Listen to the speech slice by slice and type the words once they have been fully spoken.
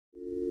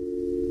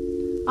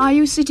Are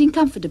you sitting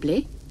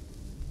comfortably?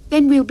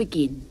 Then we'll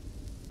begin.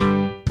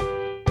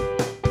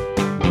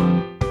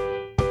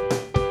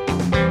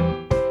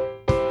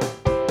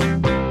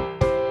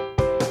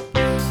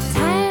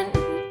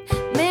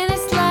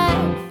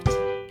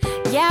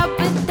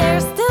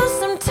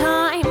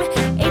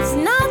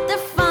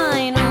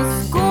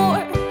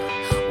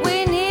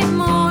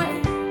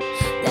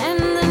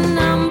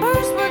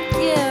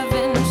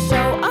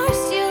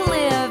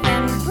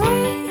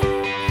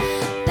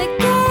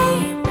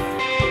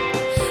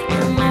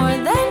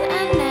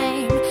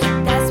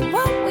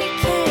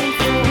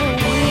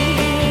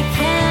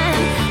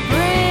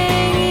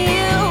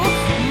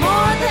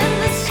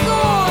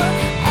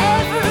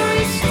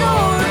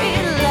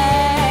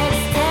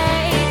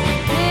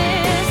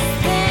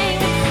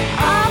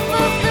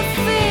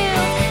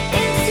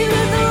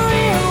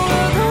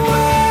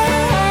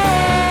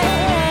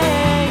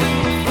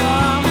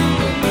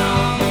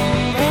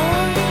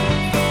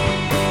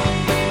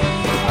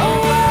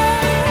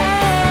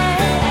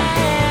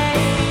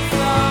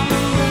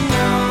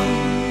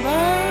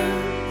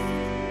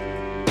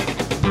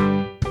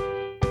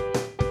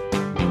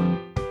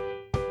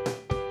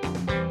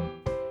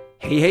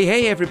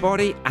 Hey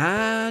everybody,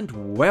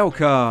 and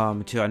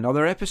welcome to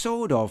another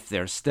episode of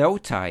There's Still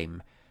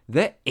Time,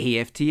 the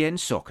AFTN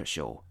Soccer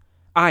Show.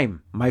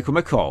 I'm Michael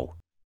McCall.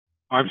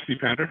 I'm Steve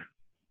Pander.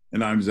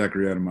 And I'm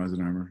Zachary Adam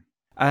Eisenheimer.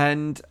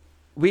 And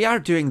we are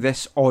doing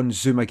this on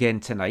Zoom again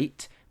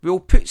tonight. We'll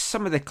put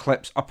some of the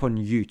clips up on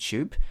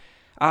YouTube.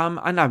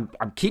 And I'm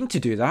keen to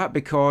do that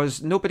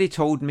because nobody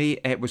told me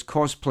it was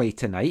cosplay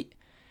tonight.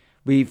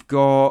 We've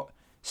got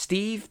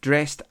Steve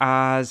dressed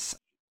as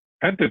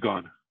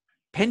Pentagon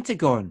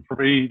from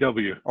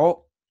AEW.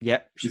 Oh, yeah.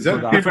 Is that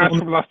the same match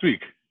from last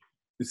week?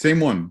 The same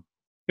one?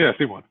 Yeah,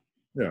 same one.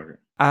 Yeah, okay.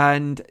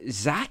 And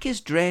Zach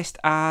is dressed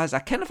as a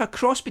kind of a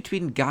cross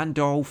between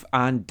Gandalf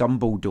and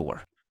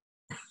Dumbledore.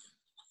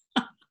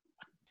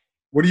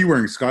 What are you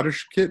wearing,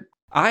 Scottish kit?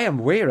 I am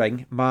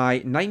wearing my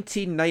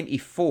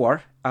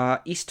 1994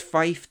 East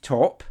Fife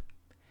top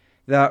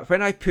that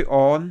when I put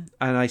on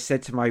and I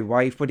said to my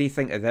wife, what do you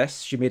think of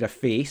this? She made a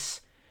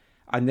face.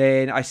 And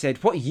then I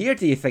said, what year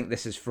do you think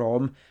this is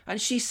from? And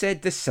she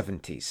said the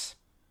 70s.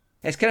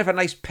 It's kind of a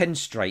nice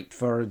pinstripe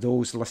for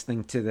those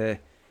listening to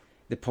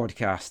the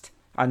podcast.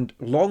 And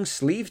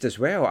long-sleeved as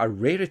well, a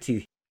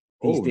rarity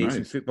these days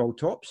in football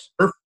tops.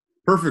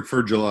 Perfect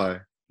for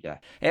July. Yeah.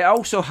 It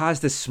also has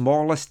the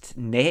smallest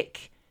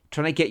neck.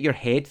 Trying to get your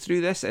head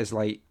through this is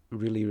like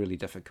really, really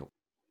difficult.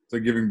 It's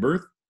like giving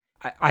birth?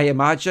 I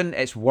imagine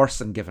it's worse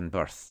than giving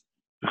birth.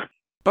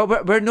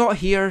 But we're not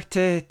here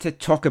to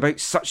talk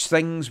about such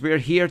things. We're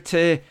here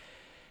to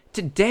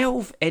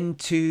delve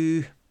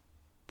into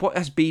what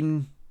has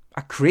been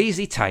a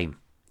crazy time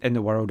in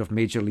the world of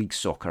Major League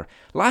Soccer.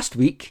 Last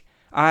week,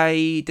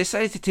 I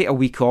decided to take a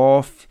week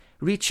off,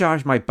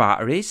 recharge my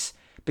batteries,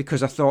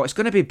 because I thought it's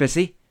going to be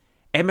busy.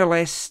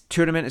 MLS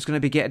tournament is going to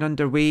be getting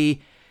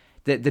underway.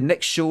 The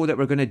next show that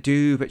we're going to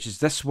do, which is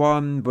this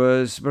one,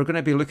 was we're going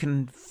to be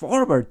looking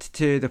forward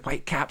to the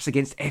Whitecaps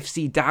against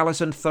FC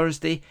Dallas on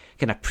Thursday.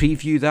 Kind of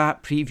preview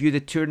the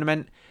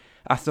tournament.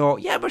 I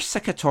thought, yeah, we're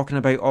sick of talking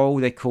about all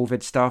the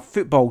COVID stuff.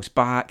 Football's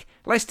back.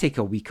 Let's take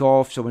a week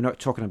off so we're not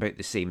talking about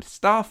the same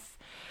stuff.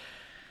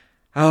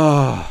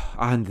 Oh,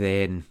 and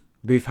then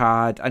we've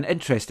had an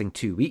interesting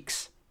 2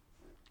 weeks.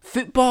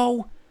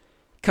 Football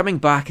coming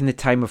back in the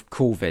time of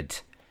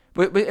COVID.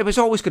 It was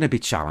always going to be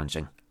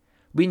challenging.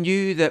 We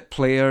knew that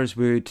players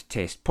would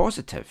test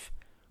positive.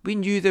 We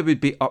knew there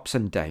would be ups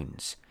and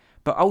downs.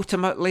 But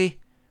ultimately,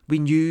 we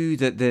knew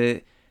that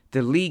the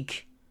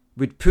league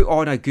would put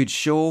on a good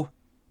show,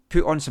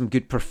 put on some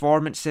good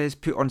performances,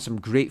 put on some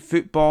great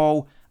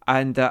football,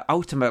 and that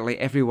ultimately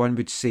everyone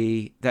would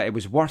say that it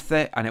was worth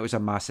it and it was a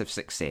massive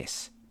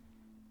success.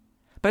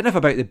 But enough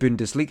about the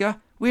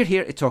Bundesliga. We're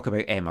here to talk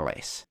about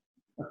MLS.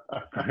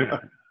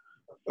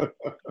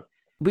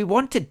 We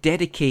want to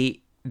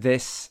dedicate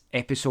this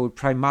episode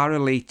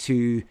primarily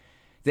to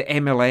the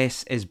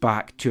MLS is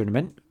Back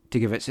tournament, to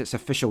give it its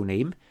official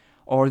name,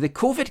 or the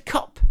COVID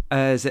Cup,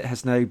 as it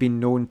has now been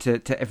known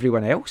to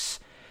everyone else.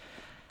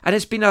 And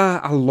it's been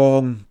a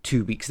long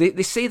 2 weeks.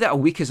 They say that a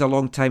week is a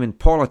long time in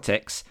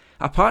politics.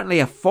 Apparently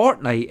a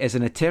fortnight is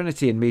an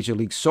eternity in Major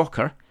League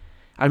Soccer.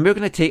 And we're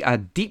going to take a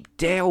deep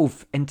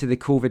delve into the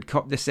COVID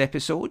Cup this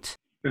episode.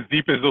 As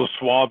deep as those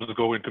swabs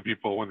go into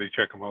people when they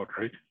check them out,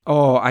 right?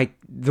 Oh,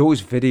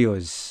 those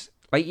videos.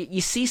 Like,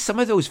 you see some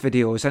of those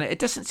videos and it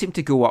doesn't seem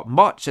to go up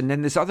much, and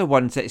then there's other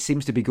ones that it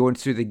seems to be going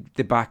through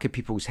the back of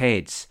people's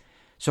heads.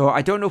 So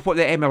I don't know what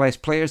the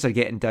MLS players are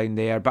getting down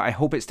there, but I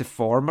hope it's the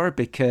former,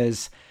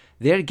 because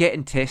they're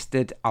getting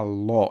tested a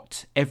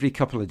lot every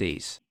couple of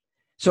days.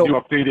 So you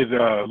updated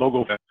the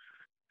logo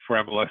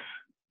for MLS.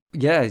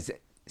 Yeah,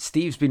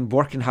 Steve's been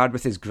working hard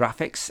with his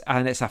graphics,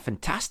 and it's a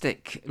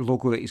fantastic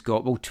logo that he's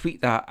got. We'll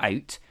tweet that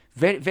out.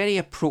 Very, very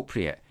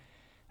appropriate.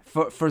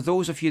 For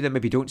those of you that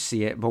maybe don't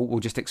see it, we'll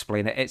just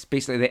explain it. It's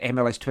basically the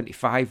MLS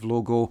 25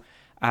 logo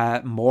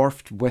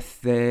morphed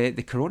with the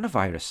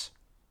coronavirus,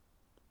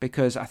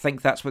 because I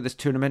think that's what this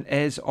tournament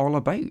is all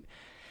about.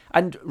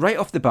 And right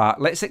off the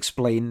bat, let's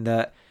explain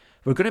that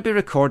we're going to be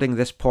recording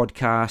this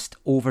podcast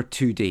over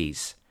 2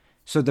 days.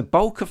 So the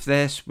bulk of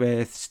this,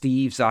 with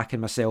Steve, Zach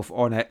and myself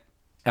on it,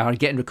 are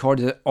getting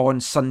recorded on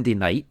Sunday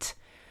night.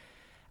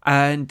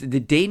 And the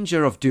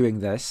danger of doing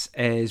this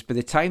is by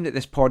the time that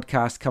this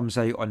podcast comes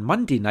out on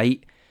Monday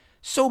night,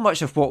 so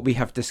much of what we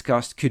have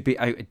discussed could be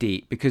out of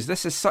date because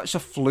this is such a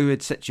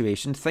fluid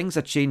situation. Things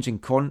are changing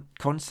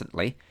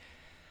constantly.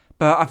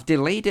 But I've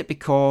delayed it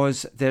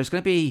because there's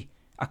going to be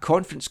a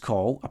conference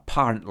call,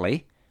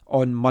 apparently,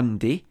 on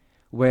Monday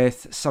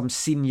with some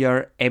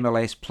senior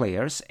MLS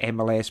players.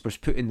 MLS was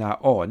putting that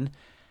on.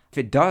 If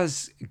it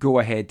does go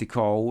ahead to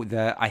call,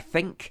 I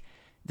think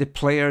the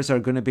players are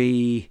going to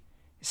be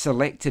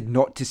selected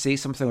not to say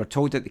something or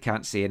told that they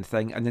can't say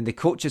anything, and then the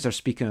coaches are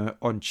speaking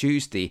on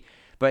Tuesday.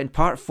 But in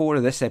part 4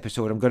 of this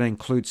episode, I'm going to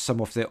include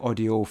some of the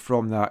audio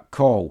from that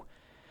call.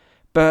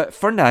 But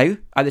for now,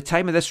 at the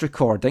time of this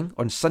recording,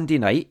 on Sunday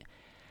night,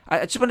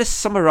 I just want to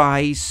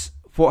summarise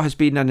what has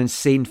been an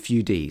insane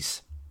few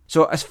days.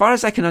 So as far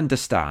as I can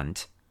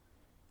understand,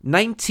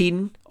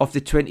 19 of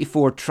the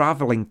 24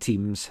 travelling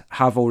teams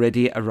have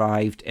already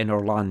arrived in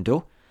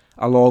Orlando,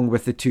 along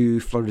with the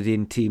 2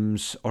 Floridian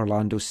teams,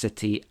 Orlando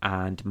City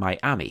and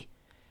Miami.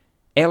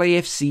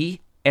 LAFC,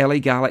 LA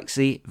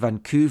Galaxy,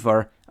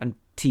 Vancouver and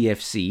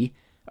TFC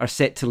are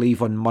set to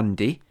leave on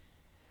Monday.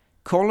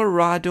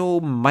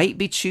 Colorado might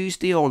be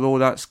Tuesday, although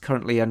that's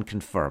currently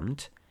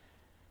unconfirmed.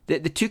 The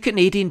 2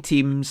 Canadian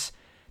teams,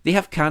 they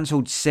have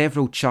cancelled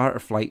several charter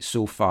flights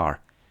so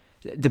far.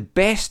 The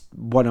best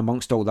one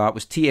amongst all that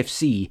was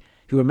TFC,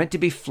 who were meant to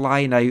be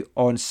flying out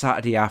on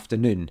Saturday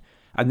afternoon,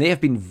 and they have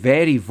been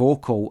very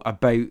vocal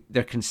about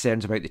their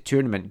concerns about the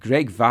tournament.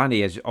 Greg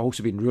Vanney has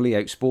also been really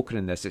outspoken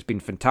in this. It's been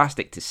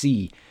fantastic to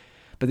see.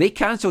 But they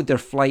cancelled their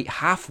flight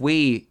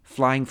halfway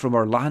flying from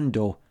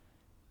Orlando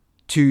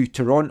to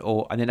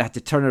Toronto, and then had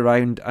to turn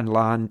around and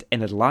land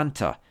in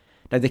Atlanta.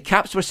 Now, the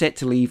Caps were set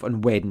to leave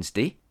on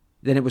Wednesday,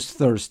 then it was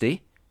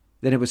Thursday,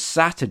 then it was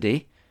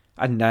Saturday,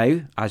 and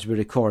now, as we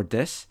record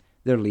this,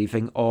 they're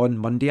leaving on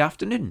Monday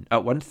afternoon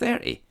at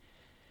 1:30.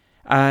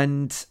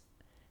 And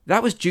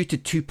that was due to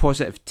 2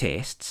 positive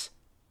tests,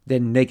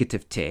 then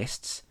negative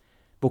tests.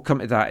 We'll come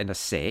to that in a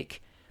sec.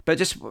 But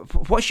just,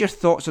 what's your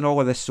thoughts on all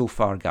of this so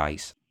far,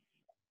 guys?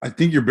 I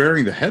think you're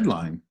burying the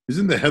headline.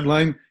 Isn't the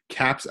headline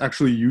Caps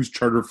actually use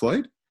charter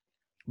flight?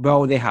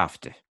 Well, they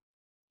have to.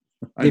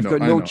 They've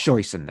got no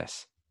choice in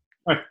this.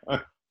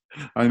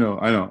 I know.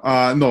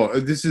 No,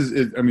 this is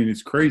it. I mean,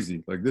 it's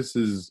crazy. Like, this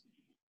is,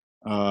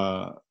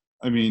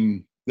 I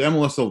mean, the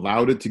MLS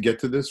allowed it to get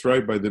to this,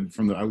 right?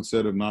 From the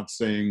outset of not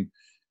saying,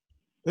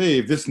 hey,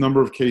 if this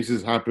number of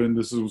cases happen,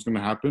 this is what's going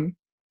to happen.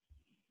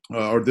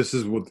 Or these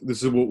are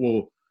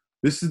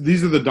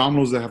the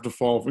dominoes that have to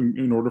fall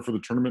in order for the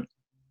tournament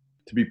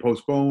to be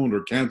postponed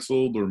or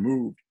canceled or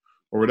moved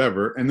or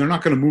whatever. And they're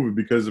not going to move it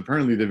because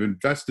apparently they've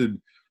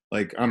invested,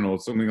 like, I don't know,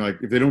 something like,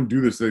 if they don't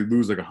do this, they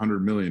lose like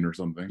 $100 million or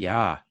something.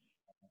 Yeah.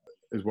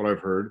 Is what I've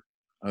heard.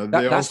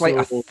 That's like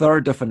a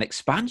third of an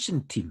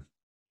expansion team.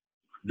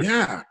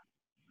 Yeah.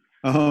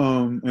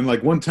 And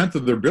like 1/10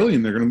 of their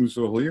billion, they're going to lose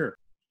for the whole year.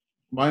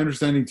 My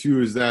understanding too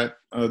is that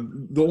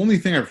the only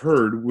thing I've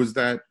heard was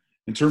that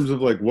in terms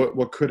of like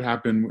what could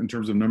happen in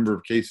terms of number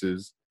of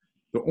cases,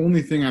 the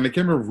only thing, and I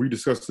can't remember if we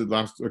discussed it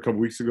a couple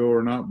weeks ago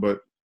or not,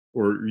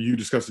 or you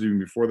discussed it even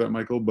before that,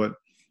 Michael, but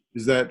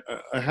is that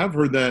I have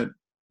heard that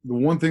the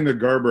one thing that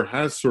Garber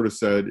has sort of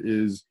said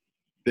is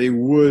they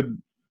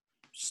would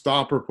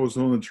stop or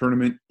postpone the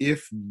tournament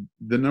if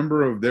the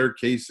number of their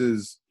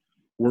cases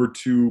were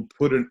to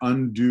put an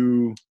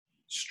undue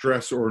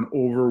stress or an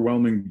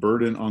overwhelming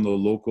burden on the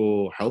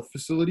local health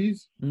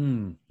facilities.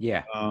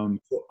 Yeah.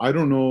 So I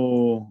don't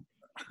know.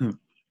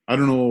 I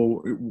don't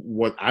know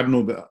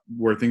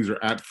where things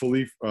are at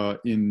fully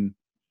in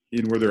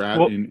where they're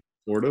at in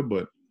Florida,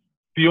 but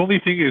the only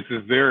thing is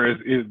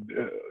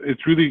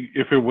it's really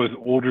if it was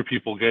older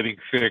people getting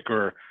sick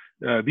or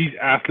these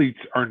athletes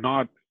are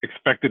not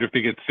expected if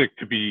they get sick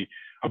to be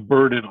a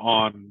burden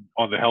on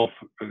the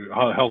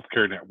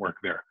healthcare network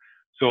there.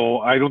 So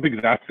I don't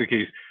think that's the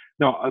case.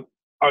 Now,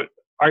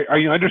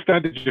 I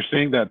understand that you're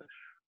saying that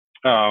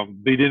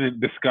they didn't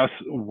discuss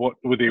what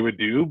they would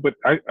do, but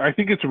I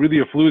think it's really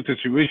a fluid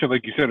situation,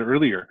 like you said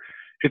earlier.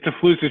 It's a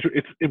fluid situation.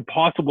 It's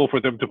impossible for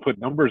them to put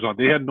numbers on.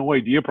 They had no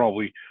idea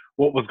probably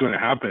what was going to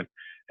happen,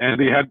 and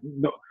they had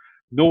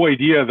no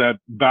idea that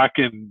back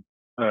in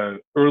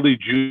early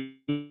June,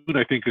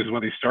 I think, is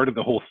when they started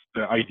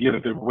the idea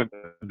that when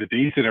the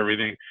dates and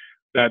everything,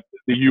 that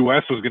the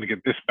U.S. was going to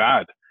get this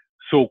bad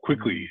so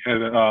quickly,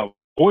 and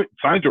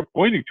signs are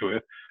pointing to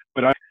it.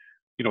 But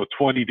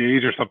 20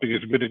 days or something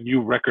has been a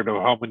new record of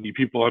how many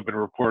people have been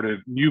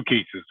reported new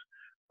cases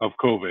of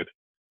COVID.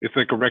 It's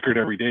like a record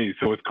every day,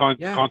 so it's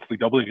constantly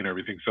doubling and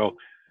everything. So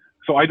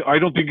I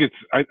don't think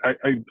I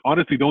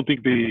honestly don't think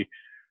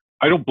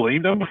I don't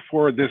blame them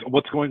for this,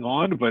 what's going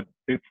on, but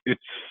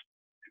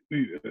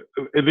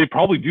they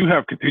probably do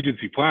have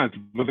contingency plans,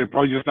 but they're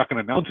probably just not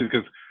going to announce it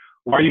because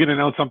why are you going to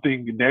announce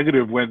something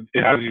negative when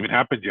it hasn't even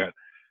happened yet?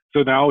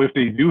 So now if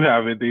they do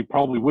have it, they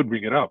probably would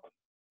bring it up.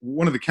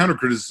 One of the counter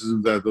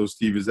criticisms that those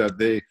Steve is that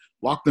they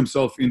locked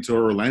themselves into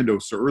Orlando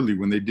so early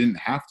when they didn't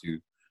have to.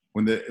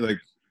 When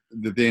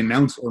they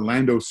announced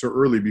Orlando so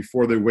early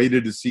before they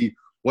waited to see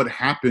what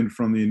happened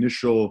from the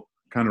initial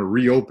kind of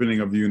reopening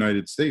of the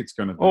United States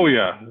kind of thing. Oh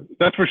yeah,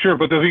 that's for sure.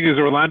 But the thing is,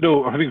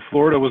 Orlando, I think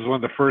Florida was one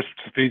of the first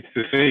states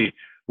to say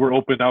we're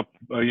open up,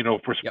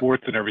 for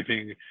sports and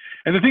everything.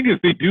 And the thing is,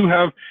 they do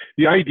have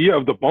the idea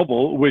of the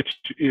bubble, which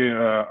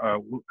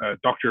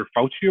Dr.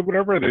 Fauci or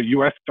whatever, the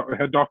U.S.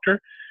 head doctor,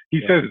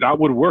 he says that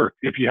would work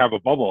if you have a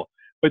bubble.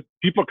 But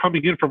people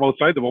coming in from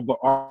outside the bubble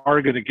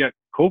are going to get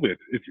COVID.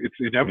 It's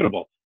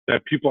inevitable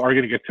that people are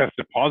going to get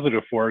tested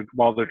positive for it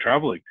while they're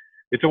traveling.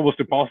 It's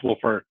almost impossible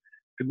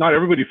not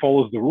everybody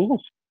follows the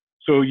rules.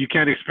 So you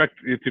can't expect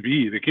it to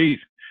be the case.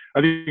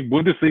 I think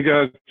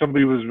Bundesliga,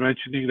 somebody was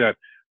mentioning that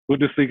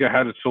Bundesliga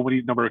had so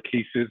many number of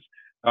cases.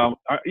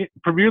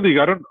 Premier League,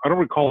 I don't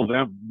recall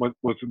them what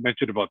was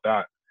mentioned about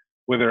that,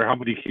 whether how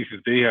many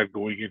cases they had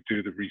going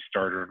into the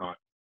restart or not.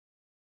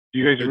 Do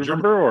you guys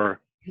remember?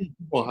 Or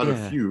people had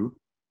a few,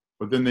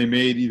 but then they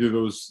made either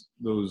those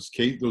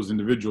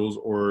individuals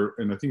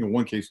and I think in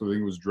one case I think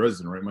it was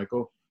Dresden, right,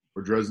 Michael?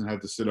 Where Dresden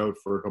had to sit out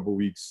for a couple of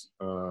weeks.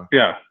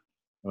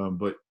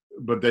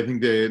 But I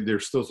think they're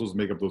still supposed to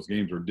make up those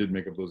games, or did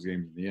make up those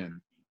games in the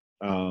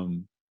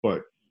end.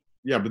 But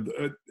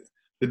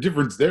the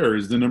difference there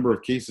is the number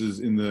of cases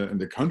in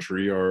the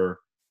country are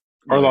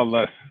a lot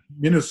less,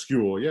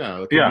 minuscule.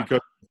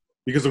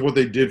 Because of what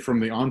they did from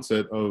the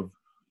onset of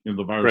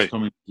the virus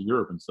coming to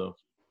Europe and stuff.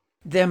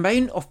 The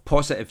amount of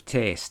positive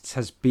tests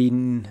has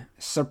been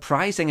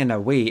surprising in a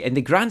way. In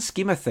the grand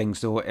scheme of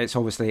things, though,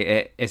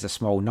 it is a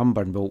small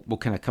number, and we'll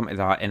kind of come to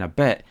that in a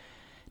bit.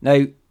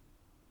 Now,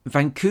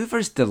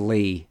 Vancouver's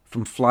delay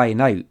from flying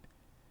out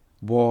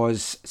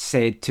was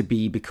said to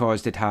be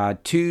because they'd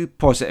had 2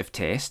 positive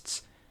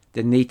tests,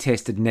 then they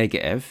tested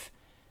negative.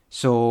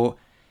 So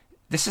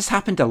this has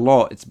happened a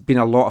lot. It's been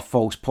a lot of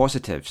false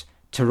positives.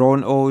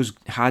 Toronto's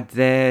had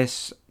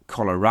this,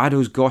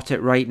 Colorado's got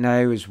it right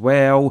now as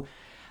well.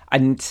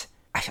 And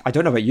I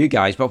don't know about you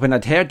guys, but when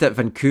I'd heard that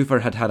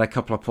Vancouver had a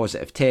couple of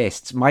positive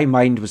tests, my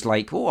mind was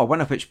like, I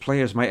wonder which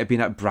players might have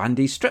been at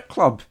Brandy's strip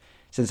club,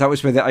 since that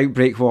was where the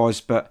outbreak was.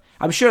 But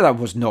I'm sure that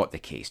was not the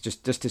case,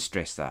 just to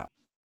stress that.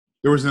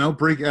 There was an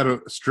outbreak at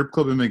a strip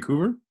club in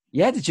Vancouver?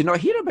 Yeah, did you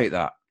not hear about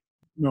that?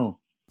 No.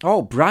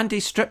 Oh,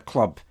 Brandy Strip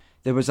Club.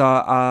 There was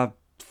I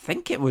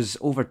think it was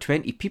over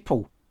 20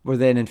 people were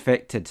then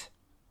infected.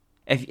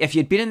 If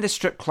you'd been in the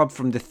strip club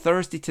from the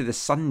Thursday to the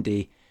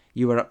Sunday,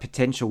 you were at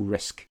potential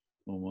risk.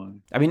 Oh my.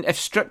 I mean, if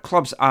strip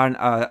clubs aren't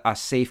a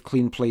safe,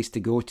 clean place to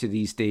go to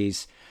these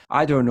days,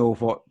 I don't know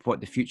what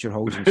the future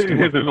holds in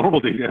store. The normal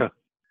day, yeah.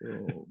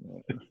 Oh,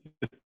 man.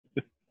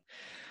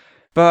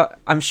 But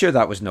I'm sure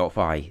that was not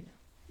why.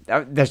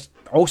 There's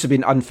also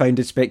been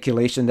unfounded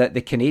speculation that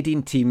the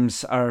Canadian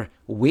teams are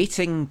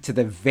waiting to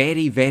the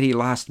very, very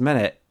last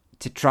minute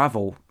to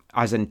travel,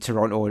 as in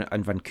Toronto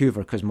and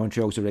Vancouver, because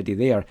Montreal's already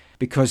there,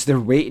 because they're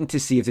waiting to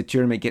see if the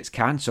tournament gets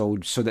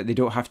cancelled so that they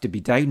don't have to be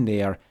down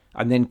there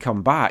and then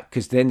come back,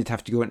 because then they'd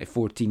have to go into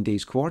 14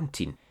 days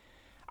quarantine.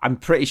 I'm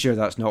pretty sure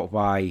that's not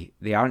why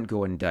they aren't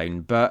going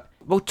down, but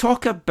we'll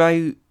talk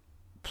about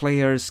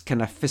players'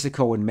 kind of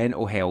physical and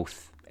mental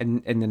health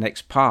in the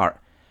next part.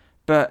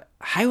 But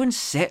how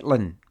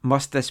unsettling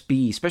must this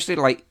be? Especially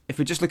if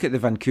we just look at the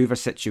Vancouver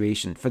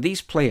situation. For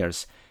these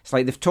players, it's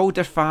like they've told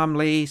their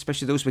family,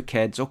 especially those with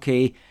kids,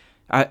 okay,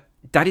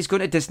 Daddy's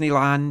going to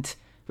Disneyland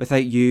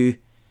without you.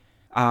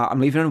 I'm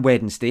leaving on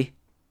Wednesday.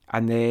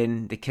 And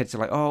then the kids are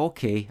like, oh,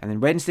 okay. And then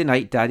Wednesday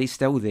night, Daddy's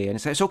still there. And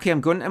it's like, it's okay, I'm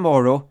going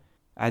tomorrow.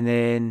 And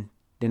then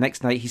the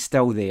next night, he's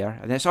still there.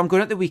 And then, so I'm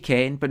going at the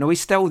weekend, but no,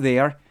 he's still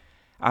there.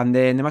 And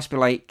then they must be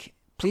like,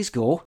 please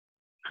go.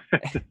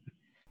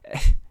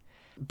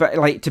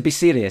 But to be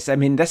serious, I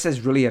mean, this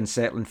is really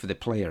unsettling for the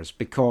players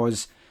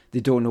because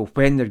they don't know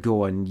when they're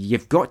going.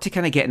 You've got to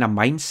kind of get in a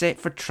mindset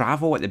for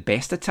travel at the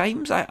best of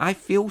times, I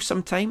feel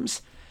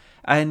sometimes.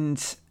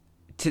 And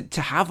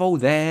to have all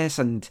this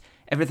and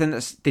everything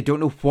they don't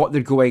know what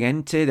they're going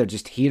into, they're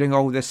just hearing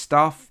all this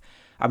stuff.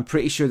 I'm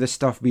pretty sure the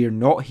stuff we're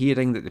not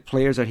hearing, that the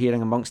players are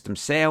hearing amongst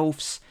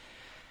themselves,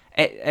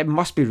 it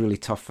must be really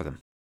tough for them.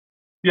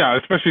 Yeah,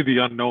 especially the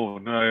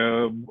unknown.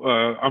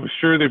 I'm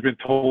sure they've been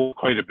told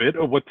quite a bit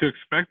of what to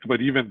expect,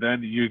 but even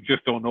then, you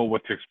just don't know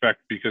what to expect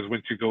because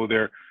once you go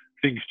there,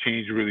 things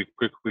change really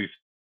quickly.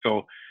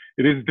 So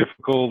it is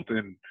difficult,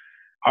 and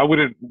I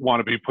wouldn't want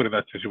to be put in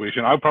that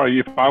situation. I probably,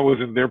 if I was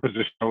in their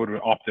position, I would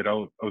have opted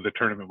out of the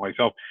tournament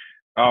myself.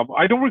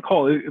 I don't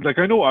recall,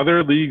 I know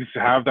other leagues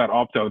have that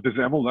opt-out. Does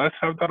MLS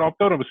have that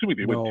opt-out? I'm assuming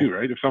they would too,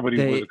 right? If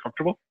somebody wasn't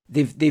comfortable?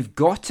 They've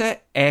got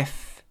it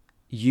if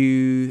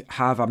you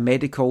have a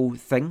medical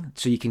thing,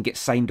 so you can get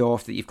signed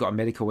off that you've got a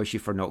medical issue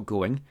for not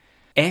going.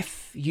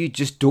 If you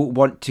just don't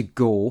want to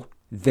go,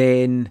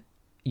 then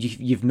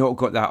you've not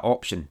got that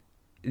option.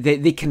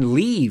 They can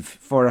leave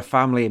for a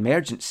family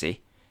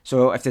emergency.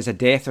 So if there's a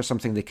death or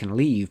something, they can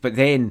leave. But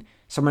then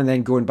someone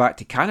then going back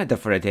to Canada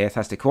for a death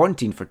has to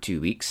quarantine for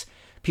 2 weeks.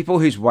 People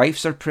whose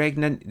wives are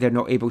pregnant, they're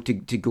not able to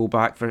go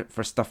back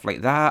for stuff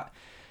like that.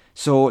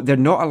 So they're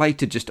not allowed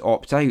to just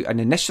opt out. And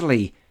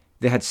initially,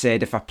 they had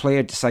said if a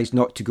player decides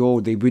not to go,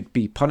 they would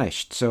be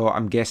punished. So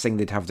I'm guessing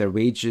they'd have their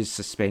wages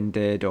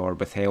suspended or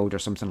withheld or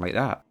something like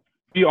that.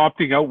 The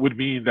opting out would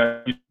mean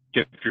that you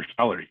get your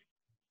salary.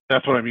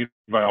 That's what I mean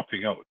by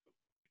opting out.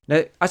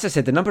 Now, as I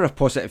said, the number of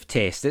positive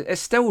tests is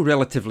still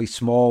relatively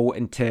small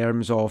in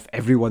terms of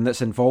everyone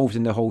that's involved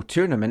in the whole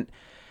tournament,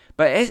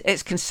 but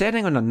it's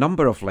concerning on a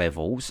number of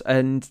levels.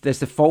 And there's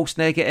the false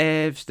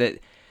negatives, that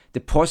the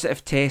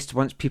positive test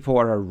once people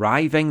are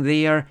arriving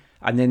there,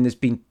 and then there's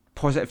been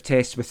positive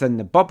tests within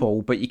the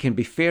bubble, but you can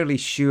be fairly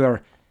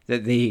sure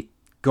that they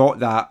got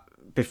that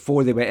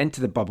before they went into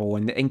the bubble,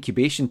 and the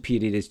incubation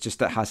period is just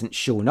that hasn't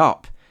shown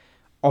up.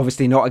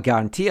 Obviously not a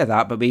guarantee of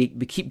that, but we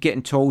keep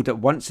getting told that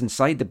once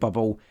inside the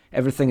bubble,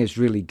 everything is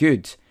really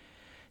good.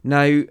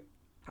 Now, I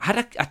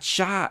had a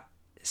chat,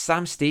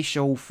 Sam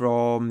Stachel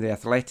from The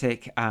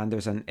Athletic, and there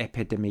was an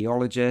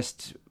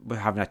epidemiologist, we're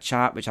having a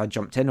chat, which I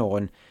jumped in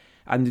on,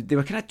 and they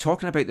were kind of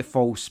talking about the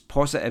false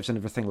positives and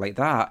everything like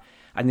that,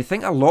 and they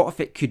think a lot of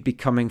it could be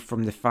coming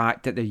from the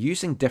fact that they're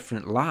using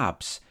different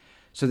labs.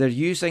 So they're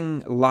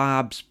using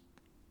labs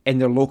in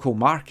their local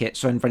market.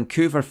 So in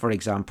Vancouver, for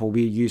example,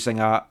 we're using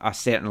a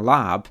certain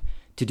lab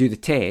to do the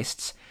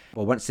tests.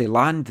 Well, once they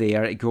land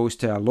there, it goes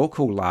to a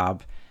local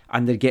lab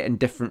and they're getting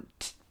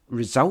different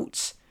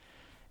results.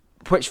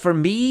 Which for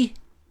me,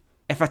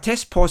 if I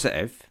test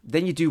positive,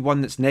 then you do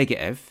one that's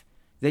negative,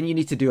 then you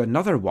need to do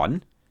another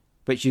one,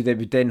 which you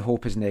would then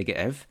hope is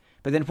negative.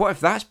 But then what if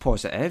that's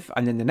positive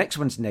and then the next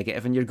one's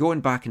negative and you're going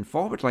back and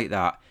forward like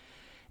that?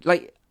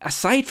 Like,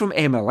 aside from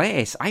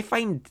MLS, I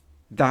find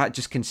that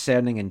just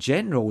concerning in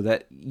general,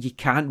 that you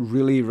can't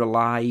really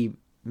rely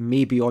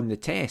maybe on the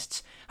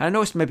tests. And I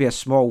know it's maybe a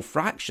small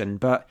fraction,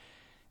 but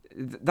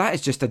that is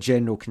just a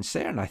general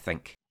concern, I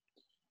think.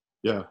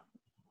 Yeah.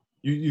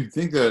 You'd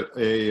think that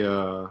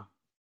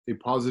a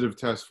positive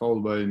test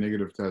followed by a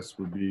negative test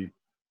would be,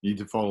 need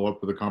to follow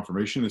up with a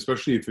confirmation,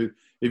 especially if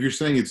you're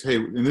saying it's, hey,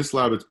 in this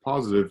lab it's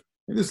positive,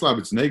 in this lab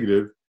it's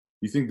negative.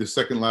 You think the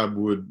second lab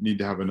would need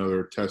to have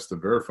another test to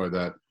verify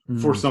that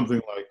for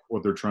something like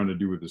what they're trying to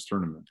do with this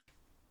tournament.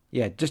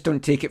 Yeah, just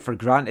don't take it for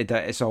granted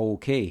that it's all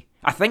okay.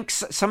 I think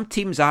some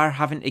teams are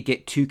having to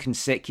get 2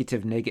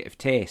 consecutive negative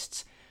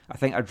tests. I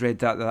think I'd read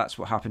that's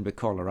what happened with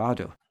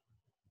Colorado.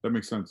 That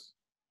makes sense.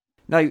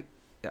 Now,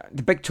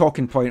 the big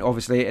talking point,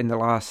 obviously, in the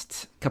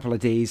last couple of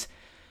days,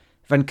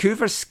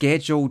 Vancouver's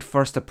scheduled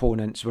first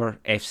opponents were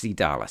FC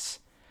Dallas.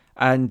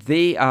 And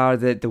they are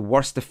the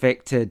worst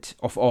affected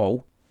of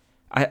all.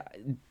 I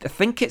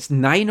think it's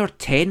 9 or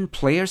 10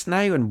 players now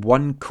and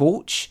 1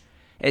 coach.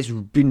 It's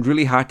been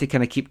really hard to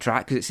kind of keep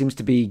track because it seems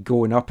to be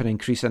going up and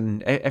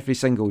increasing every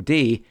single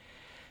day.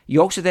 You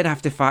also then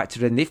have to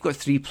factor in they've got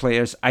 3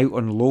 players out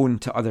on loan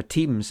to other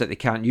teams that they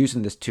can't use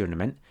in this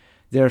tournament.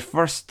 Their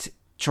first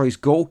choice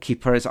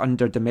goalkeeper is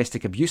under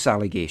domestic abuse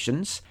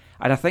allegations,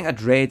 and I think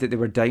I'd read that they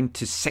were down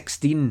to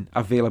 16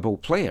 available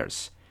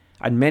players,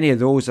 and many of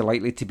those are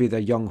likely to be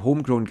the young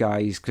homegrown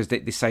guys because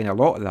they sign a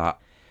lot of that.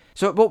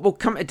 So we'll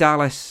come to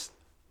Dallas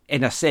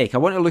in a sec. I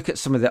want to look at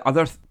some of the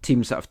other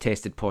teams that have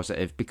tested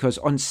positive, because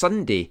on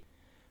Sunday,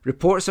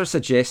 reports are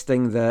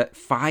suggesting that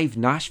 5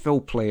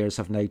 Nashville players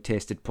have now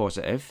tested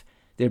positive.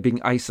 They're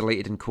being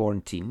isolated and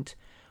quarantined.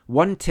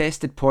 1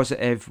 tested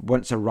positive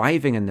once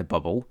arriving in the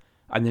bubble,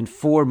 and then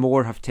 4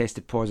 more have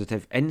tested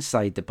positive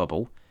inside the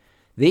bubble.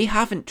 They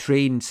haven't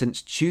trained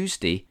since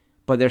Tuesday,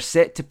 but they're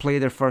set to play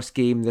their first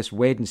game this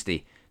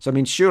Wednesday. So, I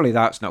mean, surely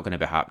that's not going to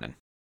be happening.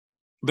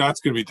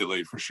 That's going to be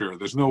delayed for sure.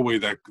 There's no way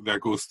that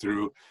goes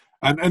through.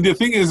 And the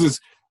thing is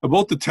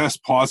about the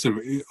test positive,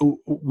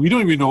 we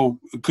don't even know,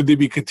 could they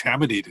be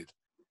contaminated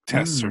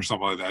tests or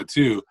something like that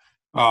too?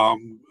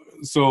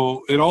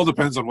 So it all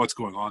depends on what's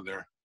going on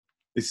there.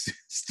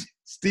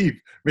 Steve,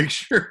 make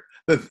sure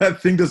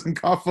that thing doesn't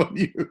cough on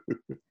you.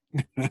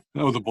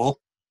 Oh, the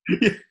bull?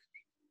 Yeah.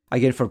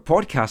 Again, for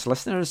podcast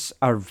listeners,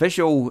 our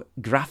visual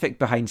graphic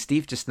behind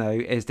Steve just now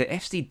is the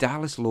FC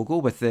Dallas logo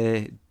with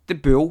the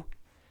bull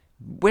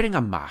wearing a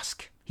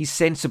mask. He's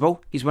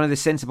sensible. He's one of the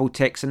sensible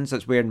Texans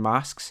that's wearing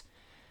masks.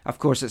 Of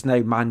course, it's now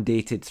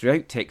mandated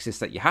throughout Texas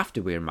that you have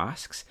to wear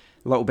masks.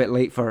 A little bit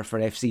late for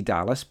FC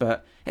Dallas,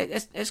 but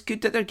it's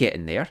good that they're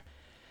getting there.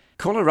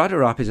 Colorado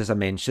Rapids, as I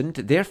mentioned,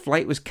 their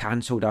flight was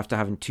cancelled after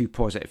having 2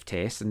 positive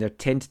tests, and they're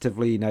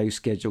tentatively now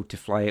scheduled to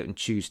fly out on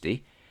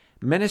Tuesday.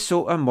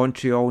 Minnesota,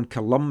 Montreal and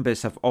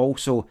Columbus have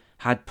also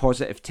had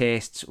positive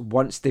tests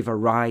once they've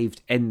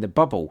arrived in the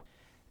bubble.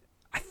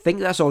 I think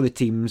that's all the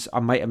teams. I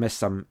might have missed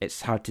some.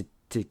 It's hard to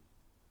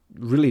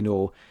really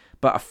know.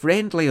 But a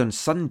friendly on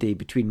Sunday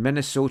between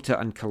Minnesota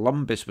and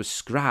Columbus was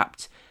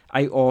scrapped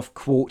out of,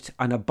 quote,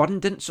 an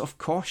abundance of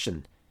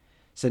caution,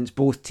 since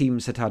both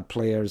teams had had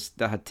players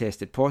that had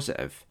tested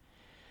positive.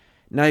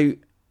 Now,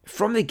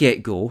 from the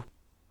get-go,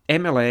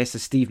 MLS,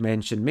 as Steve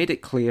mentioned, made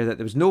it clear that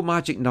there was no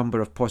magic number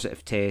of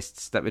positive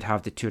tests that would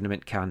have the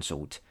tournament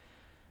cancelled.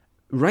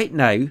 Right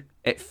now,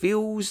 it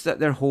feels that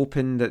they're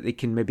hoping that they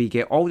can maybe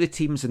get all the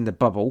teams in the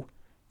bubble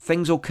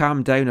things will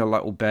calm down a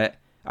little bit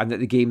and that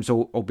the games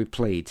will be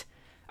played.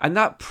 And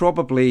that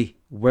probably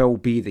will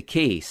be the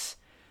case.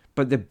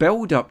 But the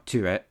build-up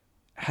to it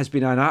has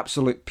been an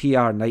absolute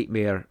PR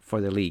nightmare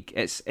for the league.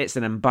 It's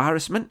an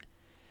embarrassment.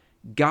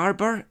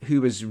 Garber,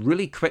 who was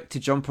really quick to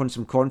jump on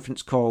some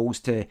conference calls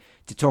to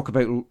talk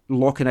about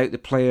locking out the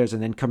players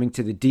and then coming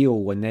to the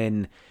deal and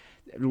then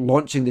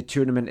launching the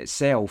tournament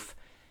itself,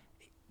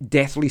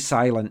 deathly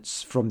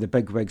silence from the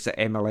bigwigs at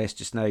MLS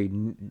just now.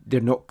 They're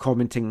not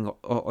commenting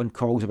on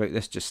calls about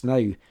this just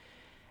now.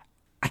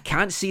 I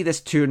can't see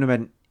this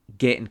tournament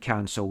getting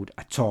cancelled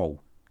at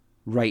all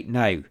right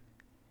now.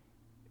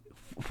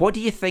 What do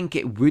you think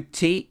it would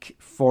take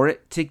for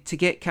it to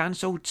get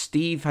cancelled?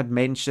 Steve had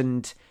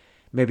mentioned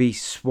maybe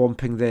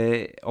swamping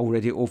the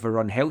already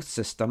overrun health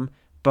system,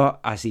 but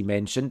as he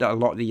mentioned, a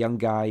lot of the young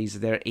guys,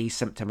 they're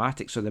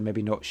asymptomatic, so they're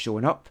maybe not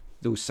showing up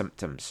those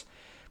symptoms.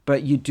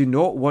 But you do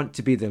not want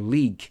to be the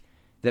league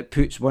that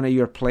puts one of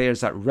your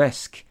players at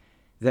risk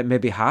that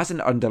maybe has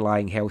an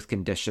underlying health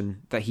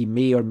condition that he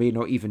may or may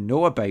not even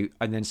know about,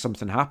 and then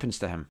something happens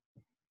to him.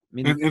 I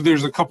mean, and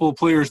there's a couple of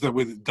players that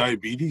with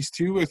diabetes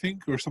too, I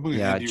think, or something.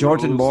 Yeah, Andy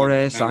Jordan Rose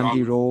Morris, and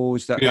Andy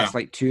Rose. That's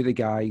like two of the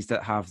guys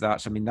that have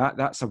that. So I mean,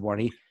 that's a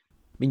worry.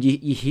 I mean,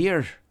 you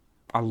hear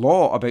a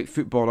lot about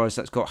footballers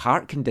that's got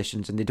heart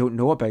conditions and they don't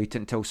know about it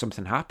until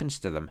something happens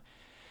to them.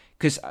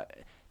 Because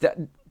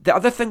the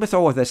other thing with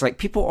all of this, like,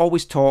 people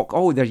always talk,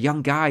 oh, they're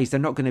young guys, they're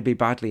not going to be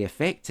badly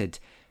affected.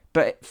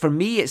 But for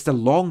me, it's the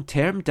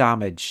long-term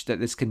damage that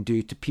this can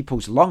do to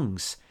people's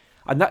lungs.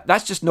 And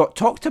that's just not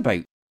talked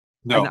about.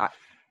 No.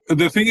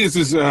 The thing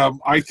is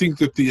I think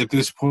that at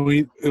this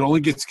point, it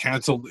only gets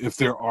canceled if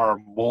there are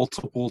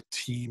multiple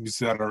teams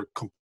that are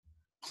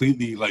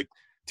completely, like,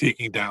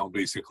 taking down,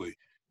 basically,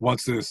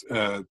 once this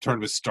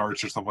tournament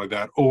starts or something like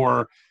that.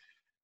 Or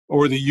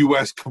the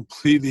U.S.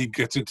 completely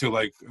gets into,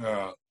 like,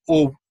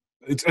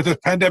 it's a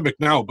pandemic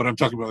now, but I'm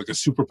talking about, like, a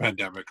super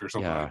pandemic or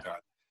something like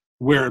that,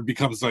 where it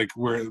becomes, like,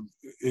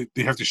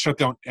 they have to shut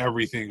down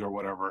everything or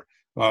whatever,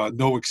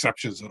 no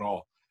exceptions at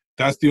all.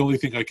 That's the only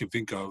thing I can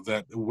think of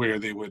where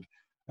they would,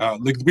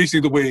 like,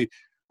 basically the way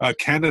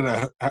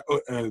Canada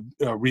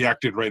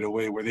reacted right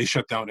away, where they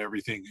shut down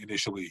everything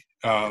initially.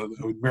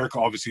 America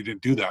obviously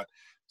didn't do that.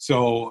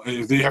 So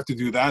if they have to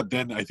do that,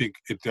 then I think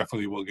it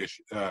definitely will get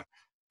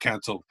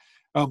canceled.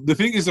 The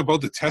thing is about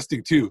the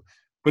testing too,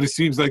 but it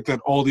seems like that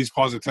all these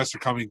positive tests are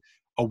coming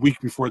a week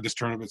before this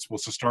tournament's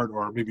supposed to start,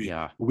 or maybe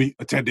a week,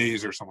 10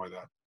 days or something like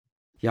that.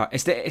 Yeah,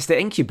 it's the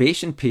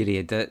incubation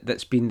period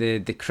that's been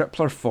the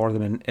crippler for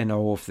them in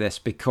all of this,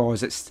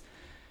 because it's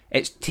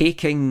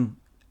taking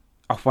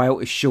a while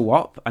to show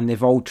up, and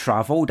they've all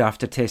travelled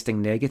after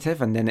testing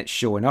negative, and then it's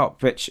showing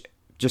up, which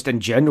just in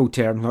general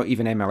terms, not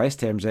even MLS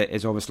terms, it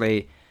is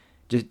obviously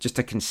just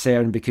a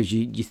concern, because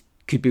you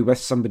could be with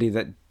somebody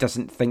that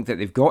doesn't think that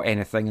they've got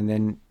anything, and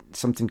then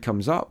something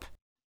comes up.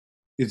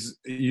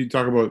 You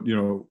talk about,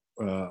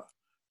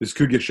 this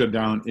could get shut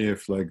down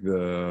if, like,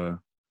 the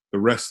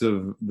rest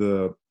of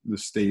the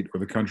state or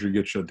the country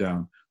gets shut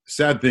down. The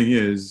sad thing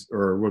is,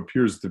 or what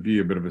appears to be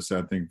a bit of a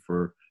sad thing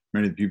for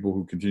many people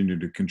who continue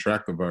to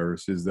contract the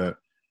virus, is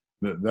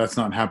that's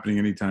not happening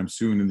anytime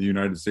soon in the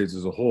United States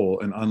as a whole,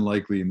 and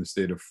unlikely in the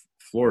state of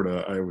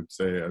Florida, I would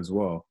say as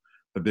well,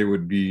 that they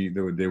would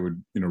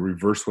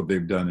reverse what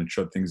they've done and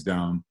shut things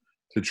down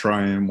to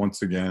try and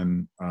once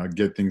again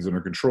get things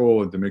under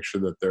control and to make sure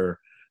that their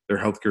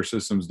healthcare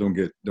systems don't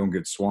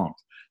get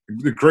swamped.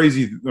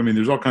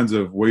 There's all kinds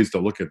of ways to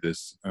look at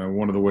this.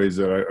 One of the ways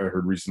that I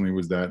heard recently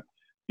was that,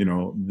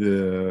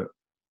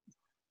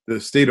 the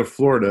state of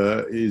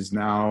Florida is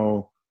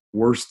now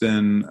worse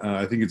than,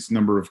 I think it's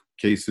number of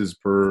cases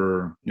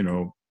per,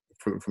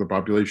 for the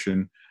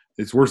population.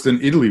 It's worse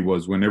than Italy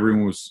was when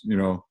everyone was,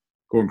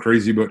 going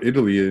crazy about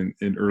Italy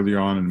in early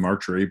on in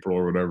March or April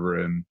or whatever.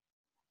 And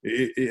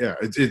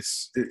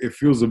it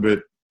feels a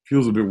bit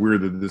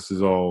weird that this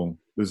is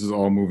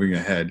all moving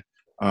ahead.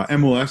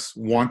 MLS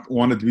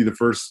wanted to be the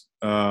first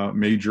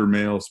major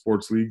male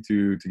sports league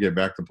to get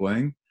back to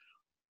playing,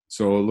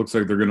 so it looks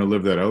like they're going to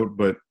live that out.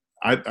 But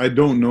I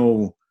don't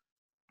know.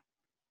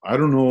 I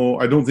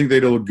don't think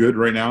they look good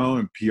right now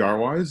in PR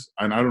wise,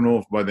 and I don't know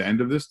if by the end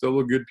of this they'll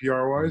look good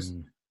PR wise.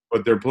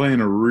 But they're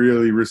playing a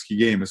really risky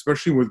game,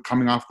 especially with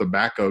coming off the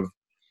back of,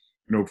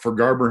 for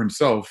Garber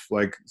himself,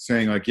 like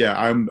saying, like, yeah,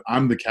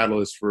 I'm the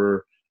catalyst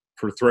for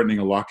threatening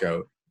a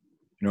lockout.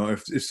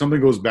 If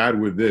something goes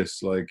bad with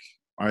this, like,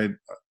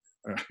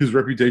 his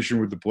reputation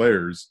with the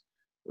players,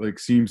 like,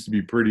 seems to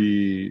be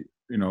pretty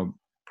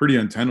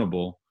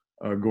untenable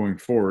going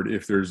forward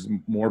if there's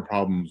more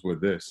problems with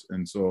this.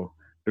 And so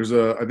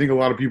I think a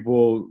lot of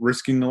people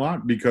risking a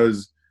lot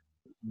because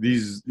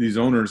these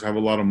owners have a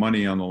lot of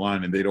money on the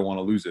line and they don't want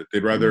to lose it.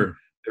 They'd rather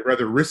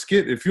risk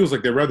it. It feels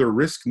like they'd rather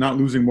risk not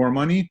losing more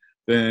money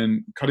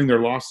than cutting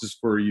their losses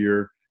for a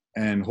year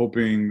and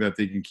hoping that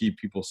they can keep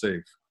people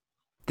safe.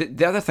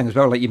 The other thing as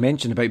well, like you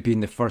mentioned about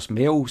being the first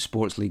male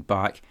sports league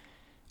back,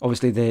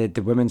 obviously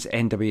the women's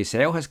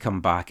NWSL has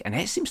come back, and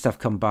it seems to have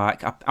come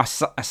back,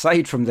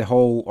 aside from the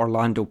whole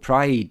Orlando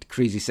Pride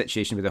crazy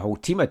situation with the whole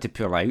team had to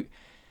pull out,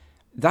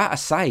 that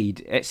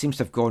aside, it seems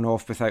to have gone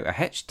off without a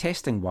hitch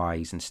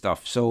testing-wise and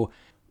stuff. So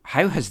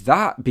how has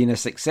that been a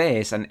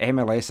success, and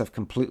MLS have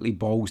completely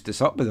ballsed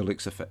this up by the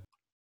looks of it?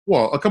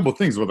 Well, a couple of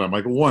things about that,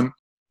 Michael. One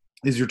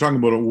is you're talking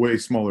about a way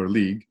smaller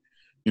league.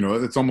 You know,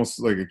 it's almost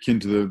like akin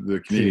to the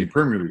Canadian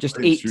Premier League. Just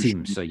right? 8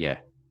 teams, so yeah.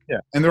 Yeah,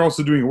 and they're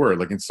also doing it where?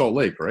 Like in Salt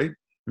Lake, right?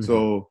 Mm-hmm.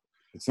 So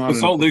it's not...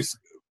 Salt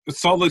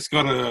Lake's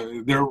got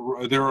their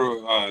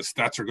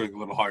stats are going a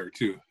little higher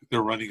too.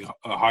 They're running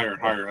higher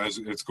and higher as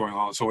it's going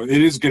on, so it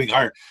is getting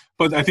higher.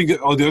 But I think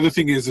the other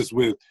thing is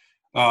with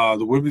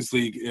the women's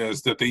league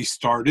is that they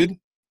started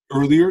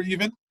earlier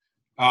even,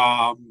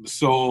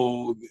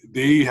 so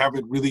they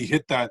haven't really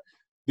hit that.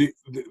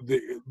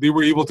 They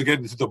were able to get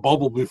into the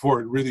bubble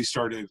before it really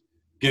started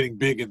getting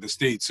big in the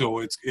States. So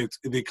it's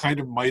they kind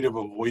of might have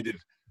avoided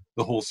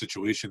the whole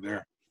situation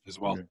there as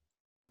well.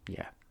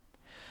 Yeah.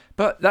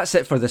 But that's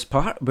it for this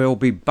part. We'll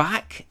be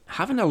back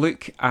having a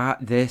look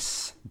at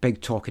this big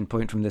talking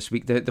point from this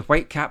week. The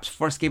Whitecaps'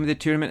 first game of the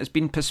tournament has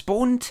been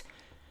postponed.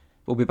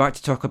 We'll be back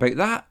to talk about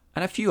that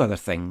and a few other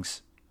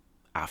things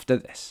after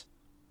this.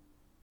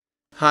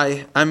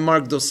 Hi, I'm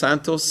Mark Dos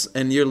Santos,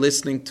 and you're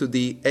listening to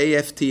the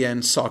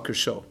AFTN Soccer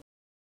Show.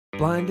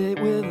 Blind date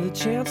with the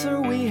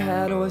Chancellor, we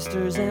had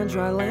oysters and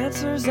dry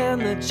lancers,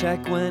 and the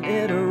check when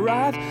it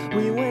arrived,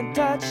 we went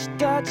Dutch,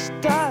 Dutch,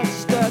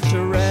 Dutch, Dutch,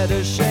 a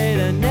redder shade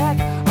of neck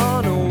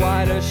on a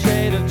whiter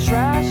shade of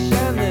trash,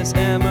 and this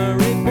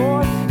emery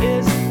board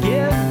is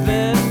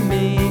giving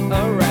me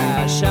a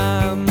rash.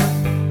 I'm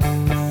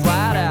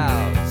flat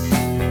out,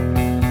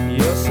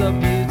 you're so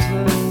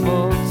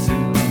beautiful to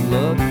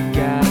look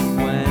at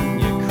when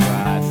you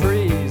cry,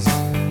 freeze,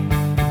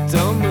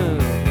 don't move.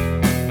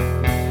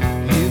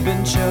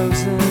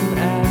 Chosen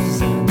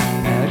as an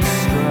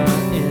extra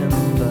in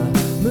the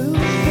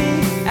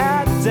movie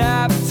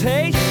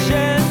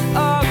adaptation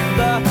of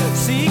the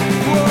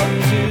sequel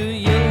to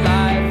your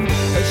life.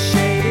 A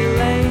shady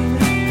lane,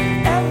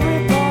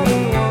 everybody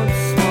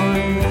wants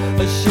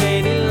one. A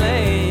shady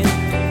lane,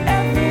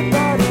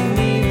 everybody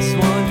needs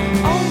one.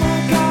 Oh my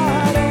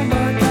God, oh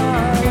my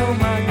God, oh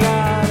my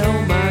God, oh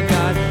my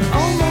God,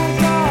 oh my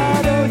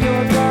God, oh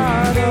your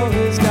God, oh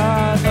his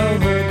God, oh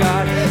her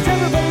God.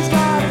 Everybody's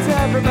got it,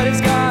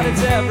 everybody's got it,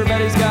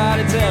 everybody's got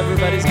it,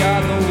 everybody's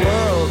got the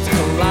worlds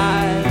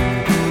collide.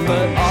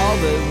 But all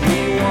that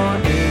we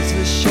want is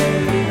a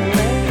shady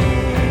lane.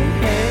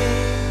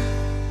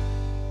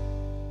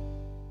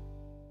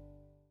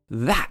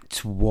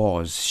 That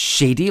was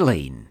Shady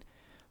Lane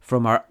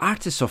from our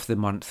Artist of the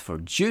Month for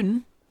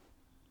June,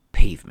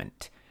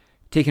 Pavement.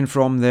 Taken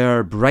from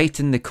their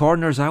Brighten the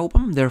Corners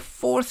album, their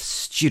fourth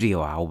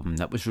studio album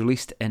that was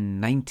released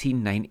in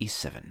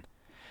 1997.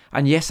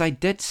 And yes, I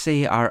did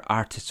say our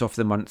Artist of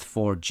the Month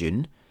for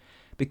June,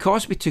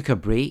 because we took a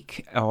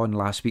break on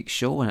last week's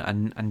show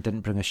and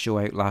didn't bring a show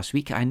out last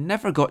week. I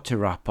never got to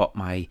wrap up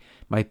my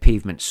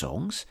Pavement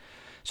songs.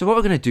 So what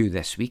we're going to do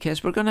this week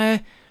is we're going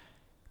to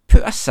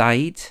put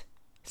aside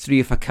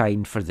Three of a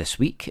Kind for this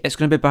week. It's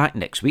going to be back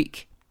next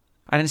week.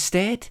 And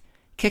instead,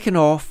 kicking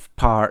off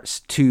parts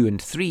 2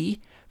 and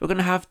 3, we're going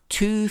to have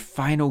 2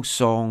 final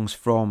songs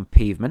from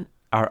Pavement,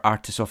 our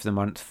Artist of the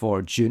Month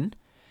for June.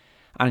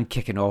 And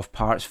kicking off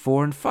parts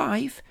 4 and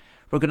 5,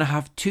 we're going to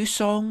have 2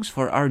 songs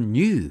for our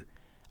new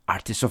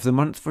Artist of the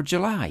Month for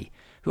July,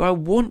 who I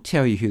won't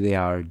tell you who they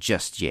are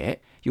just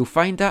yet. You'll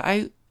find that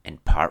out in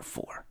part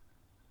 4.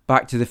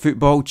 Back to the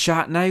football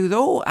chat now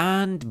though,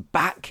 and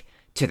back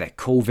to the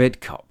COVID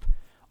Cup.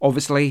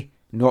 Obviously,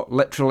 not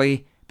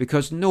literally,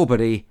 because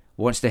nobody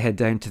wants to head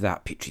down to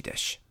that petri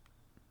dish.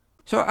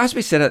 So as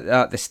we said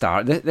at the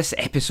start, this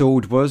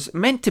episode was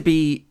meant to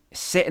be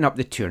setting up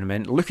the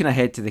tournament, looking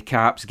ahead to the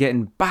Caps,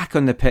 getting back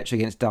on the pitch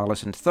against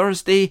Dallas on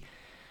Thursday.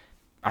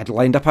 I'd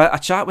lined up a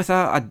chat with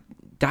a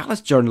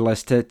Dallas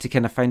journalist to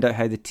kind of find out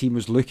how the team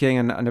was looking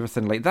and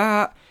everything like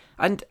that.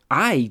 And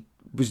I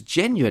was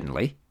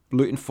genuinely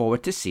looking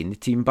forward to seeing the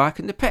team back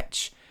on the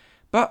pitch.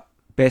 But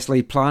best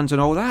laid plans and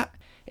all that.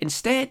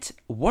 Instead,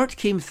 word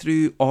came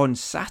through on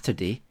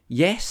Saturday,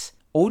 yes,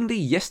 only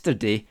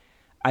yesterday,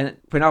 and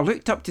when I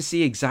looked up to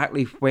see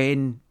exactly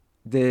when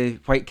the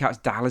Whitecaps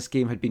Dallas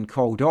game had been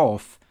called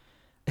off,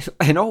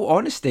 in all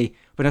honesty,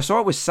 when I saw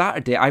it was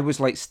Saturday, I was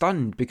like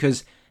stunned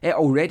because it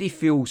already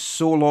feels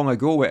so long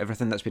ago with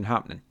everything that's been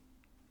happening.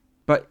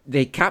 But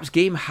the Caps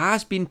game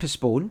has been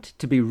postponed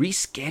to be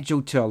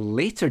rescheduled to a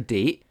later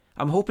date.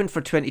 I'm hoping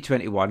for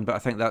 2021, but I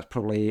think that's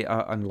probably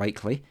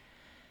unlikely.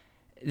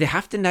 They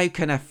have to now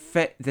kind of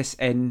fit this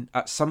in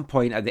at some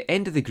point at the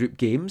end of the group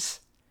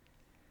games,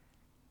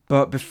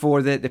 but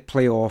before the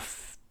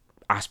playoff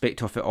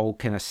aspect of it all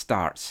kind of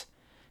starts.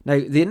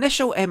 Now, the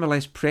initial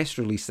MLS press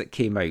release that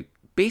came out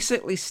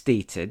basically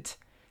stated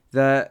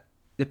that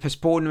the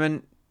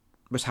postponement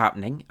was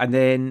happening, and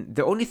then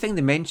the only thing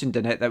they mentioned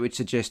in it that would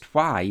suggest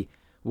why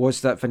was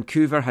that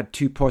Vancouver had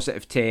 2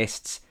 positive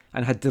tests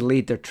and had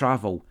delayed their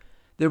travel.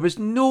 There was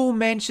no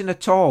mention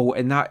at all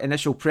in that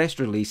initial press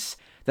release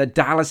that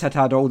Dallas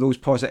had all those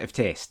positive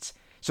tests.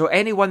 So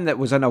anyone that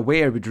was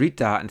unaware would read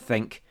that and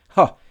think,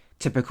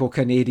 typical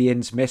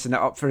Canadians messing it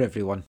up for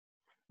everyone.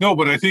 No,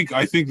 but I think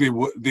they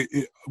would.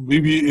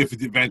 Maybe if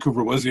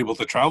Vancouver was able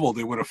to travel,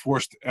 they would have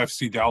forced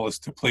FC Dallas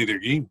to play their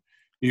game,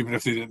 even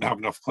if they didn't have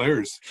enough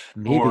players.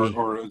 Maybe.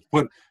 Or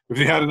if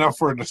they had enough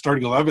for the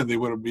starting 11, they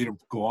would have made them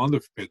go on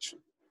the pitch.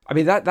 I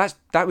mean,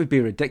 that would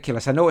be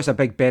ridiculous. I know it's a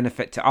big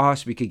benefit to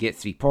us. We could get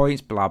 3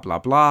 points, blah, blah,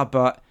 blah.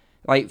 But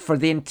like for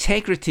the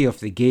integrity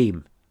of the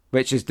game,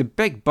 which is the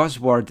big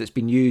buzzword that's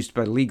been used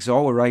by leagues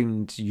all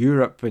around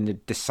Europe when they're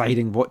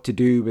deciding what to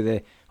do with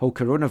the whole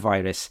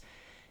coronavirus,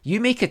 you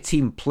make a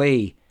team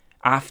play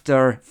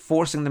after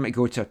forcing them to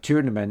go to a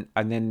tournament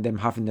and then them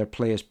having their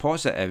players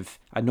positive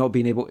and not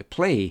being able to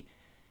play,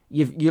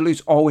 you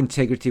lose all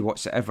integrity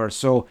whatsoever.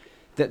 So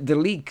the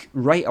league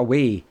right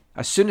away,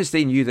 as soon as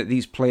they knew that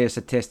these players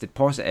had tested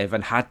positive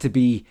and had to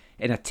be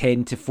in a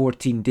 10 to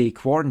 14 day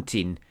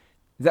quarantine,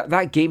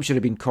 that game should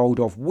have been called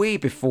off way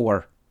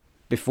before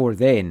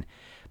then.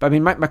 But I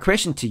mean, my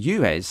question to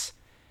you is,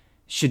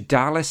 should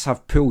Dallas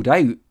have pulled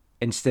out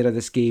instead of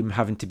this game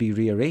having to be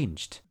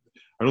rearranged?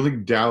 I don't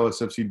think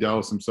FC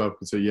Dallas himself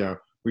could say, yeah,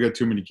 we got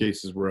too many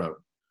cases, we're out.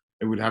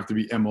 It would have to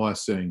be MLS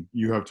saying,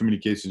 you have too many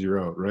cases,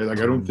 you're out, right? Like,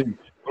 I don't think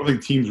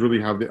teams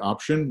really have the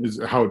option, is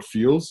how it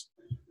feels.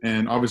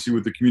 And obviously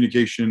with the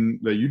communication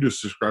that you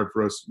just described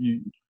for us,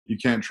 you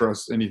can't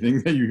trust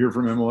anything that you hear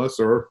from MLS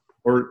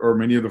or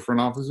many of the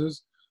front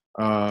offices.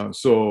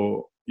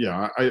 So,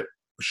 yeah,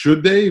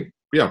 should they?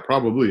 Yeah,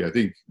 probably. I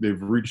think they've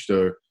reached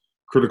a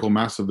critical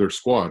mass of their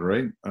squad,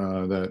 right?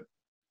 That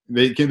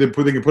they can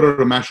put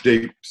out a match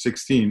day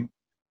 16,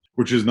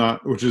 which is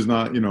not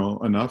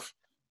enough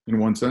in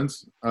one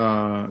sense.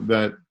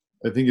 That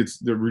I think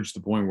they've reached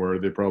the point where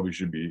they probably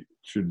should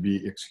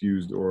be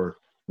excused or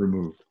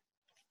removed.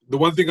 The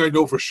one thing I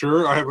know for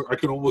sure, I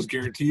can almost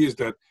guarantee, is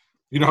that,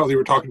 you know how they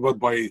were talking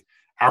about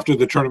after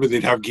the tournament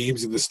they'd have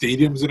games in the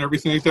stadiums and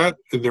everything like that,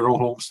 in their own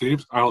home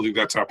stadiums. I don't think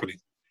that's happening.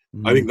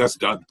 I think that's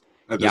done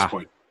at this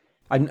point.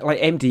 And like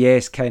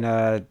MDS, kind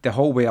of the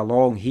whole way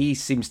along, he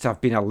seems to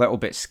have been a little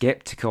bit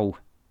sceptical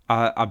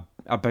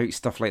about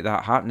stuff like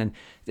that happening.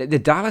 The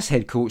Dallas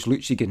head coach,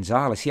 Luchi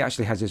Gonzalez, he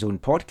actually has his own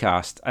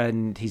podcast,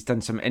 and he's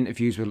done some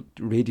interviews with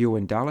radio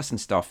in Dallas and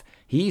stuff.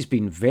 He's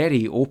been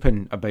very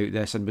open about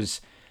this and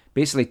was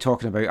basically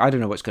talking about, I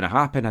don't know what's going to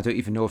happen. I don't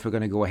even know if we're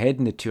going to go ahead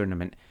in the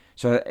tournament.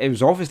 So it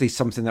was obviously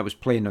something that was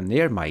playing on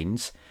their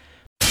minds.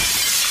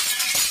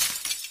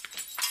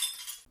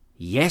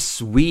 Yes,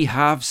 we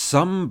have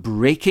some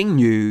breaking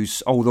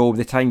news, although by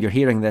the time you're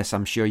hearing this,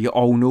 I'm sure you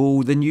all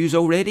know the news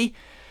already.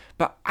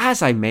 But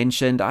as I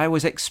mentioned, I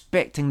was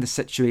expecting the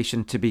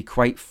situation to be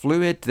quite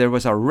fluid. There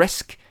was a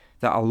risk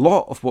that a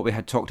lot of what we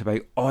had talked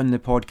about on the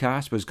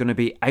podcast was going to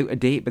be out of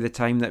date by the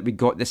time that we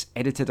got this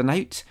edited and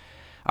out.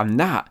 And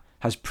that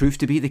has proved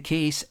to be the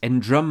case in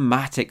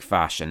dramatic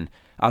fashion,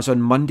 as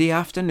on Monday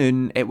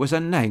afternoon it was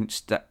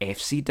announced that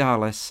FC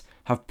Dallas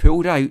have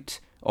pulled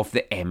out of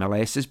the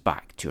MLS's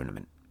Back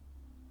tournament.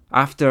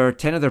 After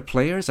 10 of their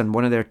players and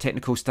one of their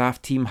technical staff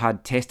team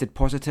had tested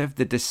positive,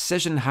 the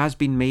decision has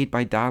been made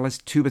by Dallas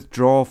to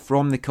withdraw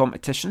from the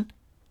competition.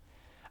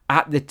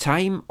 At the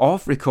time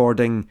of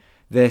recording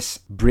this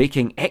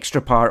breaking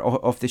extra part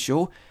of the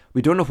show,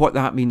 we don't know what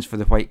that means for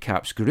the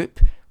Whitecaps group.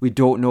 We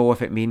don't know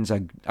if it means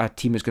a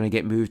team is going to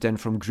get moved in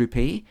from Group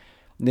A.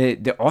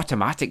 The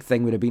automatic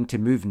thing would have been to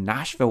move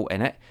Nashville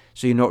in it,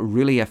 so you're not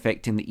really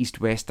affecting the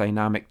East-West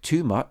dynamic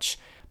too much.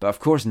 But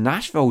of course,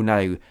 Nashville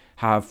now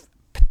have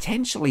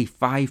potentially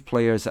 5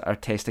 players that are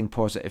testing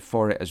positive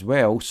for it as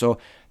well, so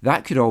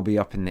that could all be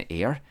up in the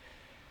air.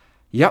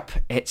 Yup,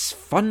 it's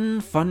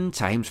fun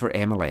times for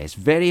MLS.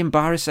 Very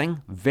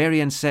embarrassing, very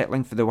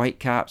unsettling for the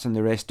Whitecaps and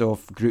the rest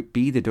of Group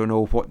B. They don't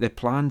know what the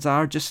plans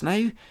are just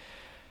now.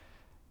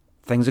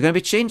 Things are going to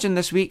be changing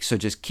this week, so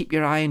just keep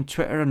your eye on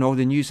Twitter and all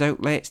the news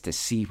outlets to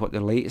see what the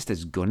latest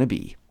is going to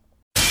be.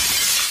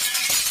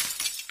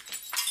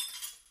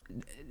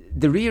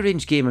 The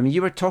rearranged game, I mean,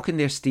 you were talking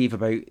there, Steve,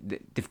 about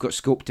they've got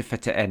scope to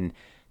fit it in.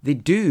 They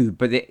do,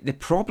 but the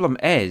problem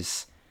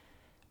is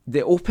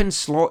the open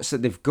slots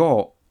that they've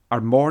got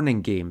are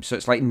morning games, so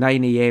it's like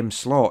 9 a.m.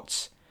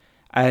 slots,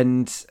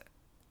 and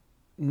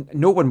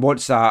no one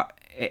wants that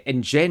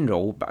in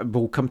general, but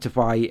we'll come to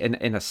why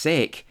in a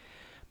sec.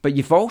 But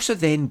you've also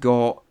then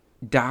got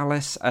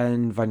Dallas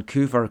and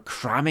Vancouver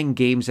cramming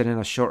games in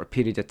a shorter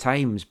period of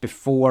times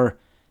before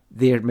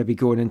they're maybe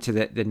going into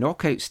the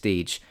knockout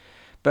stage.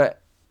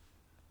 But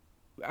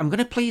I'm going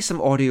to play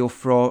some audio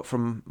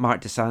from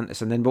Marc Dos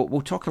Santos, and then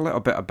we'll talk a little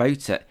bit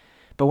about it.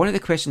 But one of the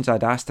questions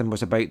I'd asked him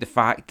was about the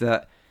fact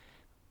that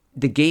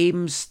the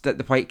games that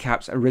the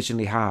Whitecaps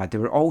originally had, they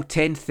were all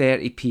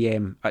 10:30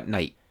 p.m. at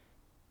night.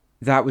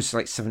 That was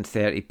like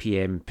 7:30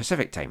 p.m.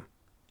 Pacific time.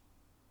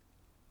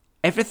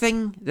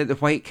 Everything that the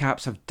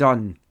Whitecaps have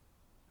done,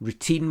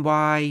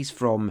 routine-wise,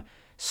 from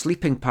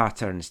sleeping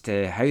patterns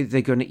to how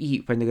they're going to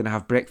eat, when they're going to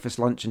have breakfast,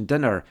 lunch and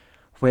dinner,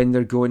 when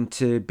they're going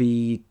to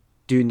be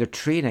doing their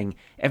training,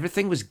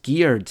 everything was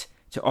geared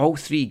to all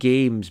 3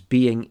 games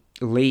being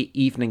late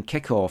evening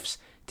kickoffs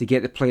to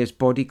get the players'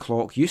 body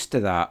clock used to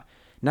that.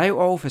 Now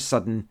all of a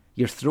sudden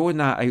you're throwing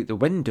that out the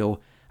window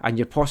and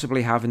you're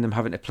possibly having them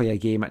having to play a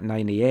game at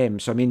 9 a.m.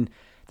 So I mean,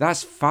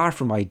 that's far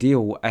from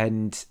ideal,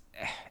 and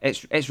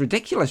it's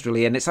ridiculous,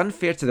 really, and it's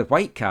unfair to the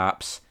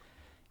Whitecaps.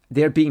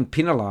 They're being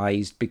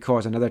penalised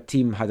because another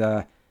team had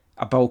a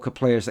bulk of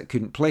players that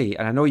couldn't play.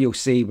 And I know you'll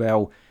say,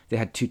 well, they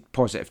had 2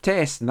 positive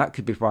tests, and that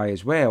could be why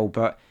as well.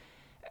 But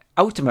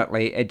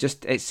ultimately,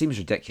 it seems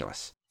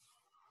ridiculous.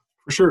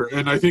 For sure.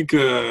 And I think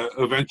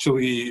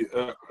eventually,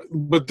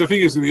 but the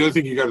thing is, the other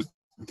thing you got to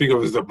think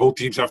of is that both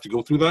teams have to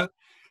go through that.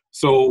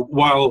 So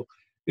while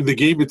in the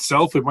game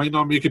itself, it might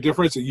not make a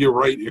difference, you're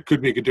right, it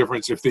could make a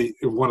difference if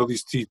one of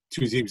these 2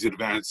 teams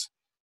advance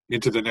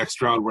into the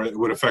next round where it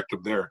would affect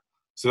them there.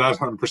 So that's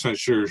 100%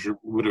 sure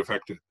would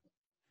affect it.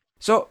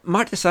 So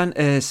Marc Dos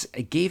Santos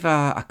gave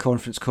a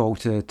conference call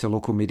to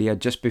local media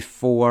just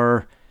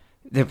before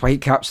the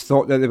Whitecaps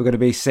thought that they were going to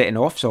be setting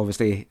off. So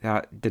obviously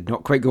that did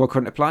not quite go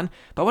according to plan.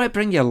 But I want to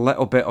bring you a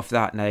little bit of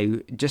that now,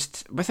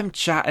 just with him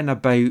chatting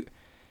about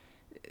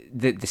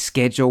the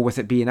schedule with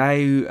it being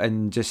out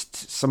and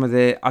just some of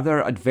the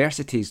other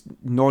adversities,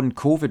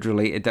 non-COVID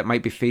related, that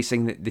might be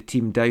facing the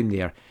team down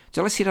there.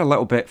 So let's hear a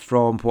little bit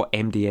from what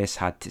MDS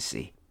had to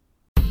say.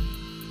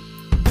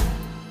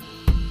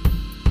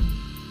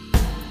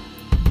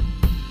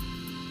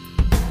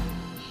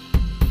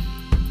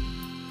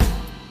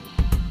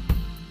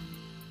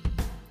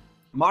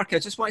 Mark, I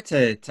just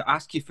wanted to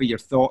ask you for your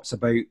thoughts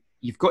about,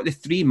 you've got the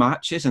 3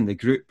 matches in the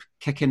group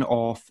kicking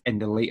off in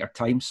the later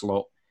time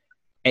slot.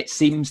 It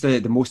seems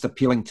the most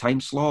appealing time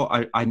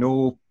slot. I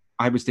know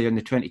I was there in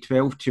the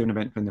 2012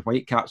 tournament when the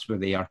Whitecaps were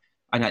there,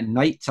 and at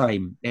night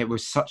time it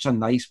was such a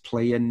nice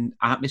playing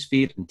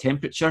atmosphere and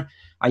temperature.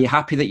 Are you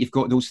happy that you've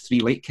got those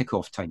 3 late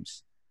kickoff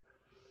times?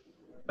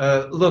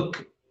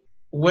 Look,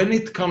 when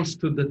it comes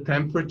to the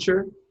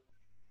temperature,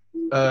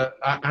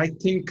 I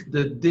think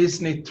the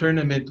Disney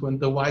tournament when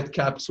the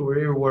Whitecaps were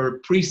here were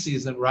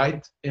preseason,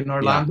 right, in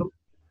Orlando?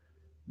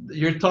 Yeah.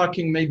 You're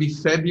talking maybe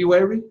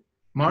February,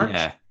 March?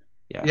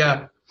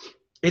 Yeah.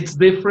 It's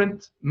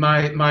different.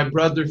 My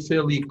brother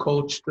Philly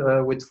coached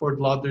with Fort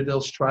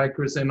Lauderdale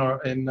Strikers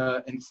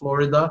in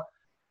Florida.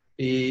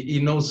 He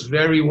knows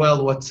very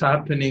well what's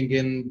happening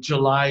in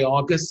July,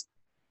 August.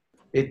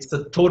 It's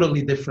a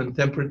totally different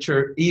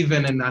temperature,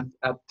 even at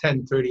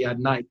 10:30 at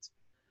night.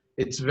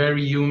 It's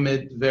very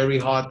humid, very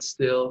hot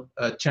still.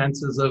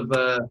 Chances of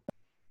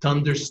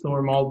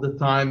thunderstorm all the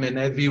time and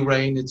heavy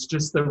rain. It's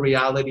just the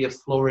reality of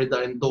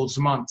Florida in those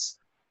months.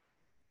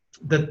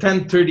 The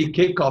 10:30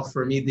 kickoff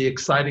for me, the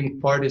exciting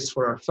part is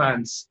for our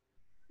fans,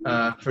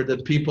 for the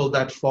people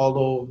that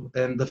follow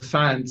and the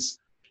fans.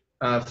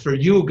 For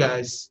you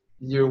guys,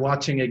 you're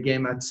watching a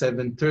game at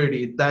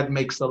 7:30. That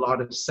makes a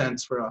lot of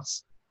sense for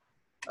us.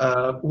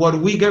 What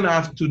we're going to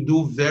have to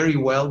do very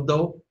well,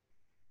 though,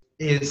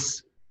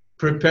 is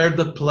prepare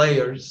the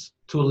players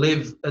to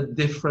live a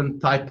different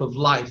type of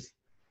life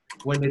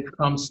when it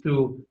comes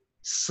to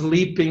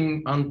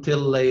sleeping until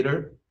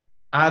later,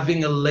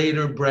 having a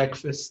later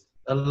breakfast,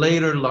 a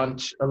later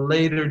lunch, a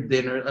later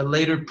dinner, a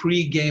later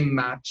pre-game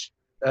match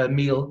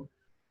meal.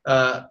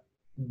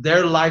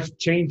 Their life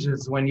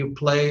changes when you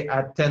play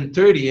at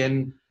 10:30,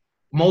 and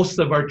most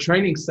of our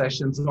training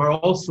sessions are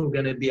also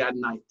going to be at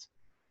night.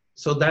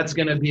 So that's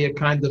going to be a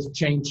kind of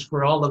change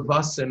for all of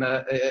us and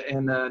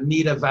a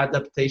need of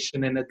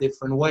adaptation in a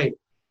different way.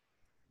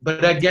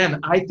 But again,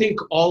 I think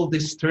all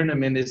this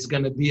tournament is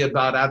going to be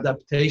about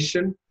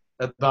adaptation,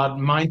 about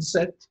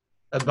mindset,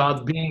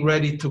 about being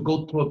ready to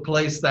go to a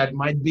place that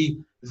might be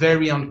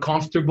very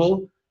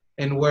uncomfortable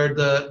and where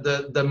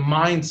the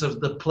minds of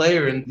the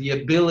player and the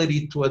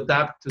ability to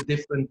adapt to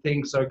different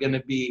things are going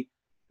to be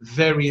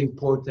very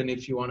important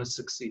if you want to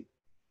succeed.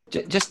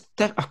 Just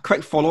a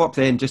quick follow-up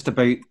then, just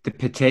about the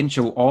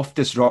potential of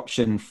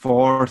disruption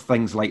for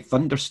things like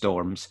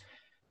thunderstorms.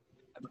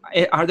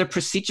 Are there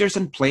procedures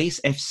in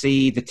place if,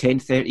 say, the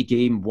 10:30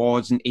 game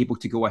wasn't able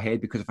to go ahead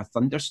because of a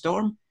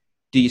thunderstorm?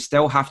 Do you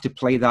still have to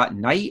play that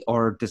night,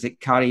 or does it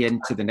carry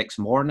into the next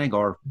morning?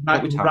 Or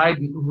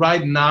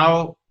right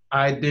now,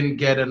 I didn't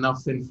get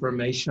enough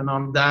information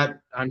on that.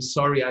 I'm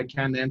sorry, I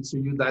can't answer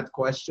you that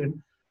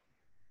question.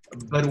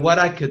 But what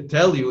I could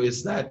tell you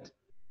is that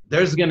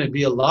there's going to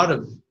be a lot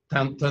of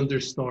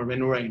thunderstorm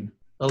and rain,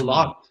 a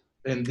lot.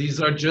 And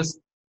these are just,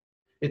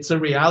 it's a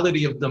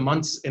reality of the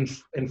months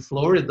in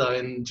Florida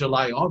in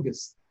July,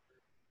 August.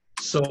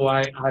 So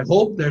I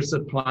hope there's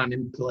a plan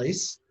in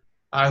place.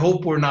 I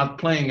hope we're not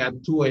playing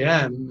at 2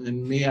 a.m.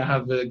 and me, I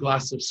have a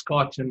glass of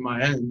scotch in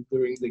my hand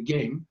during the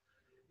game.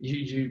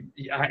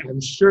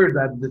 I'm sure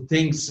that the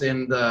things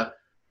in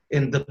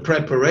the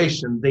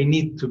preparation, they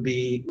need to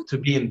be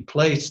in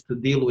place to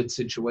deal with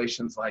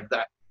situations like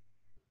that.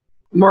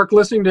 Mark,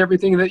 listening to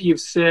everything that you've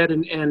said,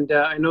 and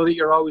I know that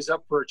you're always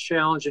up for a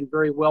challenge and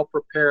very well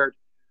prepared.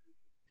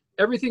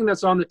 Everything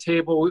that's on the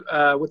table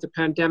with the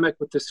pandemic,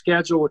 with the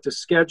schedule, with the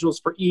schedules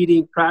for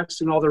eating,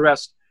 practicing, all the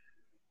rest,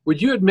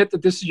 would you admit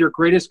that this is your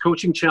greatest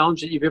coaching challenge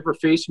that you've ever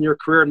faced in your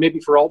career, and maybe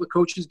for all the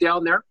coaches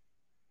down there?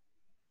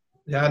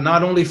 Yeah,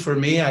 not only for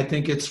me, I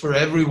think it's for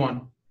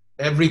everyone.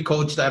 Every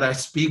coach that I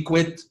speak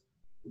with,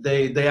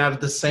 they have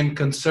the same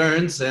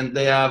concerns and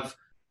they have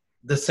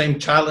the same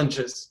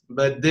challenges.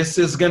 But this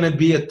is going to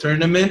be a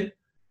tournament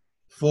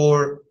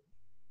for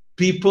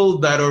people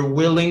that are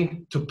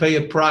willing to pay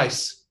a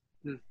price.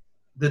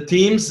 The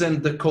teams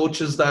and the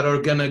coaches that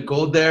are going to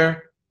go there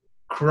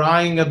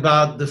crying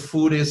about the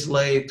food is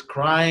late,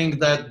 crying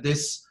that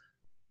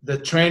the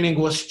training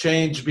was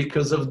changed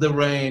because of the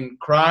rain,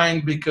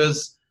 crying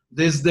because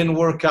this didn't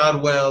work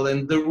out well,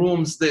 and the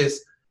rooms this.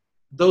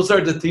 Those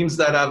are the teams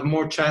that have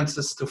more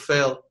chances to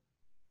fail.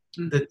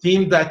 The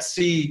team that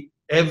see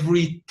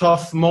every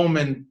tough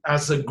moment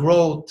as a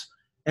growth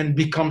and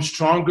become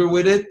stronger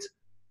with it,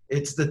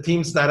 it's the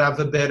teams that have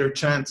a better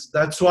chance.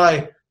 That's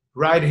why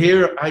right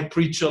here I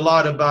preach a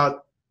lot about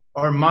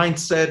our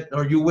mindset.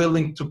 Are you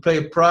willing to pay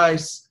a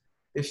price?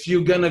 If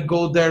you're going to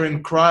go there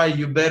and cry,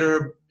 you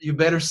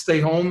better stay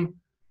home.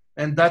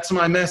 And that's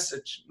my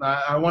message.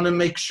 I want to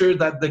make sure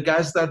that the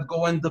guys that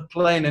go in the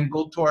plane and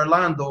go to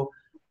Orlando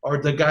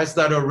are the guys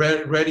that are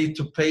ready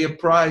to pay a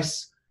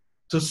price,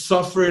 to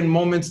suffer in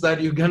moments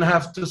that you're going to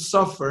have to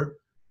suffer,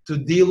 to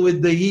deal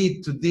with the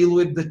heat, to deal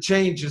with the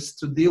changes,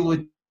 to deal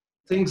with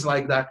things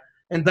like that.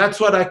 And that's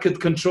what I could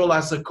control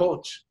as a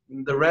coach.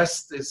 The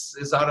rest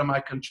is out of my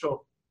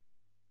control.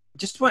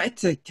 Just wanted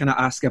to kind of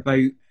ask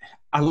about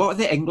a lot of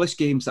the English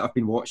games that I've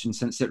been watching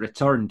since it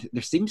returned.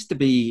 There seems to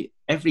be,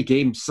 every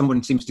game,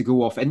 someone seems to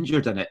go off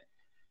injured in it.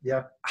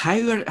 Yeah. How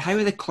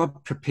are the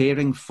club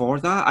preparing for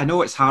that? I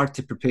know it's hard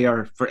to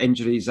prepare for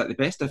injuries at the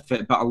best of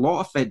it, but a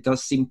lot of it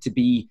does seem to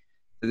be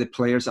that the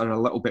players are a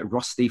little bit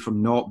rusty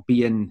from not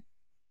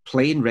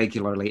playing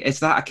regularly. Is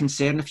that a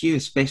concern of you,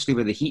 especially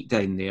with the heat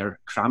down there,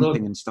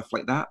 cramping and stuff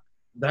like that?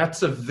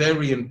 That's a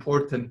very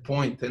important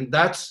point. And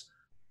that's,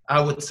 I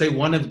would say,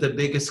 one of the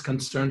biggest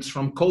concerns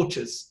from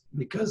coaches,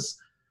 because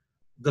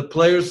the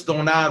players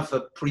don't have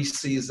a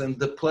preseason.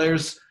 The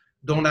players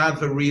don't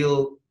have a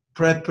real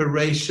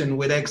preparation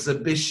with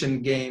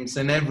exhibition games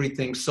and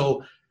everything.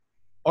 So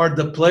are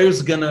the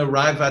players going to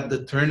arrive at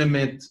the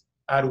tournament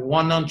at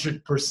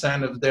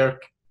 100% of their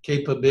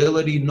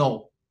capability?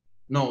 No,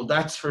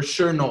 that's for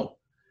sure no.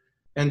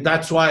 And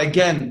that's why,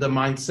 again, the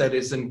mindset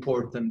is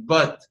important.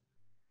 But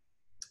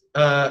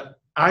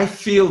I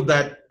feel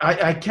that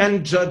I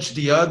can't judge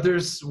the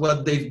others,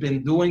 what they've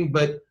been doing,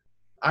 but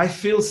I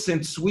feel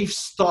since we've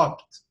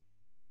stopped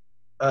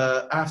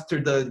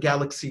after the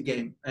Galaxy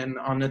game and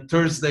on a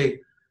Thursday,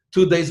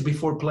 2 days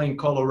before playing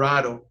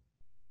Colorado,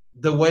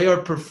 the way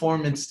our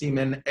performance team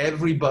and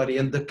everybody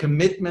and the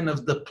commitment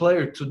of the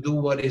player to do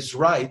what is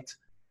right,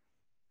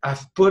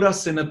 have put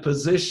us in a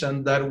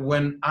position that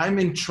when I'm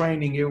in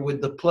training here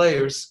with the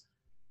players,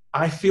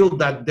 I feel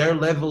that their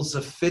levels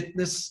of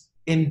fitness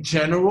in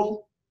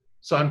general,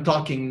 so I'm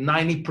talking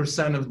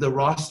 90% of the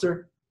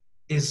roster,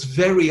 is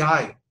very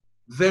high,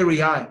 very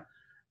high.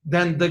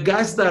 Then the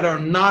guys that are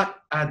not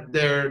at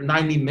their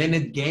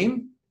 90-minute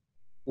game,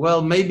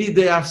 well, maybe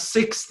they have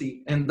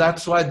 60, and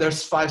that's why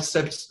there's 5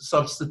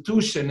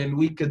 substitution, and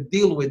we could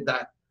deal with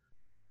that.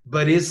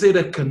 But is it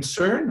a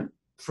concern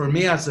for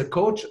me as a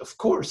coach? Of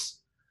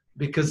course,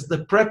 because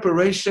the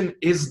preparation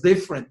is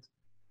different.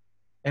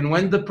 And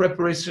when the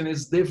preparation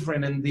is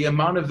different and the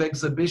amount of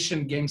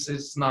exhibition games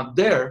is not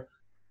there,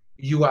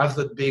 you have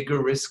a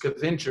bigger risk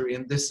of injury.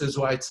 And this is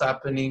why it's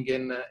happening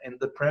in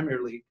the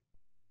Premier League.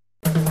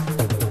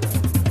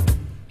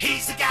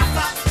 He's a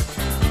gaffer.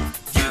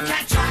 You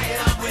can try it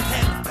on with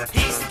him.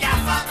 He's the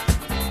gaffer.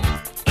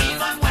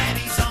 Even when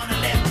he's on a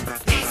limb.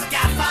 He's a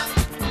gaffer.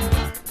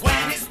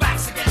 When his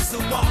back's against the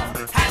wall,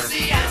 has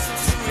the answer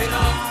to it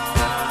all.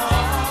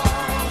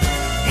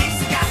 He's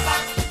the gaffer.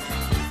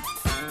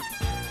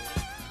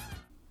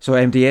 So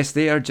MDS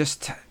there,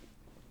 just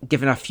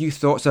giving a few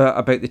thoughts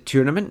about the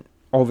tournament.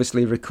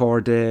 Obviously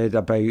recorded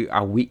about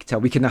a week to a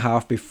week and a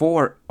half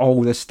before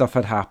all this stuff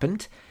had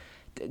happened.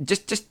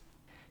 Just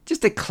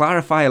to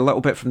clarify a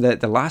little bit from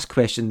the last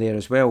question there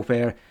as well,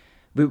 where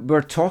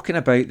we're talking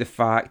about the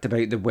fact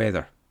about the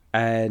weather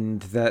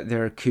and that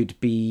there could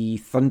be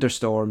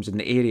thunderstorms in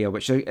the area,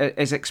 which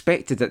is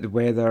expected that the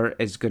weather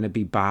is going to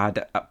be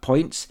bad at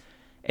points.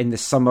 In the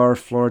summer,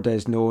 Florida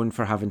is known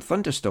for having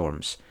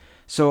thunderstorms.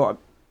 So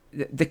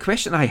the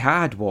question I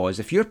had was,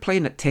 if you're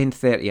playing at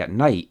 10:30 at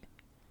night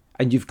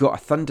and you've got a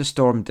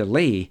thunderstorm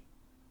delay,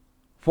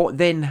 what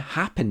then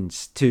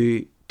happens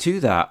to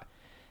that?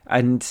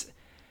 And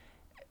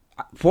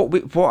what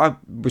I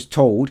was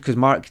told, because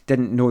Mark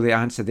didn't know the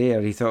answer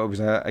there, he thought it was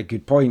a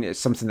good point. It's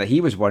something that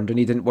he was wondering.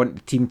 He didn't want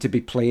the team to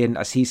be playing,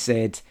 as he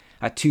said,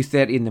 at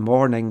 2:30 in the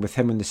morning with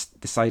him on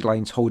the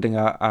sidelines holding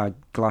a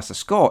glass of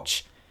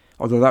scotch,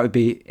 although that would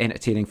be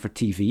entertaining for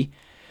TV.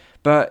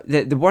 But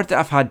the word that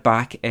I've had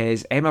back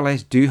is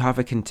MLS do have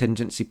a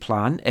contingency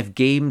plan. If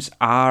games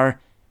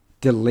are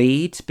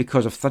delayed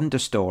because of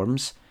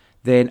thunderstorms,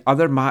 then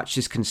other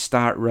matches can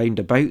start round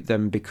about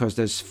them because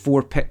there's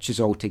 4 pitches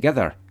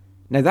altogether.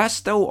 Now that's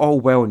still all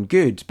well and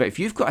good, but if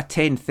you've got a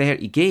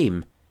 10:30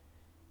 game,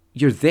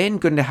 you're then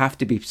going to have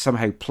to be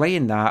somehow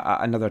playing that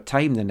at another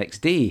time the next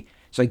day.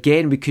 So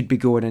again, we could be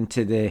going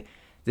into the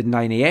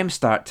 9 a.m.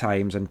 start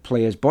times and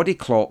players' body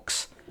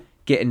clocks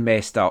getting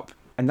messed up.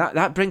 And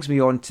that brings me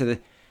on to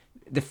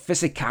the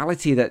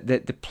physicality that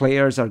the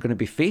players are going to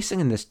be facing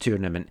in this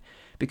tournament.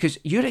 because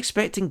you're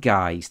expecting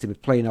guys to be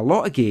playing a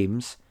lot of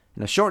games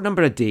in a short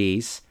number of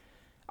days.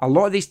 A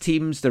lot of these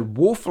teams, they're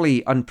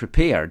woefully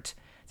unprepared.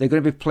 They're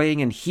going to be playing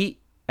in heat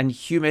and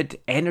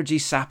humid,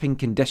 energy-sapping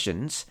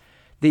conditions.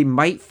 They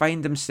might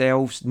find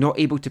themselves not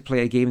able to play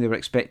a game they were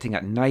expecting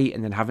at night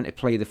and then having to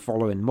play the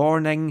following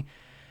morning.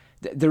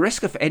 The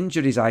risk of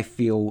injuries, I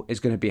feel, is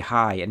going to be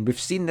high, and we've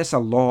seen this a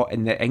lot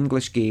in the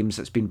English games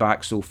that's been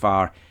back so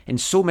far. In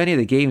so many of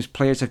the games,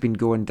 players have been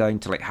going down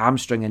to like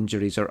hamstring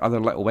injuries or other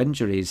little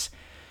injuries.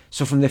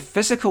 So from the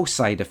physical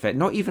side of it,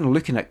 not even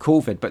looking at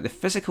COVID, but the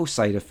physical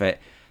side of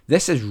it,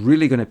 this is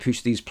really going to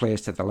push these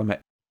players to the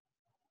limit.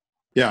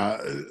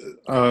 Yeah.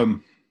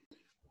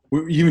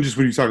 Even just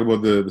when you talk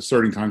about the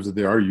starting times that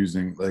they are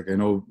using, like I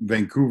know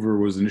Vancouver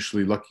was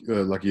initially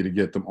lucky to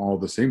get them all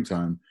at the same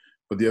time,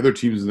 but the other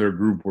teams in their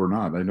group were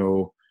not. I think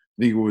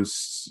it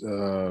was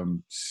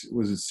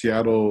it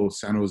Seattle,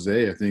 San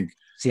Jose? I think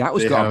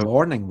Seattle's got a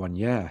morning one,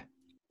 yeah.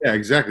 Yeah,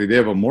 exactly. They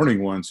have a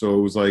morning one, so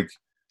it was like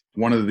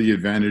one of the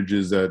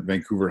advantages that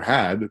Vancouver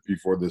had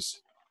before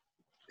this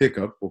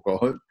hiccup, we'll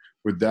call it,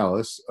 with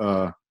Dallas,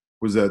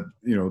 was that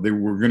they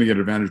were going to get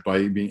advantage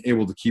by being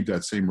able to keep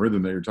that same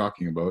rhythm that you're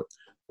talking about.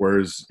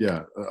 Whereas,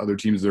 other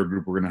teams in their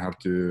group are going to have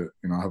to,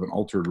 have an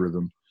altered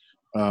rhythm.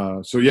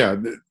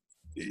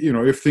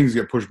 If things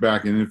get pushed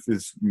back and if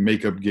this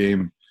makeup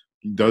game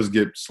does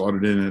get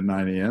slotted in at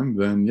 9 a.m.,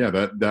 then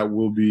that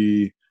will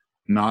be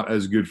not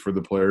as good for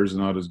the players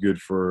and not as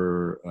good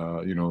for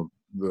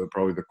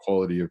probably the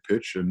quality of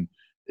pitch. And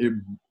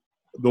the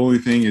only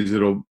thing is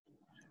it'll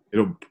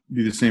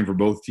be the same for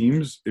both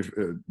teams.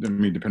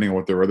 Depending on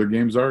what their other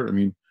games are.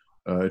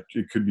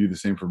 It could be the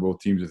same for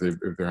both teams if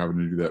they're having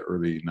to do that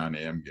early 9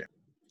 a.m. game.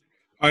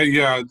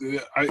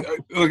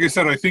 Like I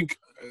said, I think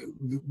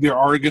there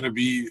are going to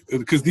be,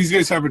 because these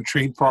guys haven't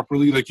trained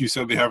properly. Like you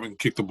said, they haven't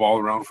kicked the ball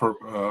around for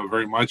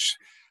very much.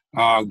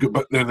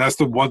 But then that's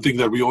the one thing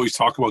that we always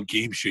talk about: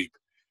 game shape.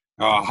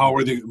 How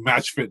are they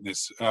match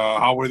fitness?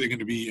 How are they going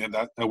to be, and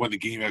that when the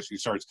game actually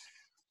starts?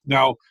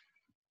 Now,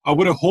 I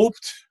would have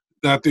hoped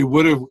that they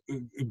would have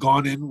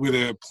gone in with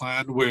a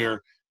plan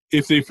where,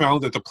 if they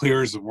found that the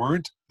players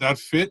weren't that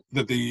fit,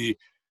 that they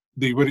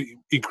would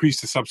increase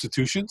the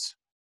substitutions,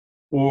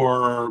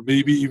 or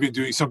maybe even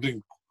doing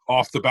something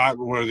off the bat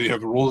where they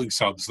have rolling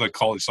subs like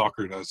college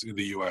soccer does in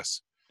the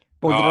U.S.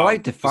 Well, they're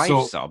allowed to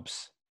 5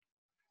 subs.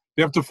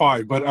 They have to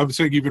 5, but I'm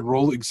saying even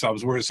rolling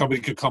subs where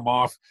somebody could come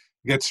off,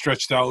 get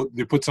stretched out,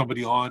 they put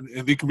somebody on,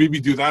 and they can maybe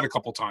do that a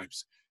couple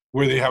times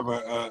where they have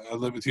a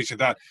limitation of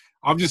that.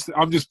 I'm just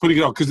putting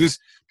it out because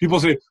people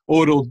say,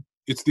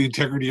 it's the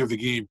integrity of the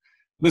game.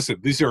 Listen,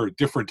 these are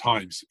different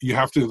times. You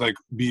have to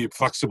be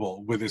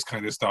flexible with this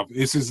kind of stuff.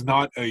 This is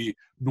not a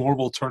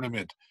normal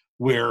tournament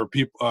where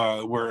people,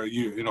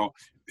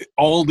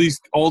 all these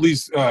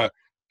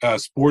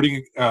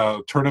sporting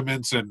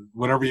tournaments and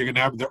whatever you're gonna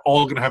have, they're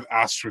all gonna have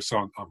asterisks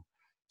on them.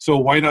 So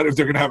why not, if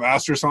they're gonna have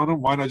asterisks on them,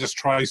 why not just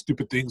try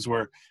stupid things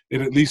where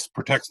it at least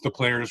protects the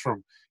players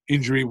from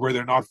injury, where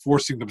they're not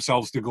forcing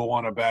themselves to go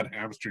on a bad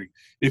hamstring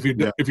if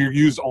you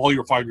use all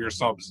your 5-year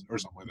subs or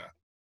something like that.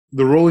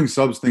 The rolling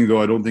subs thing,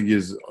 though, I don't think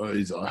is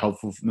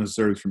helpful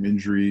necessarily from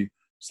injury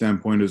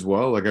standpoint as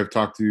well. Like I've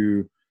talked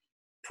to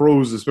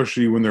pros,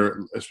 especially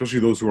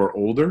those who are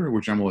older,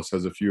 which MLS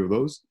has a few of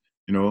those.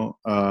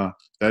 That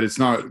it's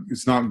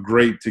not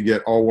great to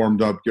get all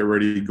warmed up, get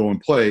ready, go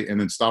and play, and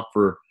then stop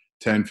for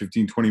 10,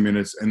 15, 20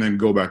 minutes and then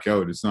go back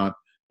out. It's not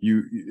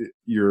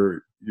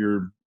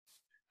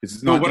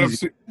It's not what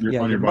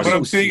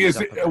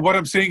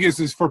I'm saying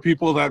is for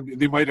people that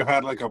they might have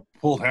had a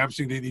pulled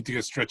hamstring, they need to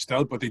get stretched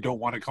out, but they don't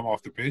want to come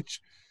off the pitch.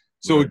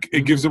 So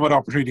it gives them an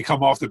opportunity to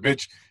come off the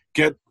pitch,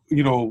 get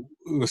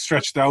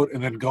stretched out,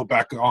 and then go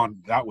back on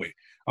that way.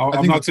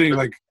 I'm not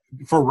saying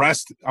for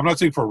rest. I'm not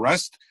saying for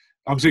rest.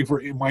 I'm saying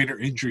for minor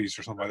injuries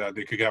or something like that.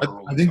 They could have.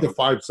 I think the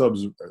 5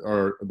 subs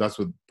that's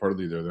what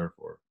partly they're there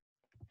for.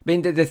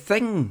 The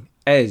thing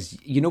is,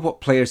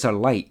 what players are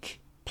like.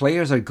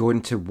 Players are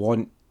going to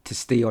want to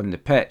stay on the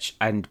pitch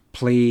and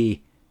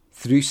play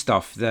through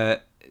stuff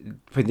that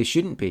when they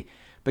shouldn't be.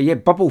 But yeah,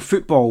 bubble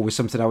football was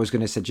something I was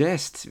going to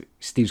suggest.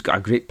 Steve's got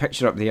a great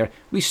picture up there.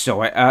 We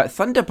saw it at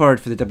Thunderbird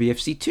for the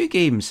WFC2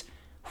 games.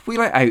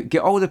 Wheel it out,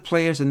 get all the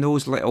players in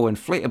those little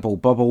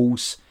inflatable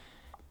bubbles.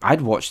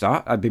 I'd watch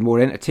that. I'd be more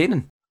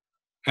entertaining.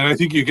 And I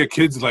think you get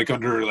kids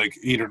under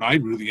 8 or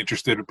 9 really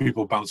interested in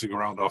people bouncing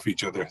around off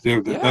each other.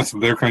 That's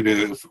their kind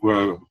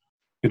of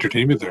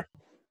entertainment there.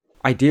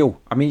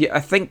 Ideal. I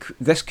think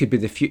this could be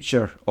the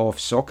future of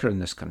soccer in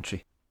this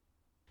country.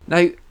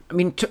 Now,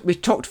 we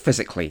talked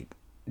physically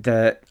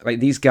that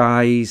these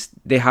guys,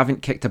 they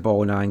haven't kicked a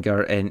ball in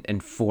anger in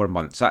 4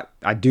 months.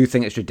 I do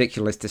think it's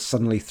ridiculous to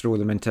suddenly throw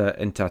them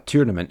into a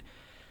tournament.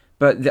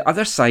 But the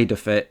other side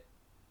of it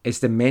is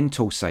the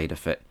mental side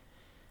of it.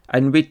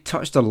 And we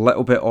touched a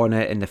little bit on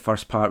it in the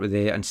first part with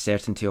the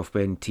uncertainty of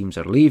when teams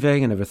are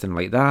leaving and everything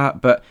like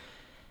that. But,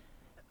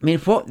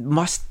 what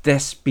must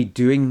this be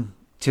doing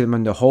to them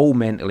on the whole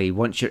mentally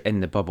once you're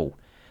in the bubble?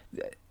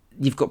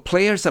 You've got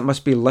players that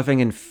must be living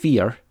in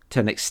fear to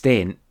an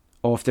extent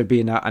of there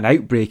being an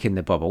outbreak in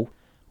the bubble,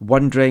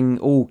 wondering,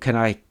 oh, can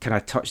I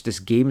touch this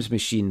games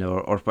machine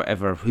or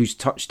whatever? Who's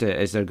touched it?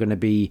 Is there going to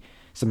be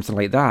something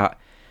like that?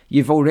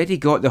 You've already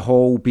got the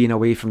whole being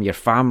away from your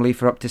family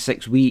for up to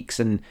 6 weeks,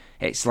 and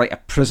it's like a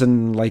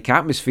prison-like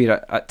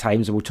atmosphere at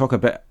times, and we'll talk a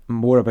bit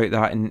more about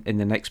that in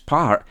the next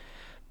part.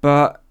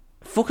 But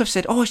folk have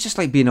said, oh, it's just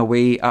like being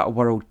away at a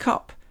World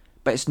Cup.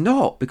 But it's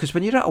not, because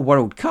when you're at a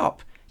World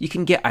Cup, you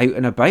can get out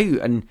and about,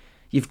 and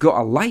you've got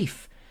a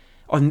life.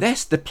 On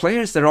this, the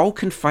players, they're all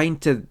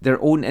confined to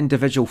their own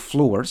individual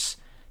floors.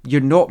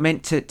 You're not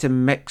meant to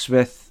mix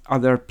with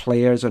other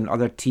players on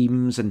other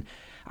teams, and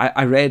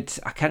I read,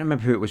 I can't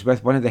remember who it was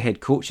with, one of the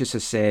head coaches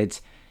has said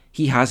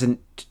he hasn't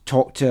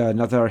talked to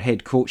another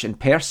head coach in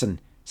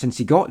person since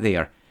he got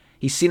there.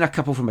 He's seen a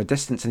couple from a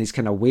distance and he's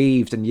kind of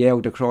waved and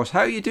yelled across,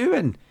 how you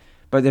doing?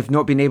 But they've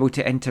not been able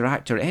to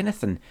interact or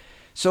anything.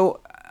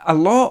 So a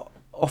lot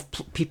of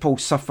people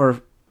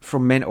suffer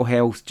from mental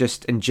health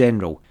just in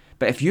general.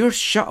 But if you're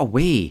shut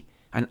away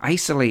and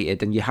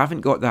isolated and you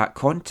haven't got that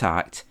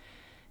contact,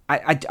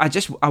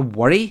 I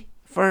worry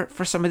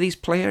for some of these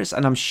players,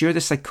 and I'm sure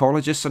the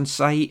psychologists on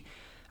site,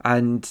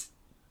 and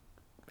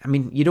I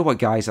mean, you know what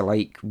guys are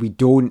like, we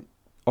don't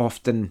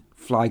often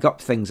flag up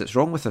things that's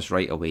wrong with us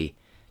right away.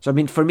 So I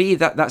mean, for me,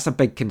 that's a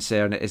big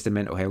concern, is the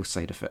mental health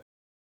side of it.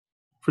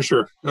 For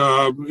sure.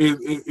 But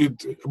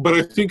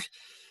I think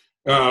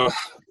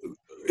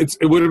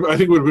it would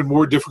have been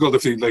more difficult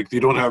if they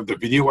don't have the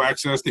video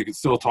access. They could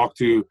still talk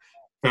to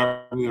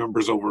family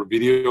members over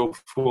video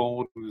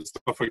phone and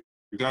stuff like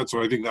that.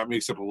 So I think that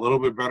makes it a little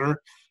bit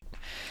better.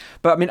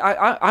 But I mean,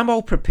 I'm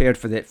all prepared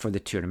for the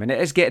tournament.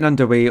 It is getting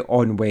underway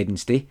on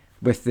Wednesday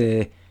with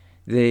the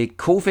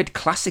COVID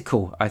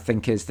Classico, I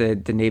think is the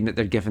name that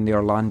they're giving the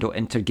Orlando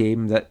Inter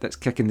game that's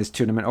kicking this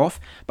tournament off.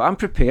 But I'm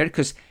prepared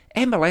because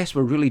MLS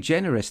were really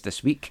generous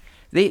this week.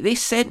 They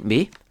sent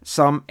me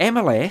some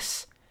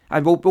MLS,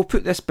 and we'll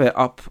put this bit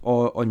up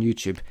on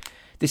YouTube.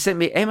 They sent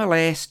me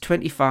MLS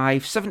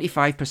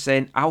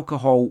 75%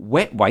 alcohol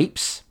wet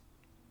wipes.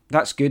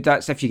 That's good.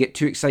 That's if you get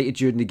too excited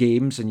during the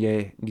games and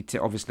you need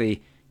to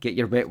obviously get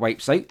your wet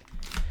wipes out.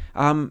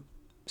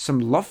 Some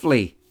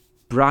lovely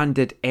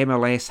branded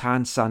MLS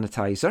hand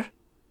sanitizer,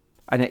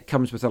 and it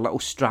comes with a little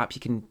strap you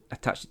can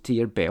attach it to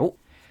your belt.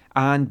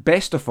 And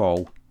best of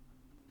all,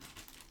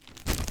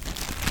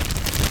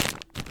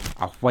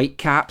 a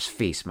Whitecaps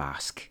face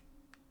mask,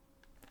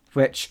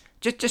 which,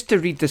 just to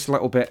read this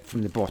little bit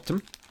from the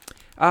bottom,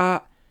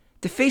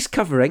 the face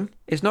covering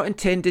is not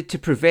intended to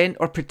prevent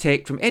or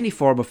protect from any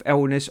form of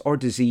illness or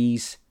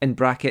disease, in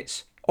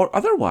brackets, or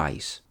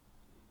otherwise.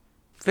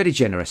 Very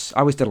generous.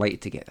 I was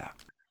delighted to get that.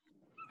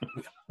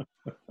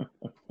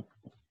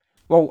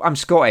 Well, I'm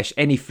Scottish.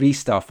 Any free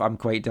stuff I'm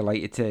quite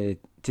delighted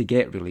to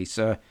get, really.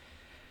 So,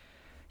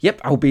 yep,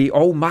 I'll be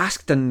all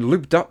masked and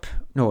lubed up.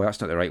 No, that's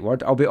not the right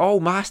word. I'll be all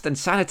masked and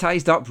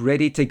sanitised up,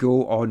 ready to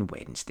go on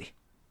Wednesday.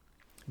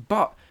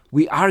 But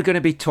we are going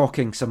to be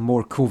talking some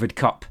more COVID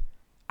Cup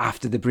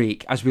after the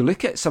break, as we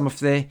look at some of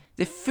the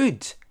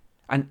food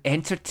and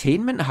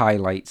entertainment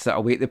highlights that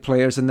await the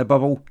players in the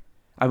bubble.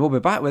 And we'll be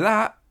back with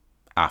that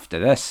after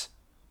this.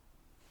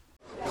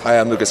 Hi,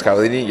 I'm Lucas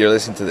Cavallini. You're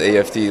listening to the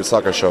AFD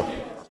Soccer Show.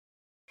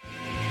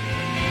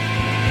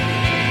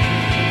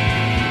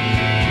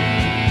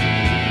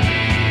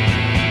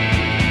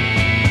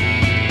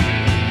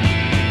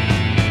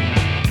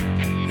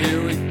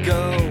 Here we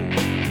go.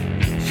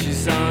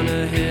 She's on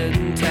a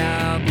hidden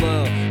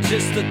tableau.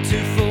 Just a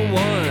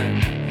 2-for-1.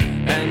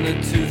 And the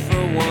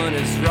 2-for-1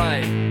 is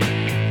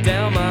right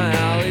down my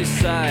alley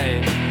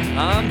side.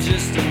 I'm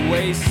just a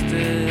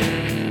wasted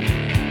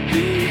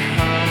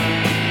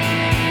behind.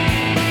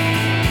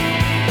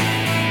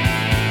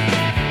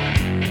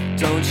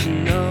 Don't you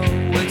know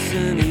it's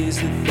an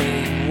easy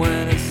thing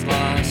when it's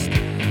lost?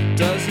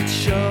 Does it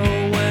show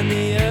when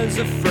the air's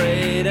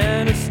afraid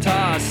and it's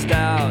tossed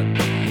out?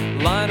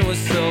 Lined with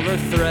silver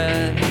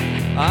thread,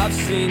 I've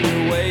seen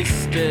you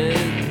wasted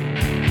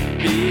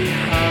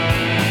behind.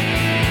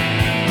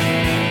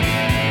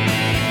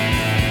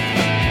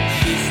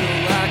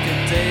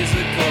 Days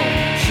ago,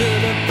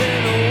 should have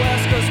been a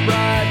West Coast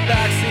bride,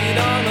 backseat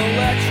on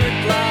electric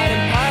glide,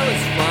 and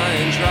pilots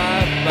flying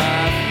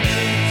drive-by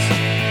fleets.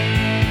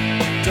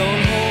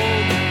 Don't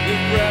hold your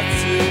breath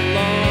too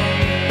long.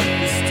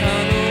 This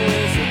tunnel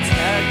is a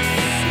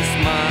Texas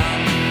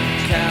mile.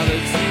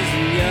 Cavities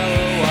and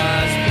yellow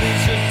eyes,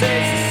 bleacher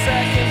days a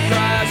second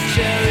prize.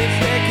 Cherry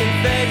picking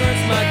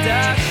vagrants, my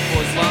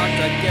dashboard's locked.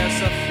 I guess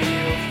I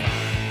feel fine.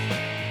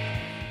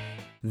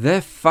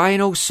 The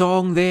final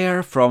song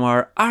there from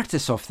our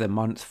Artist of the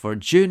Month for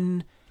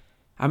June,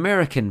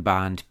 American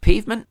band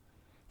Pavement.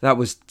 That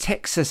was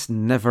Texas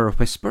Never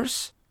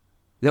Whispers.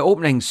 The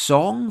opening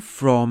song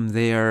from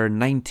their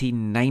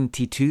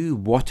 1992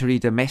 Watery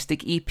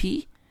Domestic EP.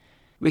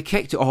 We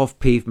kicked off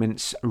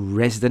Pavement's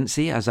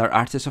residency as our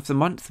Artist of the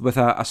Month with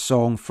a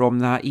song from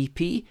that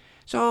EP.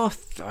 So I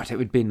thought it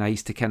would be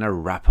nice to kind of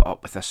wrap it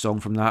up with a song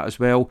from that as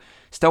well.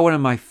 Still one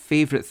of my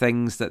favourite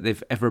things that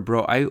they've ever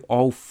brought out.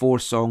 All 4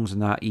 songs on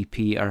that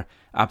EP are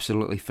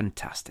absolutely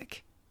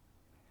fantastic.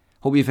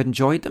 Hope you've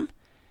enjoyed them.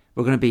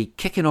 We're going to be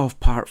kicking off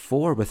part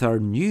 4 with our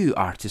new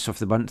Artist of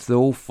the Month,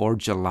 though, for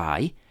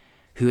July.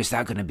 Who is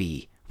that going to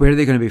be? Where are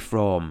they going to be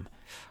from?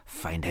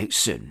 Find out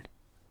soon.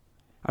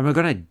 And we're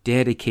going to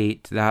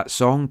dedicate that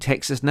song,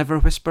 Texas Never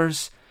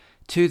Whispers,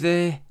 to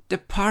the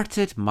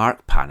departed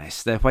Mark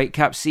Panis, the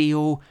Whitecap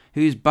CEO,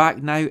 who's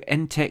back now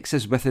in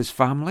Texas with his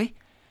family.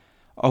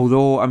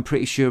 Although I'm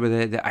pretty sure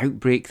with the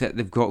outbreak that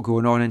they've got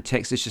going on in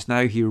Texas just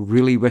now, he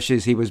really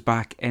wishes he was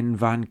back in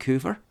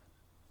Vancouver.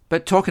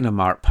 But talking of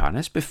Mark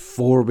Panis,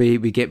 before we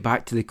get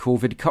back to the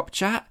COVID Cup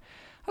chat,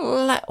 a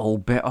little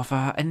bit of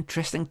an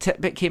interesting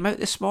tidbit came out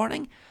this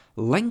morning,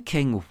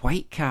 linking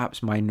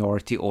Whitecaps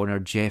minority owner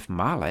Jeff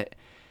Mallett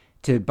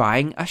to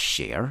buying a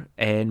share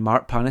in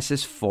Mark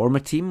Panis' former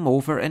team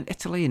over in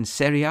Italy in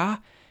Serie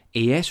A,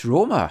 AS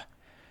Roma.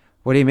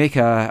 What do you make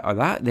of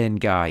that then,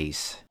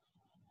 guys?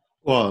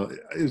 Well,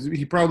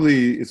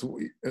 it's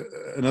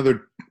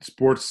another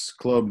sports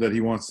club that he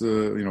wants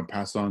to,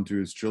 pass on to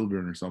his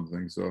children or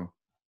something. So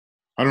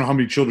I don't know how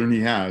many children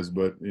he has,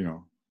 but,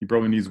 he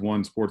probably needs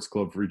one sports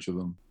club for each of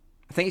them.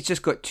 I think he's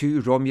just got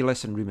 2,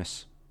 Romulus and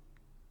Remus.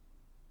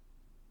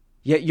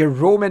 Yet your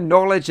Roman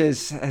knowledge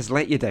has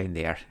let you down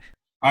there.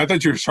 I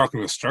thought you were talking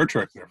about Star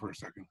Trek there for a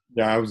second.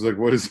 Yeah, I was like,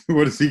 what is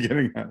he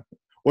getting at?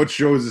 What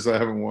show is this I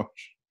haven't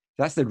watched?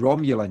 That's the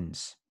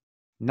Romulans.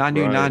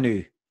 Nanu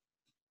Right.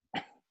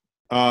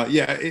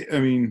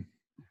 Nanu.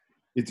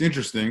 It's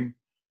interesting,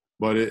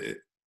 but if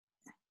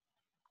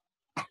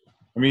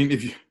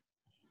you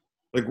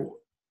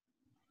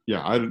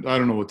I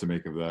don't know what to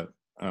make of that.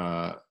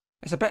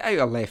 It's a bit out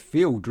of left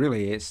field,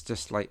 really. It's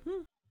just like,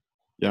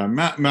 Yeah,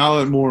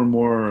 Mallett more and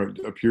more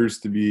appears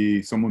to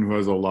be someone who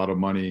has a lot of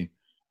money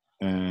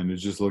and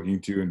is just looking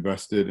to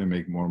invest it and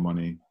make more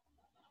money.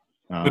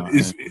 But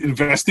is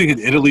investing in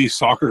Italy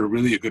soccer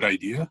really a good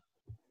idea?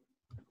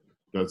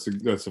 That's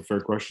a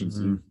fair question,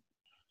 Steve.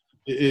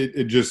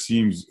 It just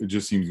seems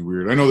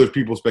weird. I know there's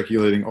people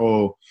speculating,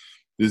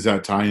 does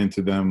that tie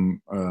into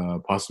them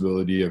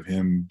possibility of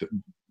him,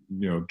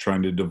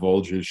 trying to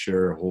divulge his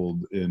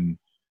sharehold in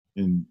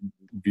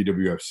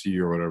VWFC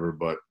or whatever.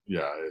 But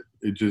yeah,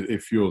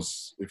 it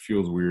feels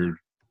weird.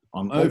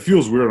 It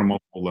feels weird on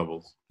multiple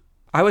levels.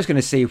 I was going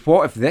to say,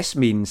 what if this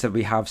means that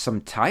we have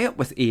some tie-up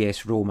with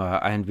AS Roma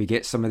and we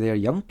get some of their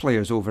young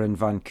players over in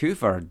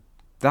Vancouver?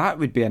 That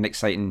would be an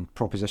exciting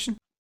proposition.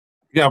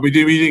 Yeah, we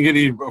didn't get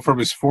any from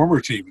his former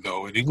team,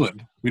 though, in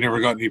England. We never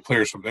got any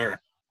players from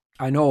there.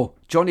 I know.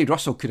 Johnny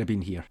Russell could have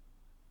been here.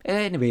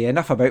 Anyway,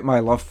 enough about my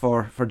love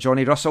for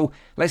Johnny Russell.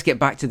 Let's get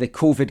back to the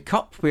COVID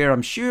Cup, where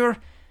I'm sure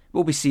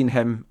we'll be seeing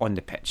him on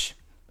the pitch,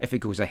 if it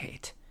goes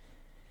ahead.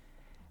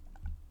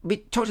 We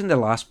talked in the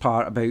last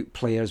part about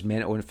players'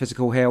 mental and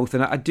physical health,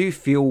 and I do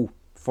feel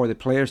for the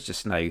players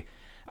just now.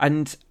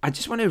 And I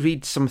just want to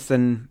read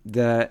something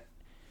that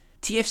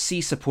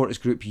TFC supporters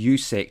group U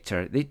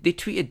Sector, they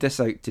tweeted this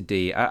out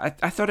today.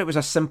 I thought it was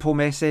a simple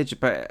message,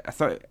 but I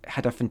thought it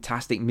had a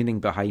fantastic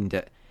meaning behind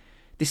it.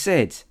 They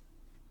said,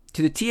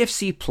 to the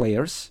TFC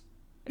players,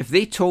 if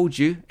they told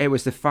you it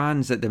was the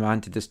fans that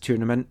demanded this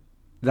tournament,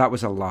 that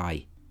was a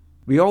lie.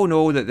 We all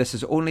know that this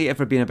has only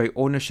ever been about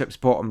ownership's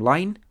bottom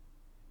line.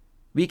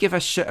 We give a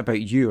shit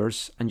about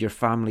yours and your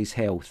family's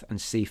health and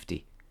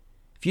safety.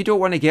 If you don't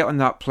want to get on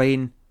that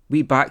plane,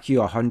 we back you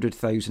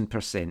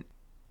 100,000%.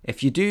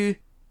 If you do,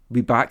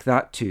 we back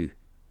that too.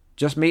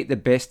 Just make the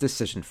best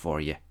decision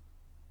for you.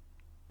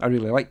 I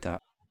really like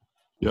that.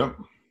 Yep.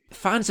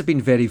 Fans have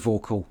been very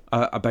vocal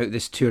about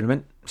this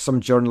tournament. Some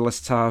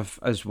journalists have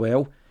as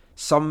well.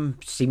 Some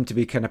seem to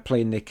be kind of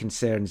playing their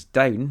concerns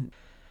down.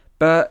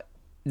 But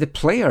the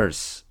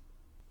players,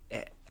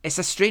 it's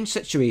a strange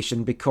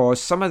situation because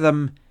some of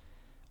them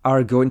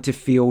are going to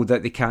feel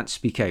that they can't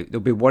speak out. They'll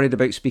be worried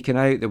about speaking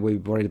out. They'll be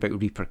worried about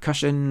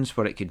repercussions,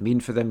 what it could mean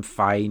for them,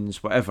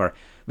 fines, whatever.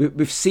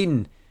 We've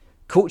seen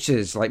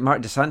coaches like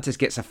Mark DeSantis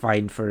gets a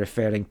fine for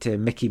referring to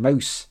Mickey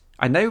Mouse.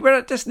 And now we're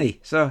at Disney.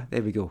 So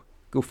there we go.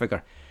 Go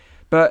figure.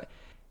 But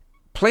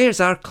players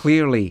are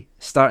clearly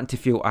starting to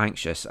feel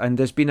anxious. And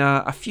there's been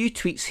a few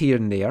tweets here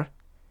and there.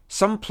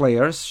 Some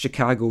players,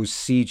 Chicago's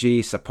CJ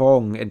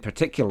Sapong in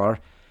particular,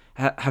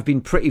 have been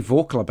pretty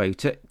vocal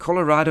about it.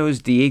 Colorado's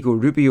Diego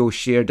Rubio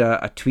shared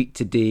a tweet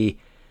today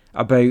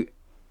about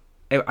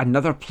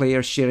another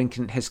player sharing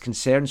his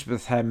concerns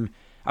with him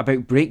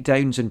about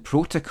breakdowns in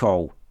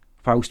protocol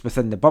whilst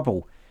within the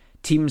bubble.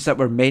 Teams that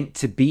were meant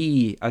to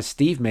be, as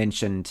Steve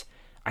mentioned,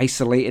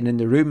 isolating in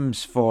the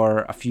rooms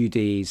for a few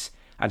days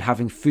and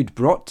having food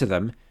brought to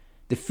them,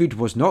 the food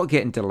was not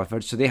getting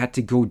delivered, so they had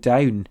to go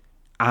down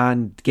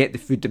and get the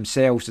food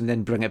themselves and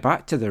then bring it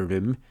back to their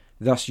room,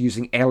 thus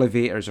using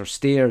elevators or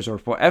stairs or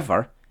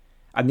whatever,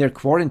 and they're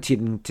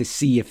quarantining to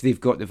see if they've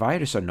got the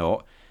virus or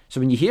not. So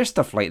when you hear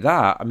stuff like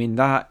that, I mean,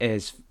 that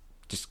is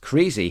just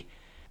crazy.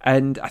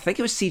 And I think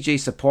it was CJ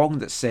Sapong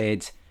that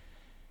said,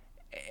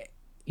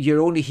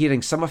 you're only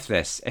hearing some of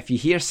this. If you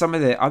hear some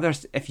of the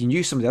others, if you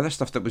knew some of the other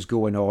stuff that was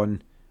going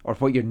on, or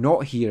what you're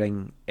not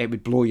hearing, it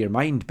would blow your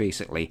mind,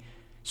 basically.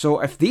 So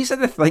if these are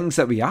the things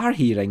that we are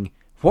hearing,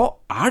 what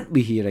aren't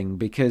we hearing?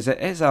 Because it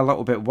is a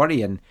little bit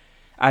worrying.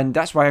 And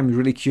that's why I'm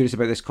really curious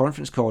about this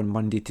conference call on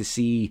Monday to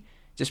see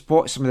just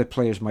what some of the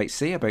players might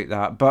say about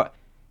that. But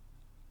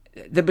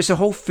there was a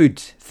whole food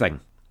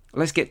thing.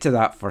 Let's get to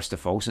that first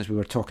of all, since we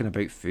were talking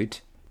about food.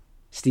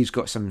 Steve's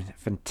got some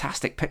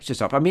fantastic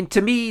pictures up. I mean,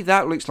 to me,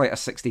 that looks like a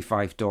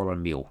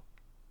 $65 meal.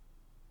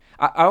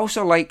 I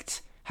also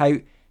liked how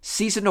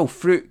seasonal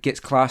fruit gets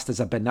classed as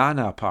a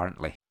banana,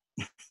 apparently.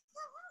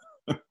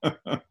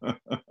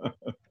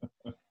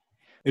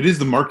 It is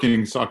the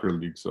marketing soccer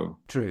league, so.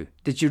 True.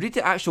 Did you read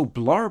the actual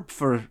blurb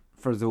for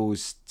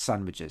those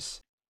sandwiches?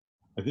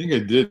 I think I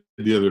did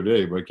the other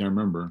day, but I can't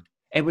remember.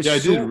 It was I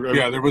so, did.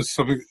 Yeah, there was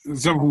some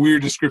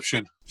weird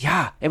description.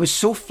 Yeah, it was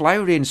so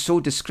flowery and so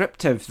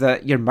descriptive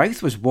that your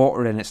mouth was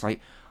watering. It's like,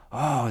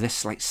 oh,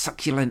 this like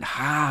succulent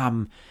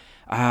ham,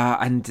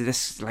 and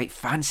this like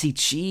fancy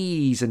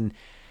cheese, and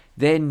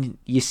then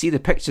you see the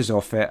pictures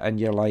of it, and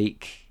you're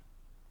like,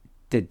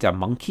 did a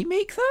monkey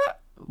make that?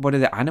 One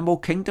of the Animal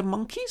Kingdom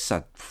monkeys?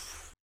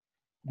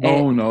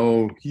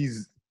 No,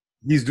 he's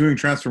doing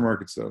transfer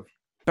market stuff.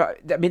 But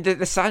I mean,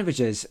 the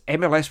sandwiches,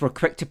 MLS were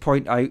quick to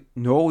point out,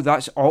 no,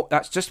 that's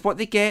just what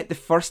they get the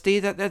first day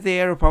that they're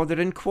there while they're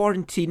in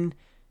quarantine.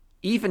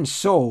 Even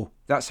so,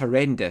 that's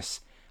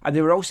horrendous. And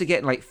they were also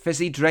getting like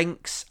fizzy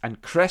drinks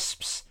and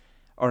crisps,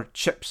 or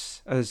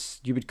chips as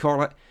you would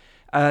call it,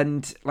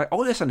 and like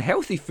all this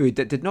unhealthy food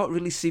that did not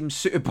really seem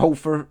suitable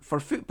for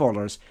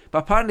footballers.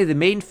 But apparently the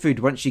main food,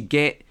 once you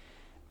get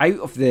out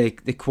of the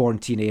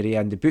quarantine area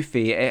and the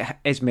buffet, it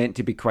is meant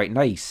to be quite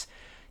nice.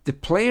 The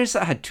players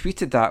that had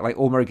tweeted that, like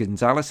Omar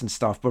Gonzalez and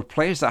stuff, were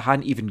players that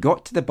hadn't even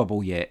got to the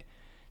bubble yet.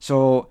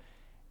 So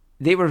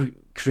they were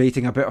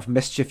creating a bit of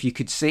mischief, you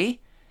could say.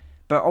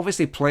 But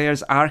obviously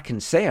players are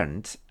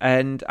concerned,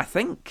 and I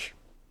think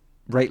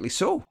rightly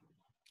so.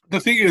 The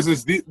thing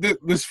is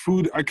this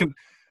food,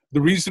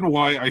 the reason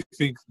why I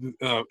think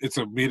it's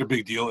made a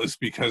big deal is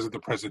because of the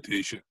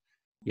presentation.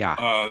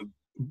 Yeah.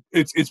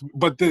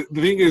 But the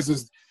thing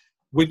is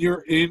when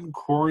you're in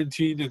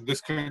quarantine and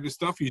this kind of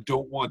stuff, you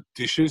don't want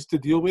dishes to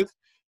deal with,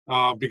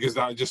 because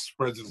that just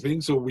spreads the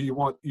thing. So you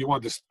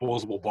want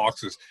disposable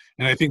boxes,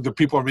 and I think the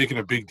people are making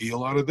a big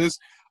deal out of this.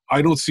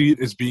 I don't see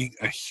it as being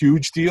a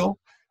huge deal,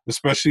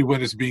 especially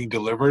when it's being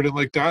delivered and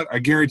like that. I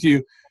guarantee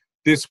you,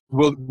 this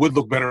would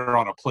look better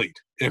on a plate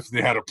if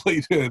they had a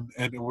plate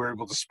and were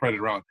able to spread it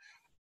around.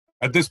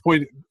 At this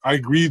point, I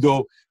agree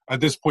though.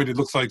 At this point, it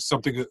looks like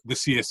something that the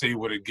CSA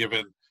would have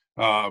given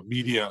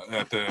media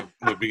at the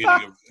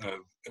beginning of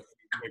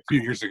a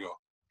few years ago.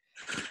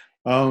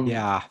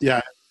 Yeah.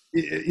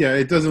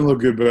 It doesn't look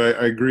good, but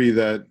I agree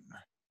that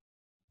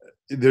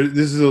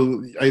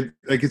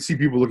I could see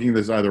people looking at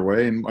this either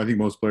way, and I think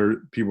most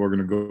people are going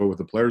to go with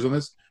the players on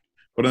this.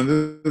 But on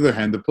the other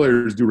hand, the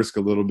players do risk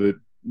a little bit,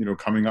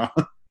 coming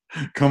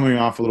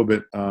off a little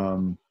bit,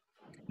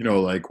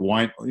 like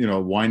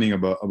whining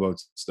about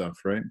stuff,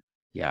 right?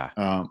 Yeah.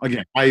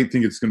 Again, I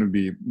think it's going to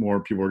be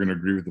more people are going to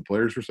agree with the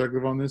players'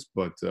 perspective on this,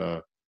 but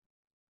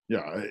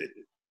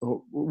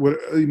what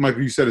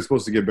Michael, you said it's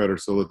supposed to get better,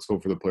 so let's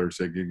hope for the players'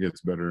 sake it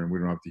gets better, and we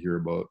don't have to hear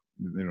about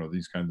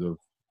these kinds of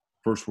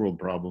first world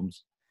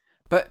problems.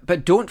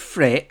 But don't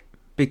fret,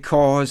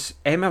 because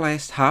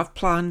MLS have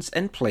plans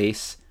in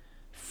place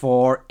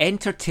for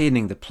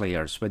entertaining the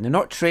players when they're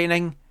not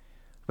training,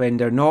 when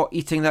they're not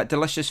eating that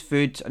delicious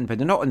food, and when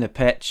they're not on the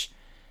pitch.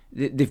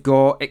 They've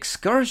got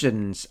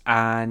excursions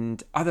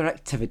and other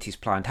activities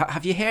planned.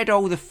 Have you heard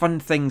all the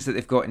fun things that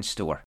they've got in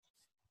store?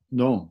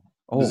 No.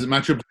 Oh. Does it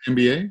match up with the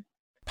NBA?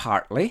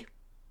 Partly.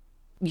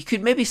 You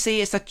could maybe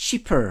say it's a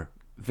cheaper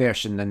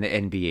version than the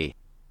NBA.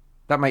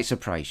 That might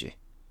surprise you.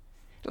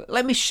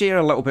 Let me share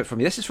a little bit from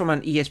you. This is from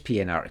an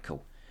ESPN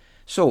article.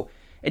 So,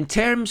 in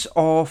terms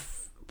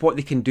of what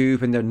they can do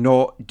when they're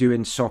not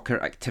doing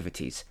soccer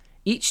activities,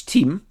 each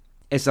team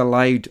is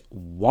allowed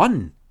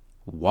one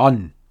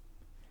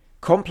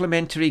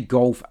complimentary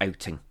golf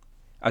outing,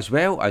 as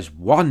well as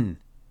one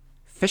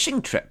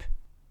fishing trip.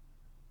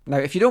 Now,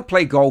 if you don't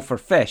play golf or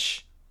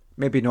fish,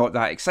 maybe not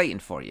that exciting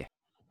for you.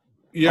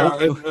 Yeah,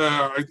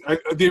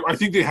 I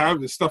think they have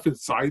the stuff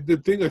inside the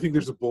thing. I think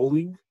there's a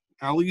bowling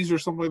alleys or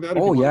something like that.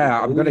 Oh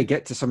yeah, I'm going to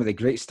get to some of the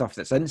great stuff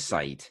that's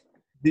inside.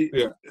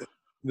 There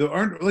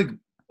aren't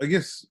I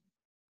guess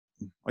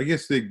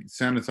they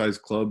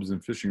sanitize clubs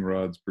and fishing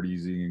rods pretty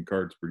easy and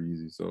carts pretty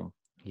easy. So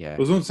yeah,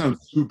 those don't sound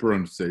super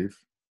unsafe.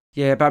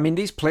 Yeah, but I mean,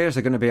 these players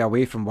are going to be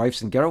away from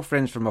wives and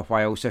girlfriends for a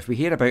while, so if we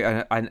hear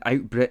about an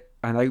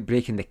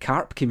outbreak in the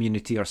carp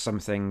community or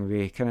something,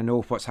 we kind of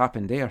know what's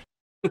happened there.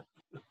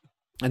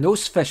 And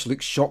those fish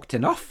look shocked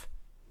enough.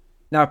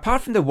 Now,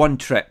 apart from the one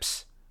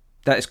trips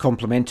that is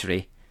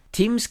complimentary,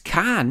 teams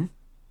can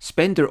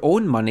spend their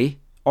own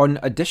money on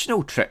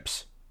additional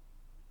trips.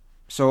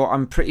 So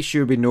I'm pretty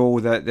sure we know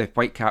that the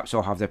Whitecaps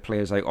all have their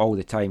players out all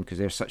the time because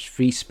they're such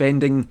free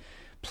spending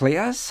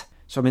players.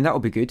 So, I mean, that'll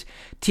be good.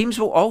 Teams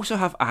will also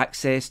have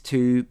access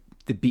to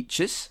the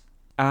beaches,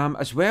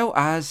 as well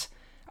as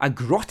a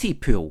grotto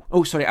pool,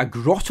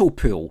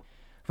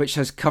 which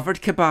has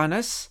covered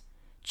cabanas,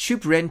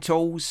 tube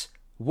rentals,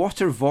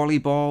 water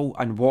volleyball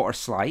and water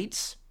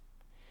slides.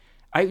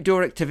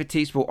 Outdoor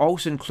activities will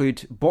also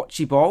include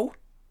bocce ball,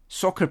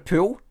 soccer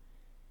pool,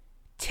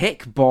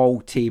 tech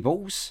ball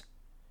tables,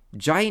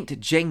 giant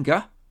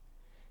Jenga,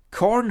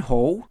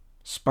 cornhole,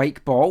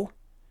 spike ball,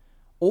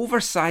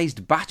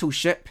 oversized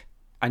battleship,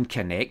 and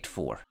Connect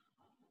 4.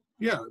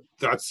 Yeah,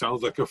 that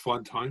sounds like a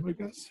fun time, I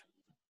guess.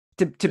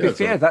 To be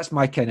fair, that's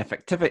my kind of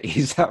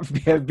activities.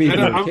 I'd be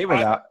okay with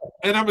that.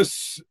 And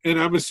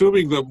I'm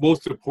assuming the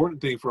most important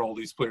thing for all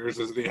these players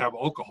is they have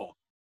alcohol.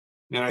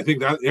 And I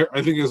think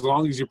as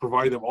long as you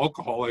provide them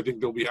alcohol, I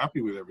think they'll be happy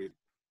with everything.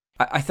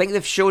 I think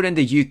they've shown in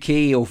the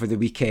UK over the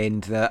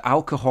weekend that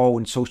alcohol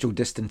and social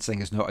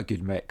distancing is not a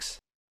good mix.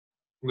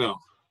 No.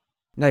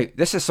 Now,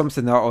 this is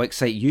something that will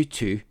excite you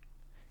too.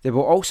 There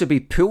will also be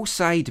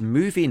poolside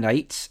movie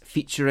nights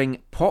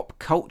featuring pop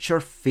culture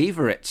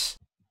favourites.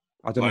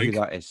 I don't know who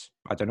that is.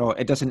 I don't know.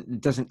 It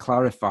doesn't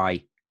clarify.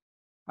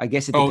 I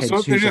guess it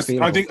depends who's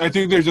available. I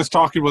think they're just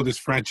talking about this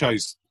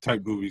franchise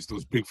type movies,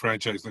 those big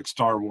franchise like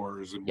Star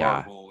Wars and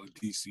Marvel and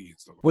DC and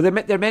stuff. Well,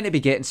 they're meant to be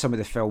getting some of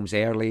the films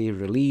early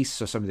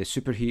release or some of the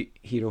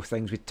superhero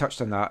things. We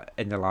touched on that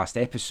in the last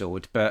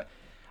episode, but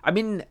I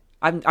mean,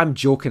 I'm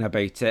joking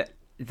about it.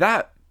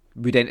 That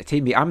would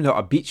entertain me. I'm not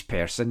a beach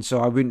person, so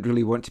I wouldn't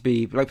really want to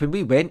be like when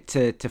we went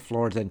to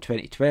Florida in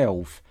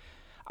 2012.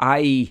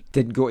 I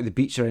didn't go to the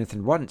beach or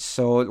anything once,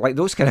 so like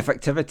those kind of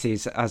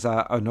activities as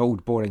an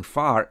old boring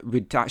fart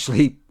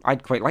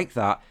I'd quite like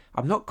that.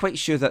 I'm not quite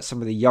sure that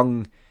some of the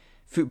young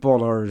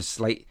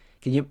footballers like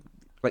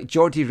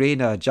Jordi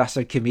Reyna,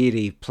 Jasser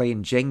Khmiri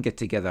playing Jenga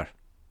together.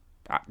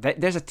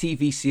 There's a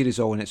TV series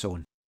all on its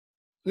own.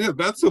 Yeah,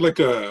 that's like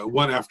a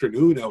one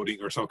afternoon outing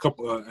or so,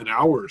 an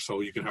hour or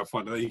so you can have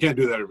fun. You can't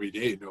do that every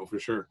day, no, for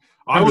sure.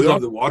 I would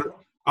love the water.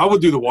 I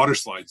would do the water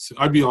slides.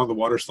 I'd be on the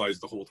water slides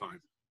the whole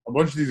time. A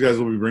bunch of these guys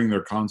will be bringing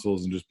their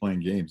consoles and just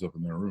playing games up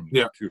in their room.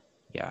 Yeah. Too.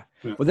 Yeah.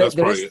 Well,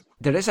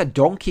 there is a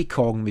Donkey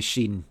Kong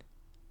machine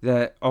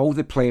that all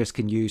the players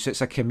can use.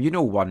 It's a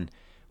communal one,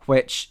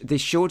 which they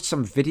showed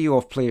some video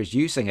of players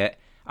using it,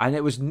 and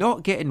it was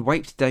not getting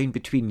wiped down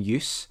between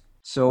use.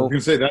 So I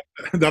was going to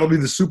say that'll be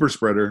the super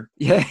spreader.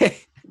 Yeah.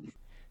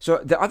 So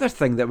the other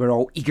thing that we're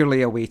all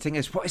eagerly awaiting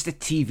is what is the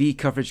TV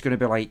coverage going to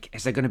be like?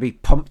 Is there going to be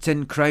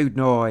pumped-in crowd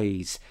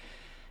noise?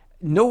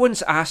 No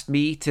one's asked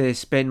me to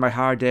spend my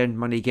hard-earned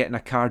money getting a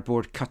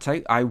cardboard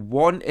cutout. I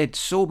wanted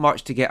so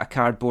much to get a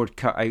cardboard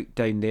cutout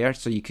down there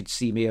so you could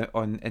see me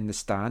in the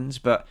stands,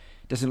 but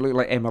it doesn't look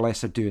like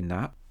MLS are doing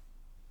that.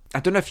 I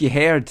don't know if you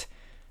heard,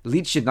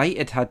 Leeds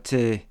United had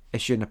to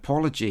issue an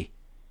apology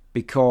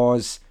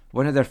because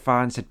one of their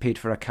fans had paid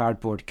for a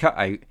cardboard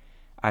cutout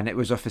and it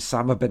was of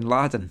Osama bin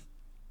Laden.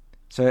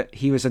 So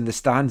he was in the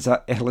stands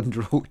at Elland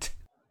Road.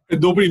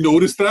 And nobody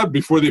noticed that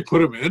before they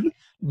put him in?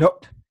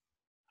 Nope.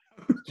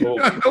 Oh.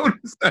 I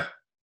noticed that.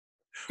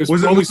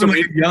 Was it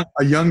somebody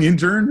a young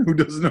intern who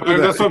doesn't know that?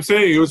 That's what I'm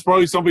saying. It was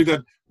probably somebody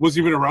that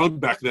wasn't even around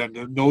back then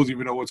and knows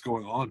even know what's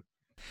going on.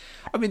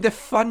 I mean, the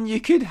fun you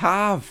could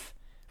have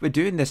with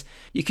doing this.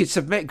 You could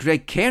submit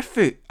Greg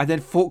Kerfoot and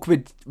then folk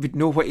would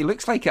know what he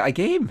looks like at a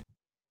game.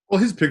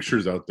 Well, his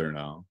picture's out there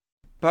now.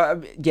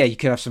 But yeah, you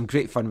could have some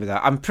great fun with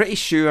that. I'm pretty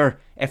sure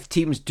if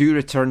teams do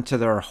return to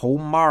their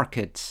home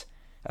markets,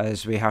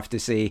 as we have to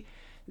say,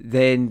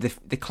 then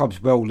the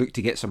clubs will look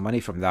to get some money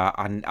from that,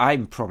 and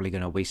I'm probably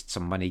going to waste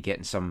some money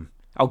getting some.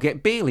 I'll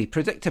get Bailey,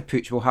 Predictor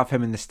Pooch, we'll have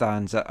him in the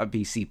stands at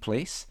BC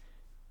Place.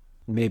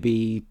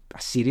 Maybe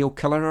a serial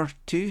killer or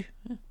two.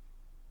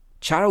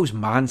 Charles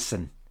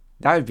Manson,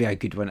 that would be a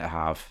good one to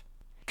have.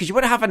 Because you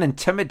want to have an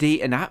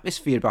intimidating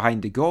atmosphere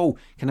behind the goal,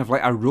 kind of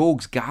like a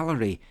rogues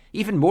gallery,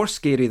 even more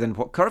scary than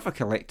what Curva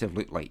Collective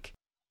looked like.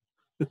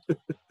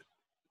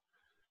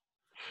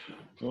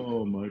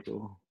 Oh,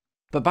 Michael.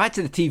 But back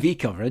to the TV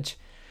coverage.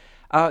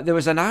 There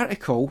was an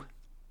article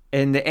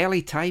in the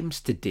LA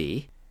Times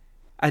today,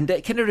 and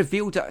it kind of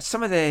revealed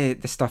some of the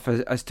stuff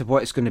as to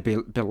what it's going to be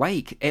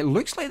like. It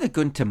looks like they're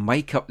going to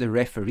mic up the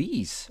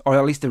referees, or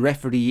at least the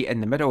referee in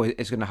the middle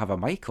is going to have a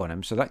mic on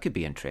him, so that could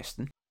be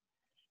interesting.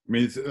 I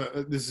mean,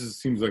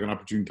 seems like an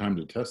opportune time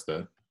to test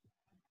that,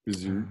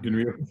 because you're going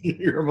to be able to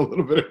hear him a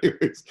little bit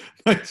anyways.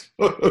 Nice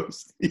photo,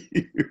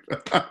 Steve.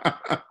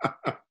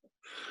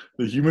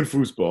 The human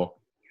foosball.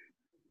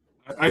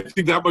 I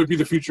think that might be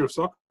the future of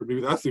soccer.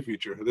 Maybe that's the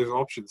future. There's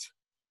options.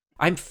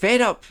 I'm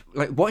fed up,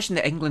 like watching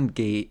the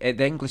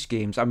English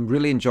games. I'm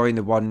really enjoying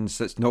the ones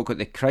that's not got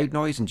the crowd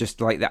noise and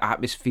just like the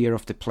atmosphere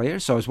of the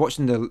players. So I was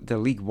watching the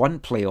League One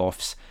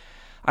playoffs.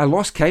 I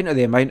lost count of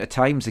the amount of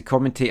times the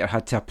commentator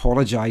had to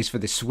apologise for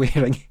the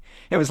swearing.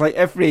 It was like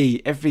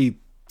every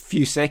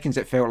few seconds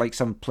it felt like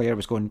some player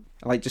was going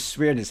like just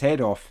swearing his head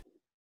off.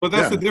 But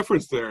that's the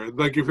difference there.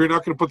 Like if you're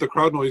not going to put the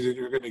crowd noise in,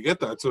 you're going to get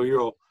that. So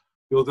you'll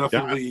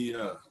definitely.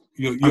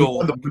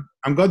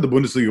 I'm glad the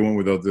Bundesliga went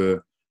without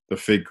the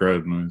fake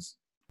crowd noise.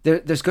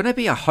 There's going to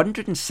be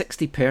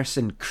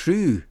 160-person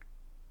crew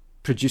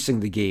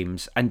producing the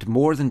games and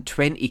more than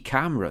 20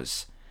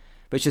 cameras,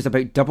 which is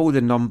about double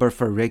the number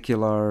for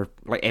regular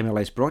like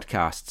MLS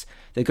broadcasts.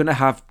 They're going to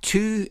have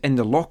 2 in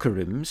the locker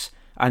rooms,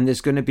 and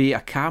there's going to be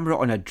a camera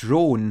on a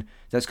drone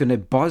that's going to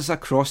buzz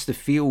across the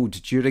field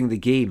during the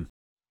game.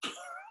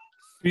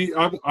 See,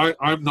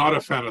 I'm not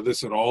a fan of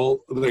this at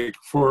all. Like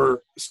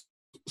for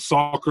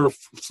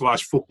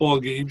soccer/football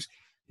games,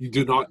 you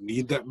do not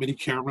need that many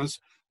cameras.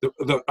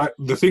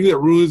 The thing that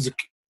ruins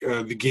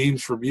the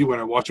games for me when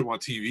I watch them on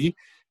TV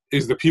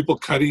is the people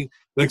cutting.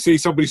 Like, say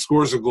somebody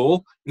scores a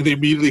goal and they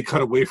immediately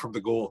cut away from the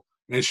goal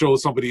and they show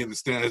somebody in the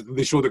stands. And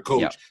they show the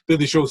coach. Then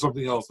they show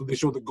something else. And they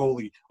show the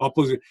goalie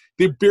opposite.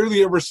 They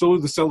barely ever show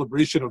the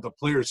celebration of the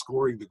player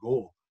scoring the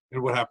goal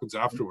and what happens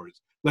afterwards.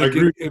 Like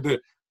in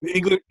the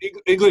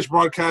English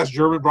broadcast,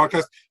 German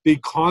broadcast, they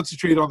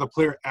concentrate on the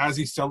player as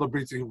he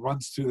celebrates and he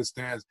runs to the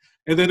stands.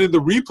 And then in the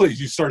replays,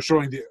 you start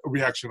showing the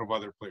reaction of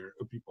other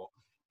people.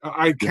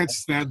 I can't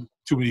stand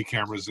too many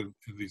cameras in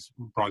these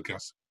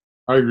broadcasts.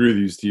 I agree with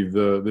you, Steve.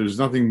 There's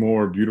nothing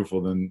more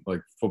beautiful than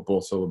like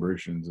football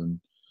celebrations, and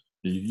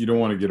you don't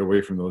want to get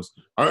away from those.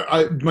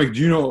 Mike, do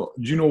you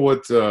know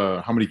what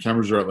how many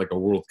cameras are at like a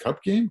World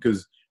Cup game?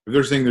 Because if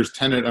they're saying there's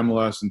 10 at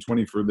MLS and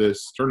 20 for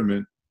this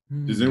tournament,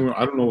 does anyone?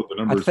 I don't know what the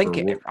number is. I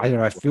don't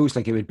know. It feels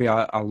like it would be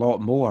a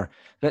lot more.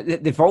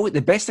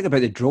 The best thing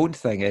about the drone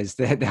thing is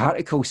the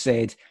article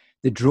said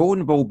the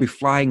drone will be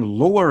flying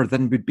lower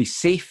than would be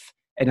safe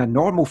in a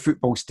normal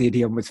football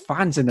stadium with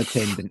fans in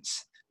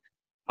attendance.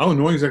 How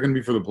annoying is that going to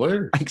be for the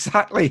players?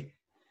 Exactly.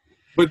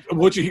 But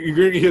you're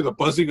going to hear the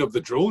buzzing of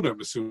the drone, I'm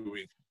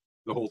assuming,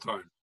 the whole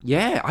time.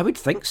 Yeah, I would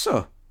think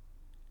so.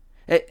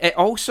 It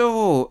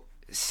also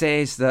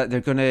says that they're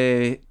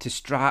going to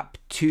strap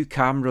 2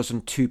 cameras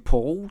on 2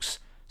 poles.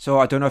 So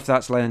I don't know if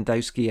that's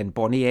Lewandowski and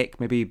Boniek,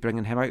 maybe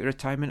bringing him out of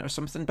retirement or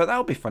something, but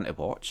that'll be fun to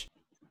watch.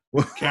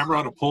 Camera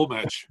on a pole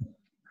match.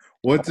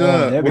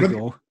 There we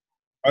go.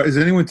 Is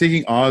anyone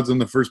taking odds on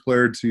the first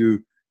player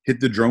to hit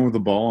the drone with the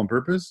ball on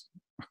purpose?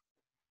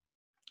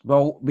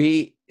 Well,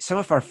 some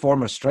of our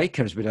former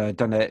strikers would have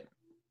done it,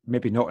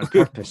 maybe not on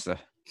purpose, though.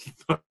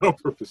 Not on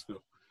purpose,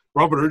 no.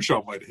 Robert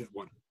Earnshaw might have hit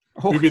one.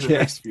 Maybe in the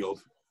next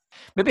field.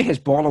 Maybe his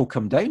ball will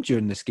come down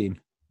during this game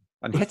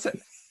and hit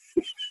it.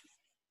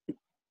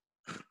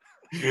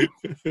 Hey,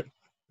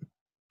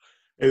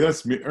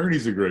 that's me.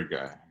 Ernie's a great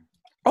guy.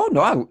 Oh,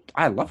 no,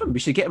 I love him. We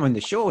should get him on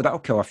the show. That'll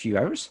kill a few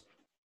hours.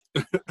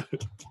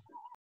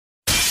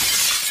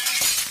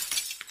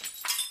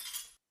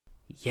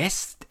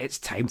 Yes, it's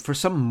time for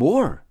some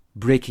more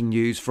breaking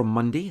news from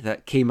Monday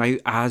that came out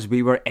as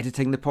we were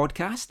editing the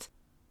podcast.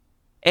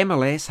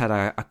 MLS had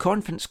a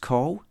conference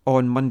call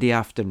on Monday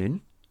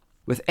afternoon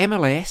with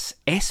MLS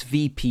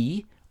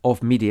SVP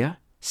of Media,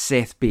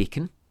 Seth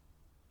Bacon.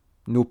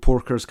 No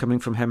porkers coming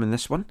from him in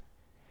this one.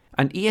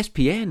 And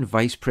ESPN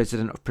Vice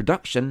President of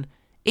Production,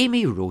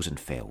 Amy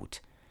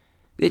Rosenfeld.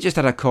 They just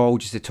had a call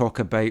just to talk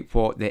about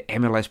what the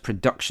MLS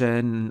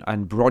production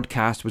and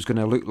broadcast was going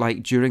to look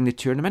like during the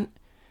tournament.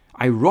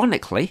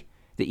 Ironically,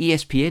 the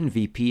ESPN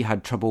VP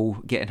had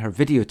trouble getting her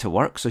video to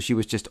work, so she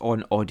was just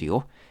on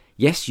audio.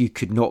 Yes, you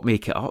could not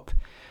make it up.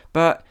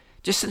 But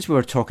just since we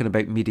were talking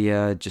about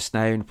media just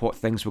now and what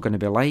things were going to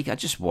be like, I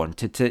just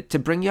wanted to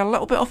bring you a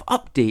little bit of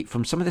update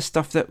from some of the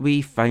stuff that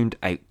we found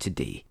out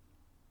today.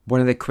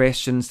 One of the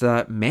questions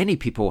that many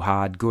people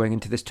had going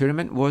into this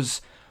tournament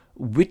was,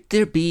 would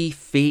there be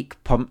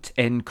fake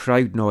pumped-in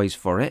crowd noise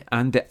for it?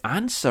 And the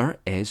answer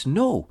is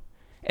no.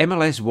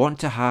 MLS want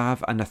to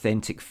have an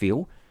authentic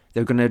feel.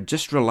 They're going to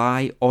just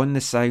rely on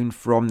the sound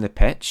from the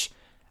pitch.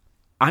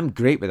 I'm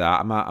great with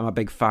that. I'm a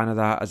big fan of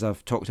that, as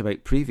I've talked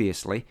about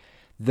previously.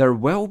 There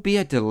will be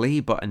a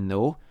delay button,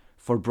 though,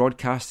 for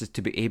broadcasters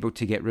to be able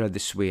to get rid of the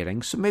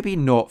swearing, so maybe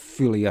not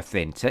fully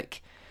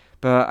authentic.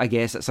 But I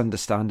guess it's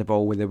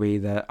understandable with the way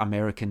that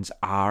Americans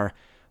are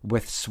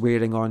with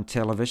swearing on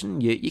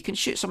television. You can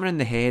shoot someone in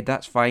the head,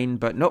 that's fine,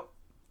 but nope,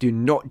 do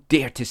not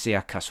dare to say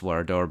a cuss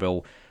word or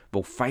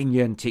we'll fine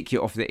you and take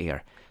you off the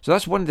air. So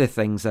that's one of the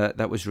things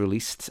that was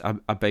released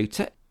about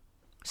it.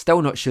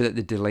 Still not sure that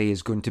the delay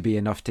is going to be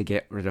enough to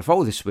get rid of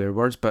all the swear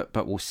words, but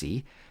we'll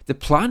see. The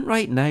plan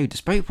right now,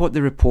 despite what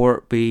the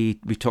report we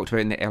talked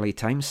about in the LA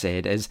Times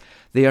said, is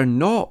they are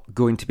not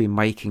going to be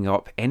miking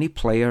up any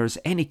players,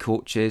 any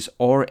coaches,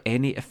 or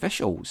any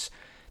officials.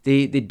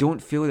 They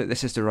don't feel that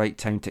this is the right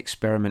time to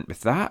experiment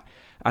with that,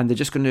 and they're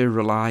just going to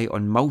rely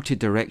on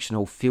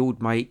multi-directional field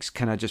mics,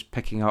 kind of just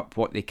picking up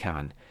what they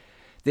can.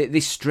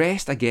 They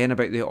stressed again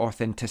about the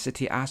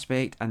authenticity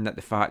aspect and that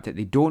the fact that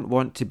they don't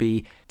want to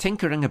be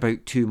tinkering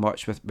about too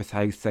much with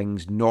how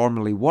things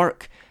normally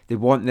work. They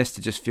want this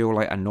to just feel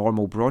like a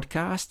normal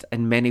broadcast.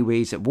 In many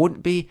ways it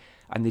won't be,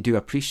 and they do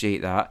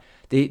appreciate that.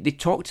 They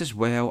talked as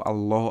well a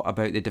lot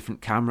about the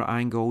different camera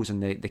angles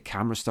and the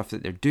camera stuff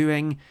that they're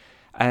doing,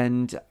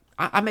 and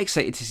I'm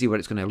excited to see what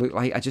it's going to look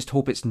like. I just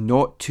hope it's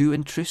not too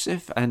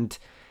intrusive, and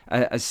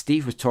as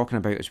Steve was talking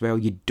about as well,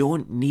 you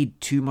don't need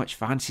too much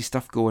fancy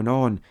stuff going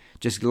on.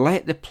 Just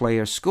let the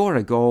players score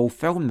a goal,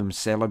 film them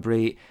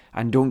celebrate,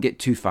 and don't get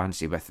too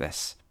fancy with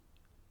this.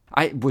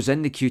 I was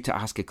in the queue to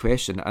ask a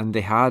question, and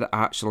they had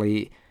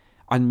actually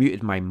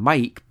unmuted my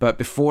mic, but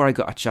before I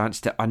got a chance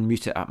to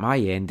unmute it at my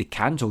end, they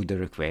cancelled the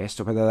request.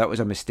 So whether that was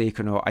a mistake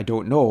or not, I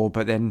don't know,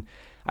 but then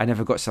I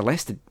never got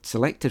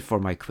selected for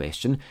my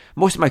question.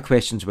 Most of my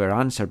questions were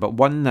answered, but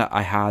one that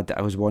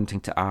I was wanting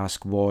to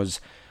ask was,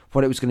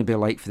 what it was going to be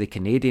like for the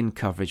Canadian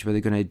coverage. Were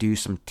they going to do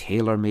some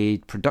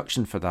tailor-made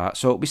production for that?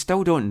 So we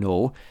still don't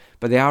know,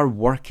 but they are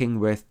working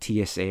with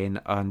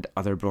TSN and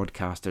other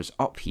broadcasters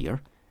up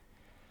here.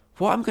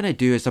 What I'm going to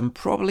do is I'm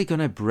probably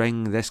going to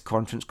bring this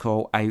conference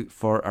call out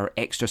for our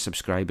extra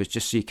subscribers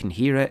just so you can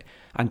hear it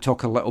and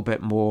talk a little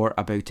bit more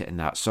about it in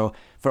that. So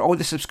for all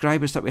the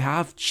subscribers that we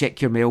have,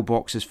 check your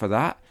mailboxes for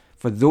that.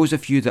 For those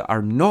of you that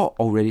are not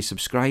already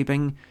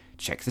subscribing,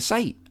 check the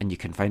site and you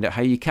can find out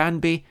how you can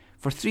be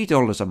for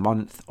 $3 a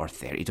month or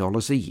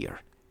 $30 a year.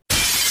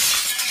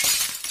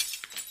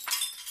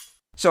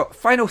 So,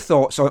 final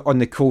thoughts on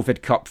the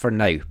COVID Cup for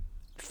now.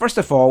 First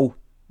of all,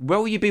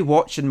 will you be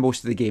watching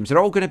most of the games? They're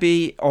all going to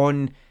be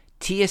on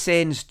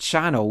TSN's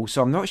channel,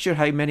 so I'm not sure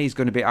how many is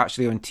going to be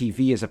actually on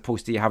TV as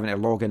opposed to you having to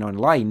log in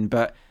online,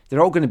 but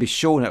they're all going to be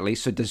shown at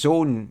least. So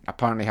DAZN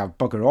apparently have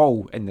bugger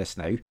all in this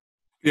now.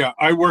 Yeah,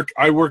 I work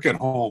at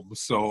home,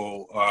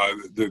 so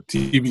the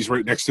TV's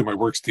right next to my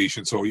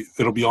workstation, so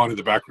it'll be on in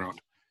the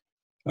background,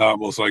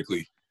 most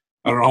likely.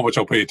 I don't know how much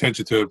I'll pay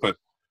attention to it, but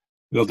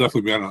it'll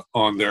definitely be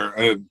on there.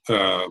 And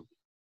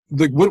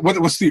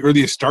what's the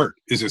earliest start?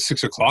 Is it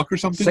 6 o'clock or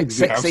something?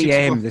 6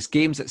 a.m. This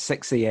game's at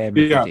 6 a.m.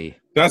 Yeah, every day.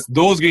 that's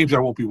those games I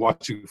won't be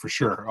watching for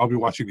sure. I'll be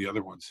watching the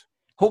other ones.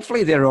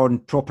 Hopefully they're on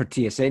proper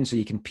TSN so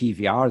you can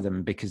PVR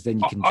them, because then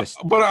you can just.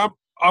 But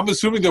I'm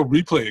assuming they'll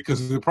replay it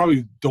because they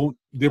probably don't.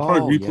 They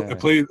probably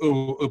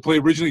play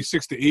originally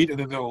 6 to 8, and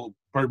then they'll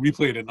probably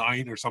replay it at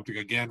 9 or something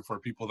again for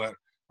people that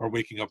are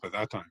waking up at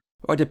that time.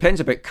 Well, it depends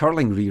about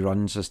curling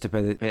reruns as to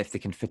if they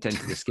can fit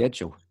into the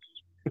schedule.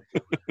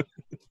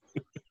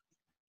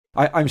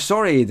 I'm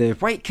sorry, the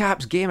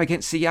Whitecaps game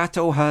against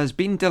Seattle has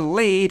been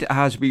delayed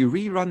as we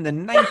rerun the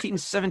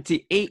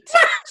 1978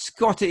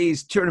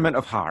 Scotties Tournament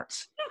of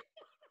Hearts.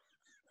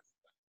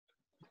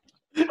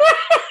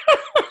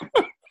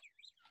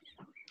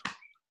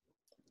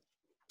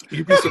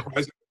 You'd be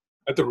surprised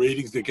at the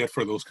ratings they get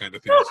for those kind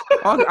of things.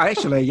 Oh,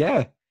 actually,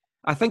 yeah.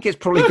 I think it's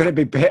probably going to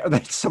be better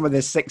than some of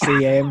the 6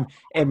 a.m.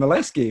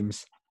 MLS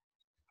games.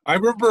 I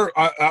remember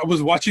I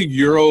was watching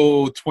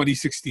Euro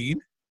 2016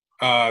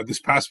 this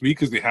past week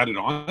because they had it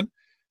on,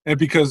 and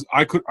because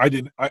I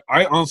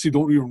honestly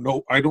don't even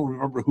know. I don't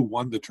remember who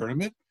won the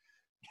tournament.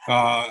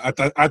 At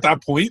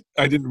that point,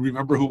 I didn't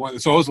remember who won.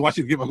 So I was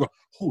watching the game. I go,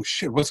 "Oh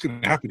shit, what's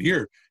going to happen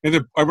here?" And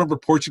then I remember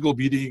Portugal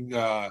beating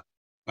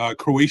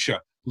Croatia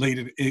late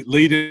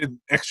in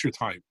extra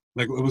time.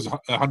 Like it was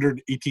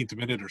 118th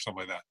minute or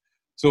something like that.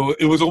 So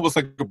it was almost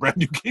like a brand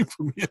new game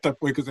for me at that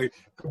point because I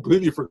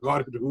completely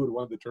forgot who had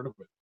won the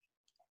tournament.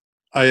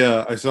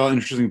 I saw an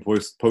interesting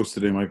post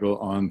today, Michael,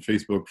 on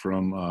Facebook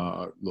from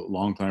a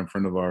longtime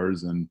friend of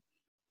ours and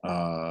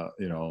a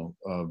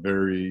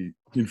very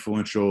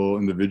influential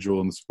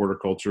individual in the supporter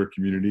culture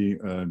community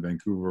in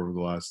Vancouver over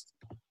the last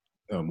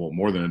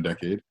more than a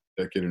decade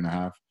and a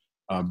half.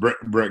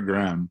 Brett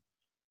Graham,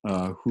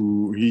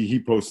 who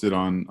he posted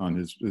on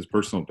his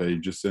personal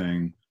page just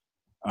saying,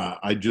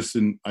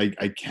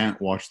 I can't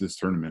watch this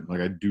tournament. Like,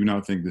 I do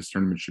not think this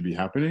tournament should be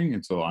happening,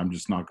 and so I'm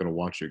just not going to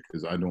watch it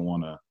because I don't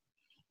want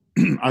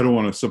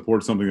to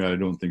support something that I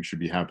don't think should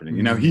be happening.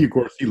 And now he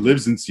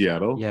lives in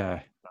Seattle.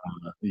 Yeah.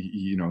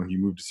 He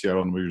moved to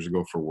Seattle a number of years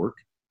ago for work.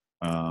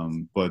 I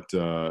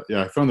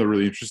found that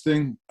really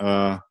interesting.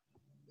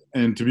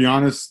 And to be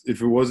honest,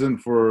 if it wasn't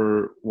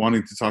for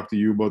wanting to talk to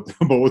you about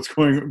what's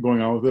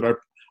going on with it,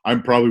 I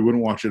probably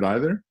wouldn't watch it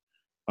either.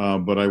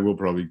 But I will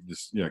probably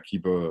just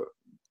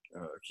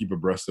keep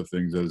abreast of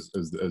things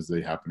as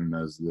they happen and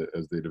as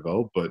they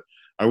develop. But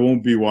I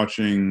won't be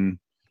watching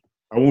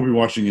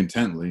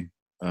intently.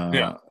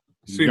 That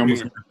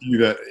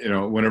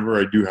whenever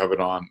I do have it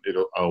on,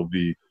 I'll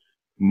be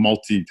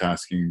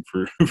multitasking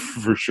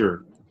for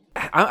sure.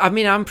 I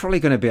mean, I'm probably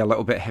going to be a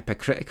little bit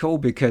hypocritical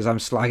because I'm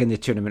slagging the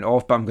tournament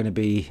off, but I'm going to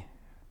be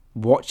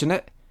watching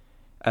it,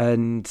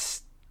 and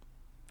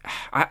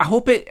I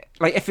hope it,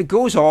 like, if it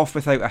goes off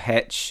without a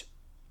hitch,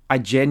 I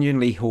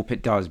genuinely hope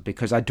it does,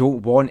 because I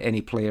don't want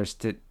any players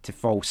to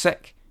fall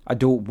sick. I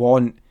don't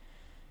want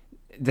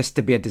this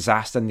to be a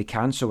disaster and they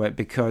cancel it,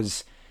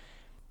 because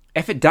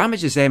if it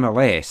damages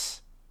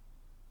MLS,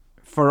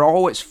 for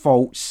all its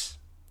faults,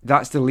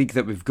 that's the league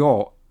that we've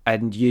got,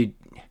 and you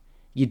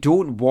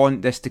don't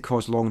want this to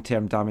cause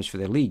long-term damage for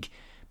the league.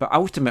 But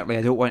ultimately,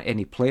 I don't want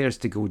any players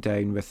to go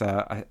down with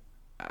a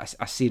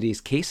serious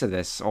case of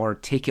this, or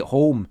take it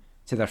home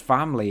to their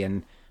family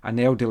and an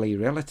elderly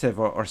relative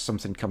or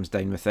something comes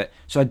down with it.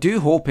 So I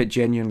do hope it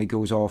genuinely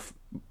goes off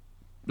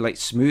like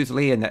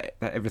smoothly and that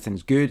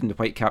everything's good and the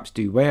Whitecaps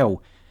do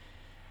well.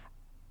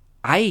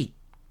 I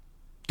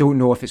don't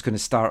know if it's going to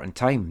start on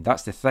time.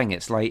 That's the thing.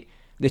 It's like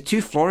the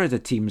two Florida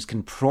teams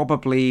can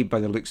probably,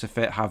 by the looks of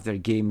it, have their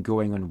game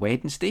going on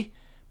Wednesday.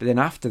 But then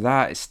after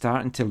that, it's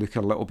starting to look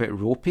a little bit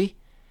ropey.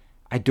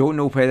 I don't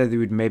know whether they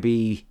would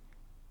maybe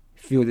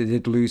feel that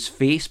they'd lose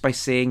face by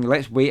saying,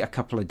 let's wait a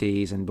couple of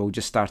days and we'll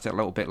just start it a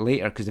little bit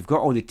later, because they've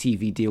got all the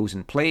TV deals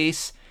in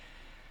place.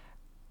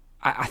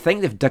 I think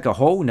they've dug a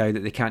hole now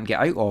that they can't get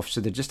out of, so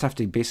they just have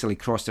to basically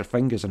cross their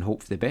fingers and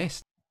hope for the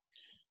best.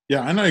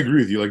 Yeah, and I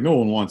agree with you. Like, no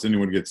one wants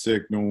anyone to get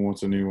sick. No one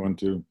wants anyone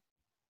to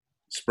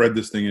spread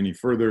this thing any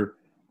further.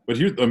 But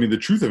the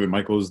truth of it,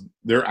 Michael, is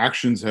their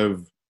actions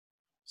have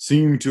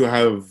seemed to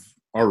have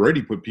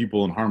already put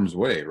people in harm's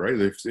way, right?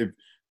 If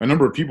a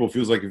number of people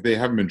feels like if they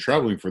haven't been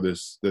traveling for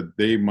this, that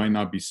they might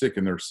not be sick,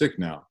 and they're sick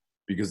now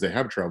because they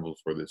have traveled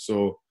for this.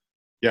 So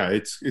yeah,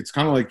 it's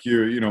kind of like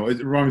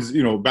it reminds,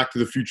 Back to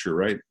the Future,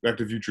 right? Back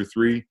to the Future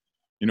 3,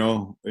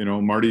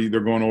 Marty,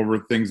 they're going over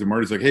things, and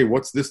Marty's like, hey,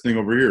 what's this thing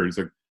over here? He's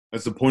like,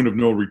 that's the point of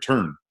no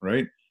return,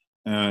 right?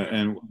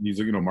 And he's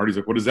like, Marty's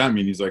like, what does that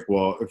mean? He's like,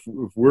 well,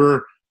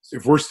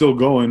 if we're still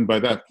going by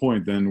that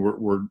point, then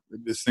we're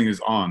this thing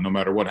is on no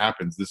matter what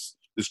happens.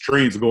 This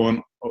train's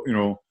going,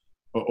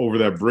 over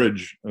that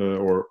bridge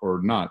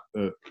or not.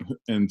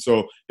 And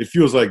so it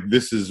feels like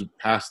this is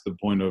past the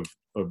point of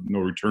no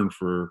return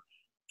for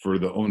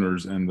the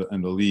owners and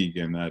the league,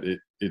 and that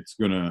it's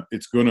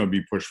gonna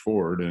be pushed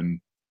forward, and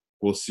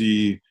we'll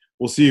see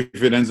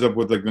if it ends up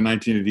with like the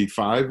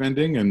 1985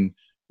 ending and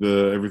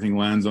everything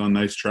lands on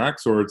nice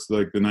tracks, or it's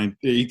like the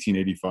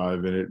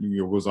 1885 and it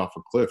goes off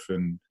a cliff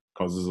and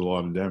causes a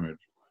lot of damage.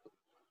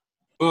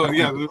 Well,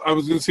 yeah, I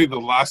was going to say the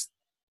last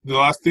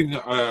thing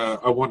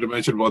I wanted to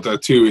mention about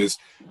that too is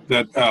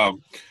that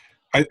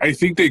I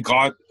think they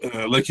got,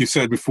 like you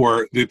said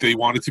before, that they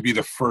wanted to be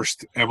the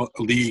first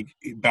league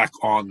back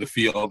on the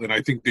field, and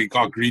I think they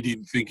got greedy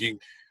in thinking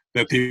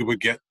that they would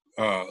get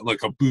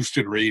like a boost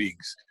in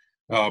ratings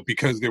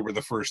because they were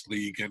the first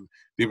league and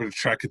they would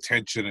attract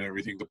attention and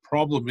everything. The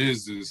problem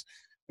is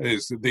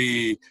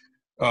the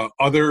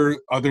other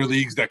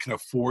leagues that can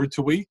afford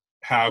to wait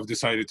have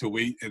decided to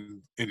wait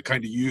and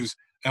kind of use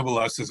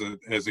MLS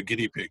as a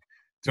guinea pig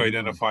to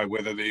identify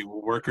whether they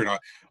will work or not.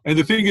 And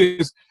the thing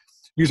is,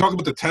 you're talking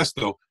about the test,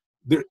 though.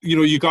 There,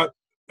 you got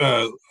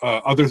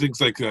other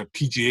things like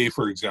PGA,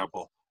 for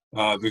example,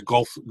 the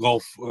golf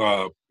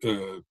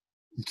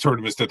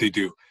tournaments that they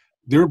do.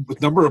 There are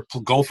a number of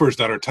golfers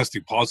that are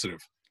testing positive,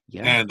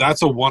 and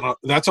that's a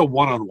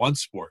one-on-one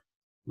sport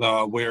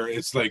where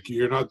it's like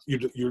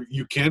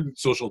you can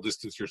social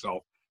distance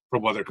yourself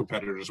from other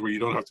competitors where you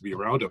don't have to be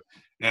around them,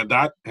 and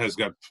that has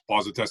got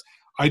positive tests.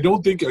 I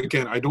don't think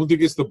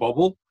it's the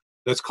bubble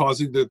that's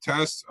causing the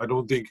tests.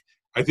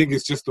 I think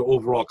it's just the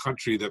overall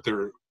country that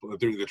they're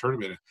doing the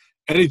tournament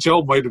in.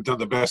 NHL might have done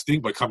the best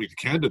thing by coming to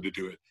Canada to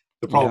do it.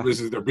 The problem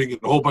is they're bringing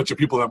a whole bunch of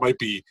people that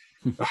might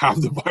have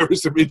the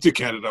virus into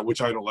Canada,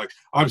 which I don't like.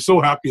 I'm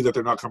so happy that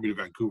they're not coming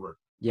to Vancouver.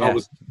 Yeah, I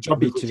was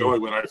jumping for joy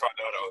when I found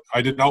that out.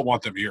 I did not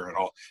want them here at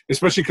all,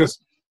 especially because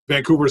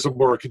Vancouver is a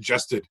more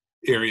congested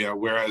area,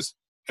 whereas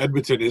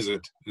Edmonton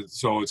isn't.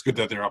 So it's good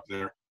that they're up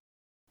there.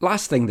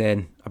 Last thing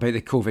then about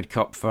the COVID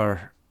Cup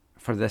for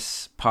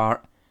this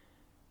part.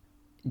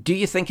 Do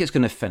you think it's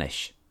going to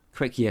finish?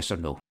 Quick yes or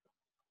no.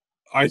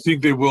 I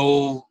think they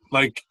will,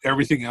 like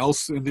everything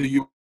else in the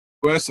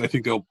U.S., I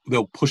think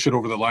they'll push it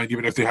over the line,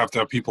 even if they have to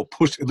have people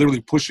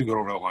literally pushing it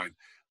over the line.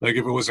 Like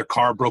if it was a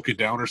car broken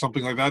down or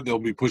something like that, they'll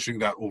be pushing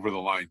that over the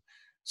line.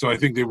 So I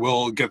think they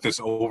will get this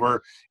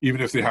over,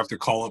 even if they have to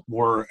call up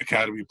more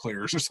academy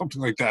players or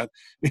something like that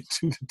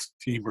into the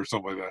team or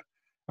something like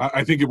that.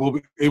 I think it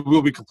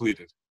will be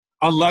completed,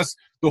 unless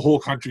the whole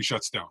country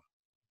shuts down.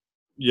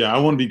 Yeah, I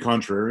want to be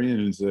contrarian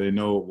and say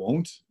no, it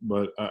won't.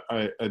 But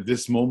I at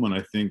this moment,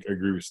 I think I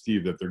agree with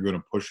Steve that they're going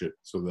to push it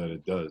so that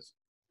it does.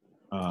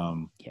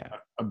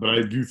 But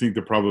I do think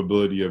the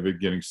probability of it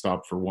getting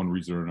stopped for one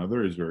reason or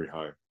another is very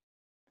high.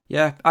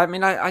 Yeah, I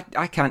mean, I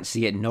can't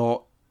see it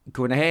not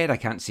going ahead. I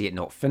can't see it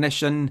not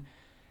finishing.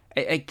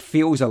 It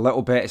feels a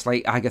little bit, it's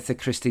like Agatha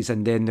Christie's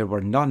and then there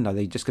were none. Are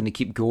they just going to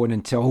keep going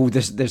until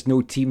there's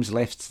no teams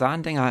left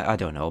standing? I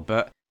don't know,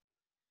 but...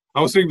 I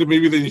was thinking that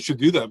maybe they should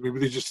do that. Maybe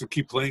they just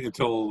keep playing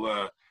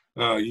until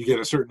you get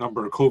a certain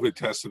number of COVID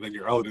tests, and then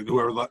you're out. And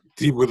whoever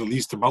team with the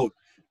least amount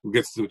who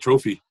gets the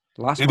trophy.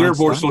 And they're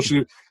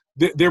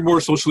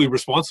more socially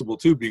responsible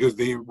too, because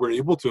they were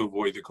able to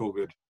avoid the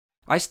COVID.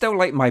 I still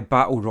like my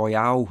Battle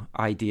Royale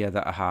idea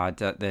that I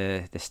had at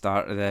the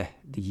start of the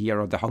year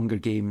of the Hunger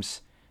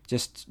Games.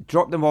 Just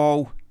drop them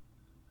all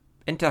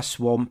into a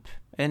swamp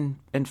in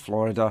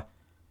Florida.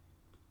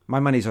 My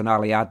money's on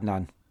Ali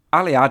Adnan.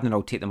 Ali Adnan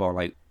will take them all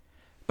out.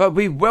 But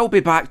we will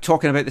be back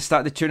talking about the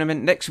start of the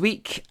tournament next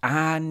week,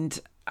 and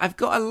I've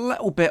got a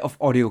little bit of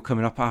audio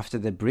coming up after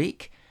the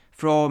break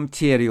from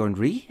Thierry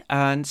Henry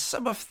and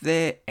some of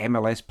the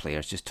MLS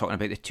players just talking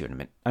about the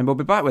tournament. And we'll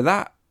be back with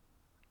that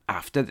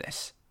after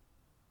this.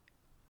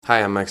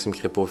 Hi, I'm Maxime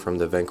Crépeau from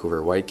the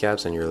Vancouver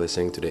Whitecaps, and you're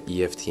listening to the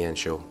EFTN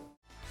show.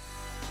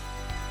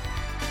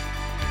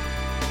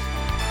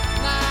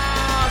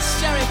 Now,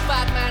 Sheriff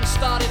Batman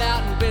started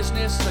out in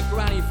business as a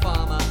granny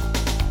farmer.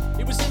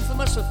 He was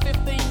infamous for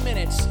 15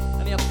 minutes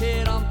and he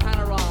appeared on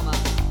Panorama.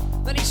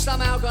 Then he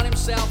somehow got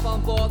himself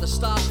on board the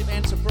Starship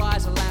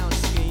Enterprise allowance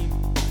scheme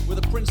with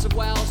a Prince of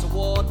Wales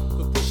award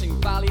for pushing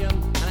Valium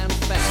and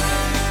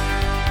amphetamines.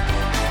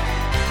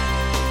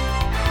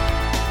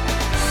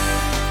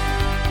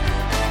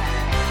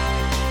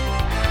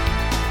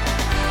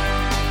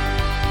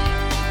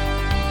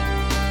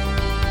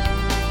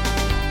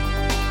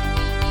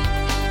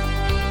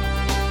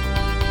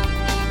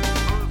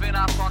 Moving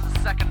up on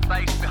second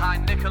base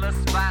behind Nicholas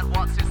Van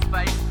Watson.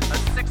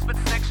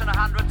 pushing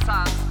 100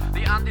 tons.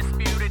 The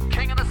undisputed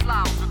king of the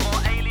slums with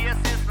more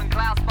aliases than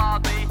Klaus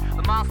Barbie,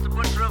 the master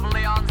butcher of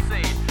Leon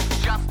C.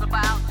 Just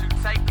about to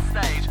take the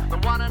stage,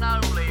 the one and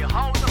only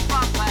hold the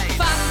front page.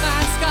 Fat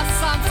man's got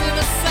something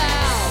to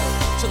sell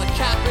to the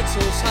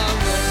capital's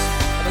homeless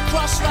at the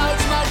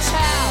Crossroads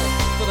Motel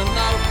for the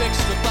no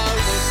fixed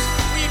aboders,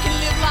 where you can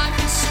live life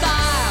in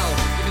style.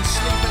 You can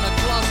sleep in a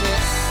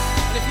closet,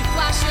 and if you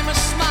flash him a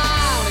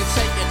smile, he'll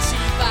take your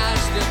teeth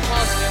as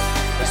deposit.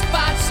 There's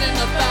bats in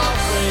the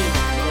belfry,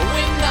 the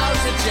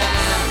windows are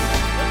jammed,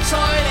 the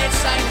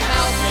toilets ain't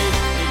healthy,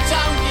 he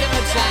don't give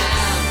a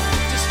damn.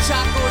 Just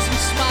chuckles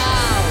and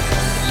smiles,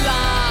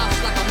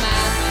 laughs like a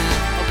madman,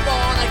 a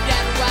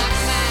born-again rap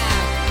man.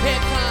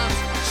 Here comes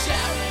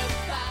Sheriff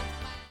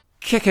Batman.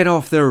 Kicking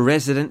off their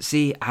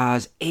residency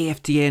as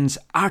AFTN's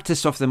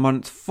Artist of the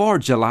Month for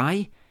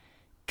July,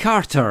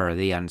 Carter,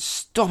 the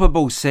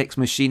Unstoppable Sex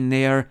Machine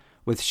there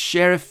with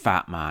Sheriff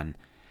Fatman,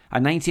 a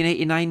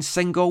 1989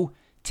 single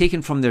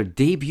taken from their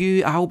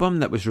debut album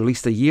that was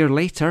released a year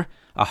later,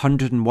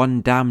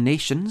 101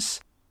 Damnations.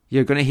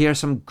 You're going to hear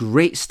some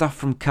great stuff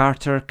from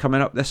Carter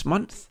coming up this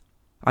month.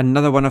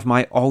 Another one of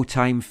my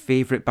all-time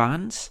favourite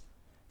bands.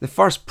 The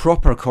first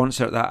proper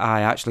concert that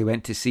I actually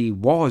went to see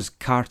was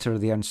Carter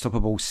the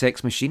Unstoppable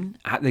Sex Machine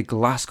at the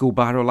Glasgow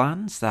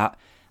Barrowlands, that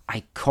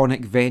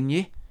iconic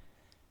venue.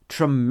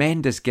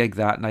 Tremendous gig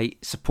that night.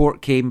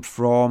 Support came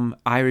from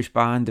Irish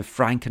band The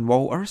Frank and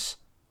Walters.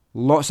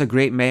 Lots of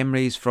great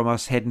memories from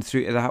us heading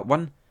through to that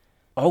one.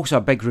 Also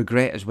a big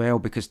regret as well,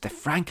 because The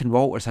Frank and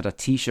Walters had a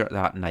t-shirt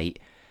that night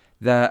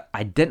that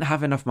I didn't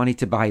have enough money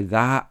to buy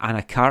that and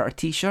a Carter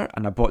t-shirt,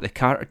 and I bought the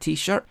Carter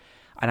t-shirt,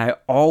 and I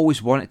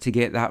always wanted to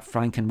get that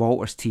Frank and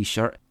Walters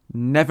t-shirt.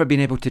 Never been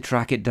able to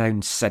track it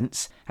down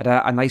since. Had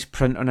a nice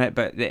print on it,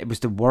 but it was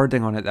the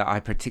wording on it that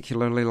I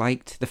particularly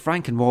liked. The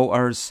Frank and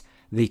Walters,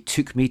 they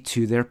took me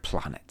to their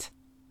planet.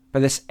 But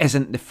this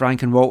isn't the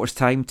Frank and Walters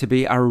time to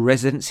be our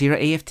residents here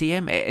at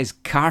AFTM. It is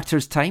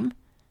Carter's time.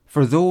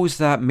 For those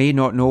that may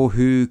not know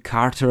who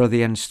Carter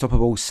the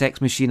Unstoppable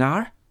Sex Machine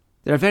are,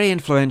 they're a very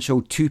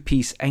influential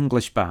two-piece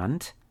English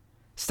band.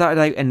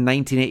 Started out in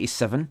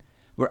 1987,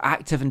 were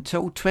active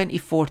until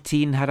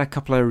 2014, had a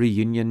couple of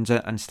reunions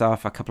and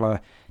stuff, a couple of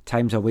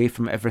times away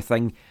from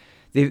everything.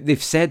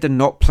 They've said they're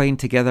not playing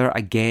together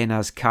again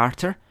as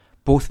Carter.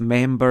 Both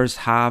members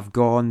have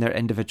gone their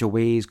individual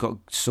ways, got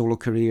solo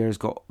careers,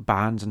 got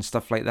bands and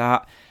stuff like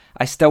that.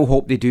 I still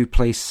hope they do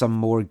play some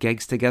more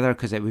gigs together,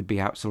 because it would be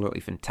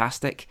absolutely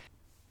fantastic.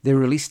 They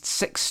released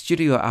 6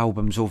 studio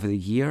albums over the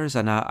years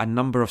and a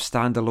number of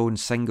standalone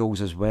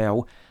singles as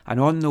well. And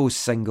on those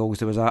singles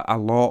there was a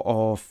lot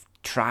of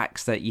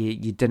tracks that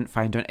you didn't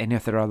find on any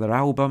of their other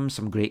albums,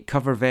 some great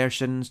cover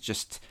versions,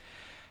 just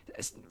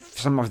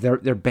some of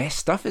their best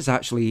stuff is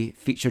actually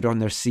featured on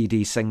their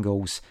CD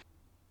singles.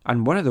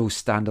 And one of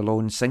those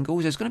standalone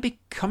singles is going to be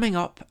coming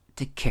up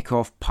to kick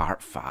off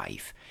part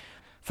 5.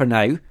 For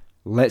now,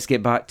 let's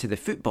get back to the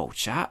football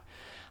chat,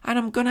 and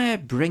I'm going to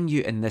bring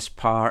you in this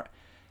part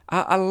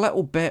a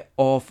little bit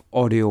of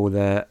audio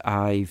that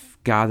I've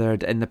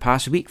gathered in the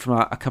past week from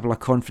a couple of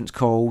conference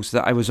calls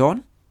that I was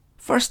on.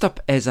 First up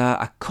is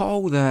a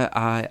call that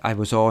I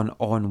was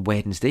on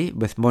Wednesday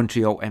with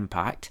Montreal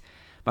Impact.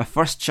 My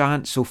first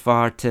chance so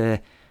far to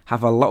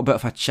have a little bit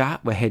of a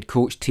chat with head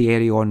coach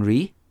Thierry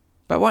Henry.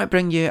 But I want to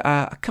bring you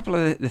a couple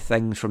of the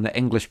things from the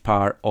English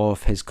part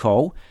of his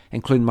call,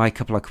 including my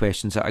couple of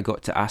questions that I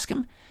got to ask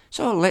him.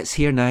 So let's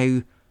hear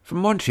now from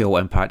Montreal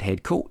Impact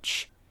head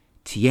coach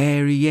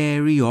Thierry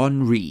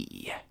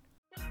Henry.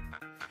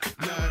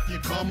 Now if you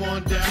come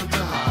on down to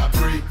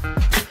Highbury,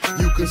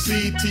 you can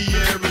see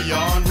Thierry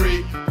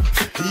Henry.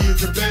 He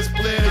is the best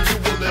player you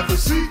will ever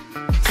see.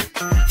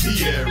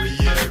 Thierry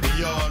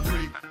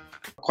Henry.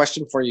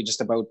 Question for you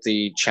just about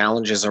the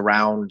challenges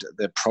around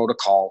the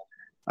protocol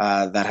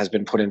that has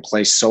been put in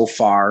place so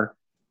far,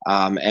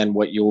 and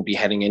what you will be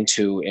heading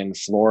into in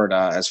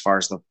Florida as far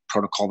as the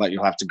protocol that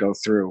you'll have to go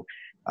through.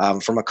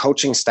 From a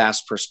coaching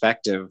staff's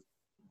perspective,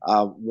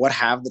 what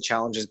have the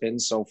challenges been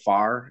so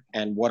far,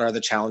 and what are the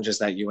challenges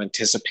that you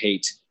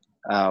anticipate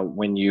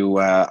when you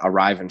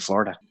arrive in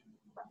Florida?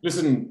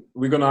 Listen,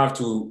 we're going to have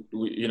to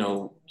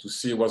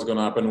see what's going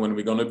to happen when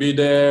we're going to be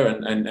there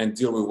and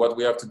deal with what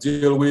we have to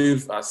deal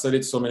with. I said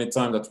it so many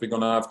times that we're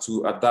going to have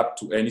to adapt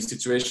to any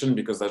situation,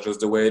 because that's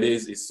just the way it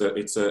is.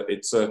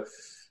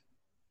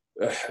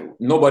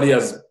 Nobody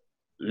has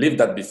lived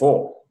that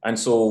before. And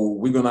so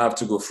we're going to have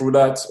to go through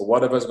that.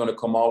 Whatever is going to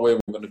come our way,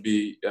 we're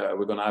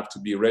going to have to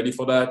be ready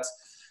for that.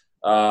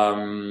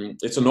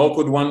 It's an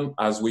awkward one,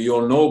 as we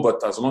all know,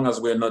 but as long as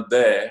we're not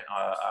there,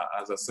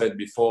 as I said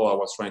before, I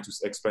was trying to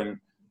explain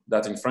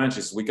that in French,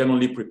 is we can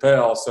only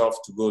prepare ourselves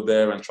to go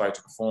there and try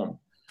to perform.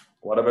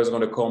 Whatever is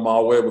going to come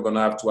our way, we're going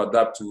to have to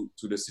adapt to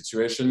the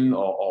situation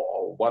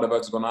or whatever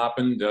is going to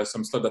happen. There's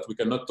some stuff that we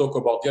cannot talk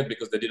about yet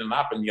because they didn't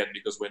happen yet,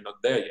 because we're not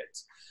there yet.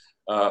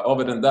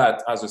 Other than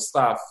that, as a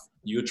staff,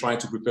 you're trying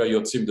to prepare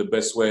your team the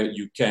best way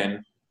you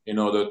can in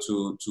order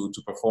to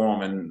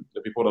perform, and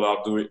the people that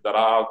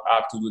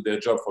have to do their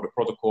job for the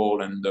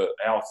protocol and the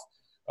health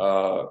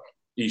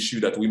issue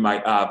that we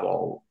might have,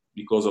 or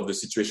because of the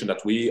situation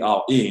that we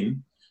are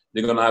in,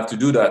 they're going to have to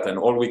do that. And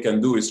all we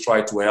can do is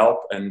try to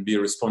help and be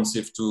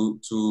responsive to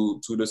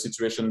the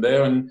situation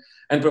there and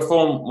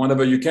perform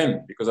whenever you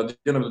can. Because at the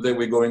end of the day,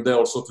 we're going there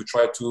also to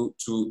try to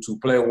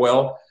play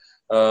well,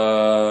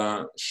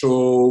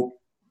 show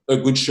a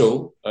good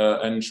show,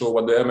 and show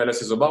what the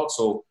MLS is about.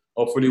 So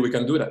hopefully we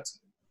can do that.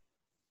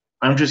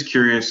 I'm just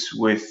curious,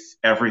 with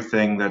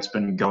everything that's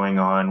been going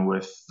on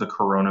with the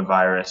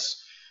coronavirus,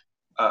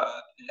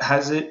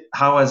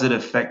 how has it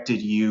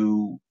affected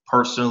you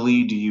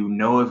personally? Do you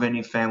know of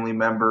any family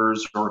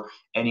members or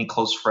any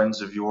close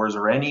friends of yours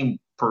or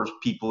any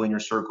people in your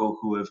circle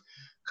who have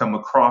come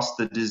across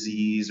the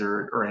disease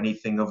or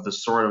anything of the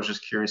sort? I was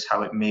just curious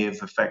how it may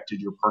have affected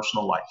your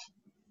personal life.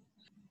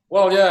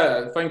 Well,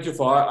 yeah, thank you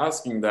for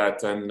asking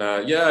that. And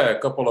a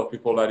couple of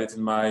people had it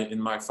in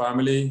my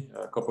family.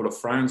 A couple of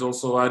friends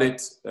also had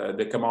it.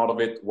 They come out of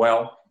it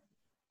well.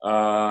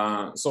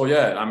 So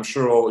yeah, I'm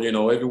sure,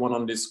 everyone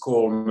on this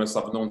call must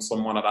have known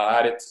someone that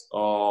had it,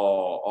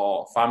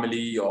 or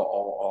family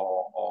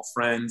or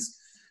friends.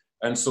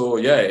 And so,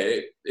 yeah,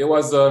 it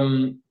was,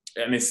 and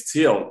it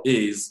still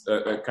is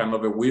a kind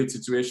of a weird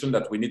situation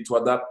that we need to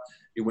adapt.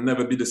 It will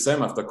never be the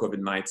same after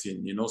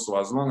COVID-19, so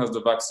as long as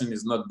the vaccine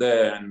is not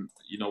there, and,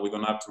 we're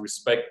going to have to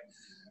respect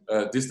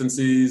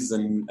distances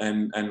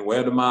and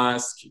wear the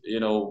mask,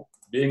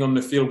 being on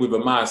the field with a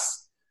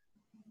mask,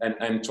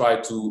 and try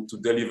to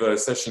deliver a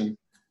session.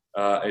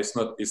 It's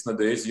not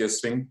the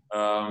easiest thing,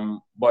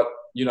 but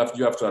you have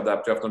to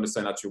adapt. You have to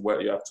understand that you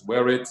have to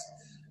wear it.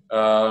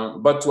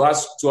 But to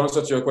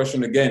answer to your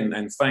question again,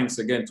 and thanks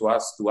again to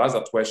ask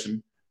that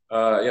question.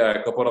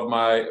 A couple of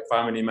my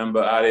family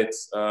members had it.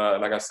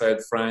 Like I said,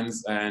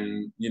 friends,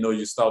 and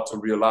you start to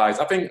realize.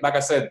 I think, like I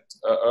said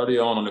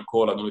earlier on the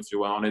call, I don't know if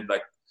you were on it.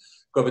 Like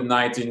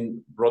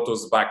COVID-19 brought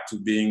us back to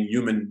being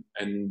human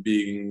and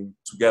being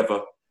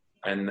together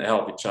and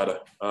help each other.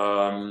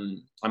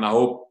 And I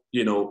hope,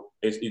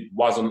 it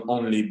wasn't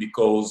only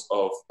because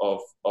of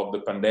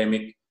the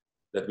pandemic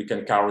that we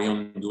can carry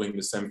on doing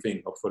the same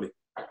thing, hopefully.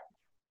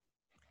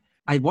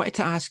 I wanted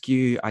to ask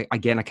you,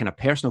 again, a kind of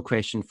personal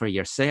question for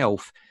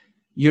yourself.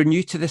 You're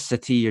new to the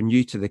city, you're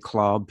new to the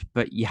club,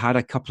 but you had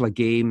a couple of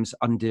games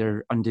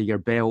under your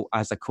belt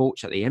as a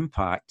coach at the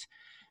Impact.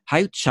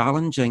 How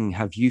challenging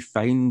have you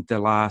found the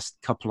last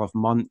couple of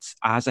months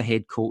as a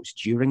head coach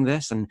during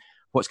this? And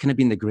what's kind of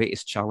been the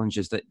greatest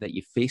challenges that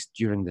you've faced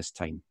during this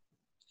time?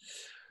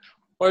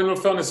 Well, in all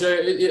fairness,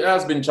 it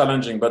has been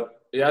challenging,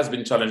 but it has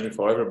been challenging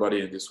for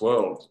everybody in this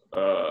world.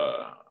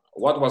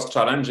 What was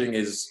challenging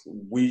is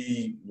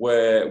we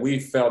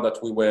felt that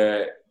we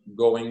were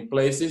going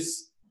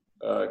places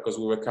because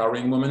we were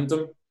carrying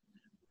momentum.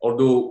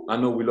 Although I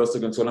know we lost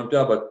against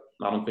Olympia, but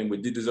I don't think we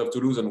did deserve to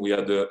lose, and we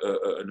had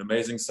an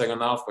amazing second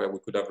half where we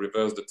could have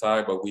reversed the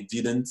tie, but we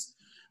didn't.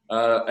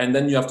 And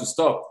then you have to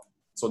stop.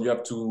 So you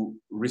have to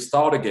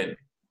restart again.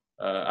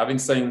 Having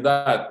said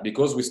that,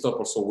 because we stopped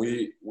also,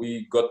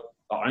 we got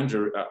our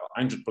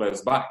injured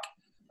players back.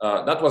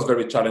 That was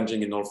very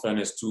challenging, in all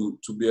fairness, to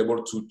be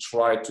able to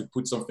try to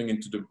put something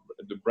into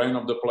the brain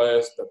of the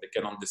players, that they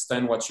can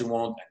understand what you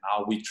want and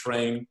how we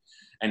train.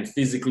 And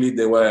physically,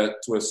 they were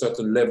to a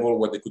certain level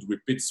where they could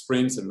repeat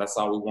sprints, and that's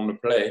how we want to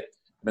play.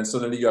 Then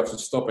suddenly you have to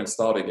stop and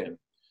start again.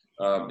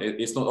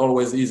 It's not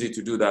always easy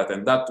to do that.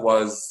 And that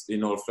was,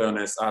 in all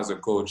fairness, as a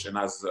coach and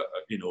as,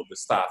 the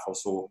staff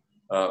also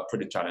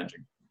pretty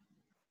challenging.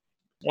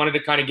 Wanted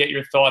to kind of get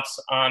your thoughts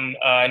on,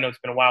 I know it's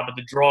been a while, but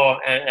the draw,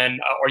 and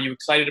are you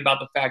excited about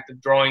the fact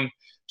of drawing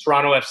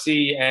Toronto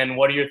FC, and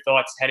what are your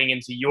thoughts heading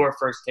into your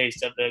first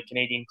taste of the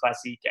Canadian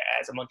Classique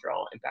as a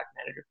Montreal Impact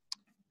manager?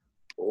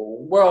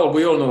 Well,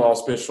 we all know how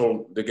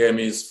special the game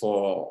is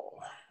for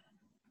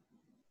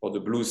the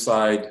blue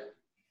side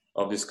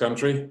of this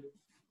country.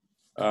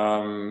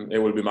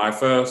 It will be my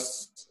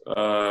first,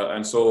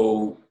 and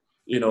so,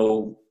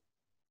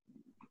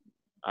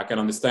 I can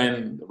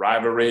understand the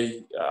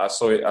rivalry. I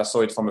saw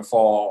it from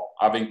afar.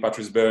 Having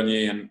Patrice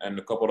Bernier and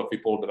a couple of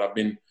people that have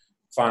been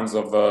fans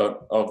of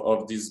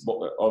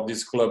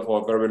this club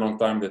for a very long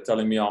time, they're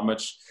telling me how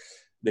much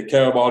they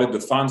care about it. The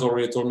fans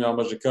already told me how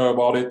much they care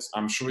about it.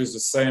 I'm sure it's the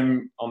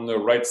same on the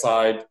right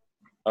side,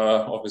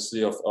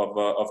 obviously of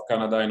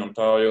Canada and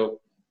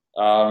Ontario.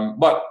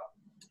 But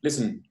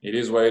listen, it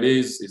is what it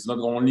is. It's not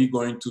only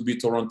going to be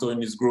Toronto in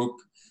this group.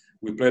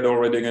 We played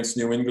already against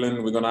New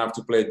England. We're gonna have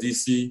to play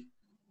DC.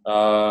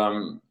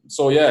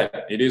 So yeah,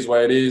 it is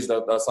what it is.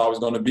 That's how it's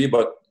going to be.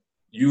 But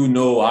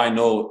I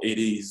know it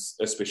is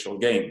a special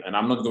game, and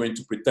I'm not going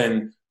to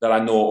pretend that I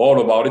know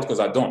all about it, because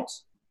I don't.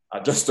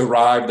 I just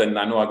arrived, and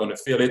I know I'm going to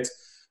feel it.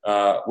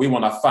 We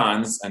want our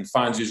fans, and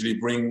fans usually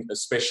bring a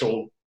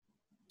special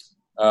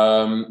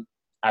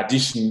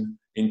addition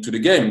into the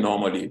game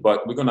normally.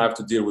 But we're going to have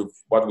to deal with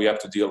what we have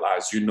to deal,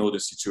 as the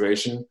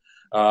situation.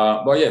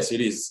 But yes, it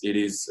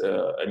is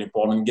an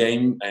important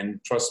game, and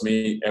trust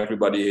me,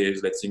 everybody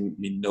is letting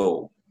me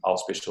know how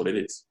special it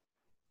is.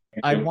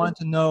 I want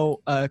to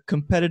know,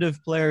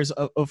 competitive players,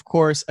 of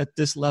course, at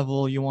this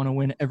level, you want to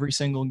win every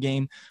single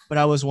game. But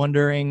I was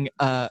wondering,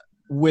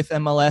 with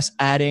MLS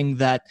adding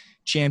that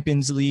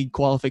Champions League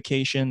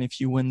qualification if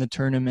you win the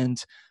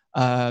tournament.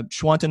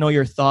 Just want to know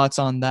your thoughts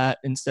on that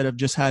instead of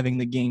just having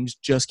the games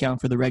just count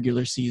for the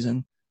regular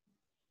season.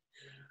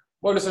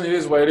 Well, listen, it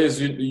is what it is.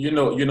 You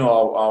know,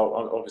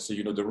 how obviously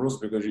you know the rules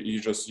because you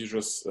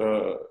just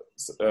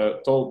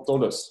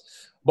told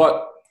us.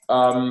 But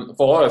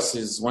for us,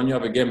 is when you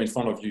have a game in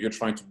front of you, you're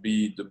trying to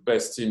be the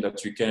best team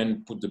that you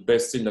can, put the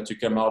best team that you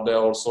can out there.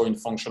 Also, in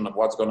function of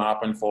what's going to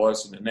happen for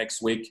us in the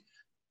next week,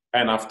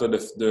 and after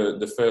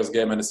the first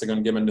game and the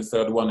second game and the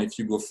third one, if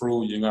you go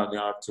through, you're going to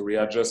have to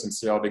readjust and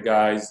see how the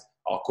guys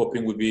are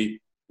coping with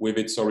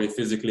it,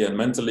 physically and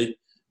mentally.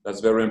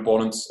 That's very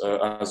important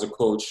as a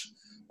coach.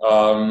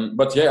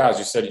 But yeah, as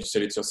you said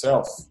it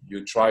yourself.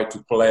 You try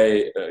to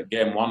play a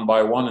game one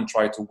by one and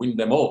try to win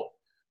them all.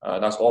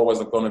 That's always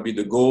going to be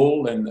the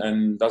goal,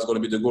 and that's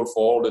going to be the goal for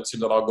all the teams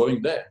that are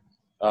going there.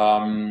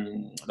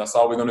 That's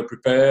how we're going to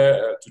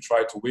prepare to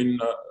try to win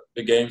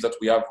the games that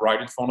we have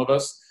right in front of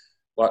us.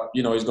 But,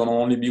 it's going to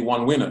only be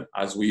one winner,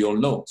 as we all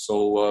know.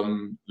 So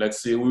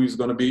let's see who is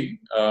going to be.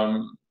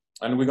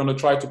 And we're going to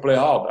try to play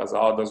hard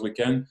as we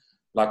can.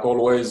 Like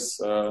always,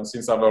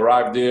 since I've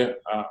arrived here,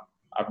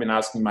 I've been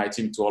asking my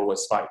team to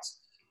always fight.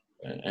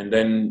 And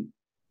then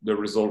the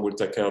result will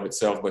take care of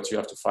itself, but you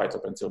have to fight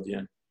up until the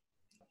end.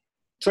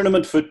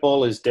 Tournament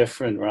football is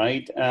different,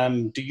 right?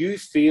 Do you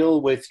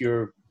feel with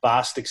your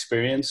vast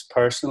experience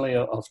personally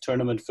of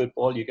tournament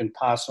football, you can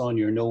pass on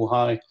your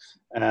know-how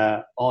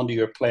onto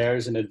your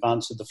players in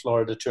advance of the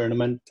Florida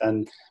tournament,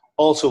 and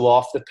also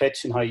off the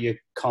pitch, and how you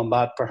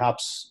combat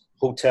perhaps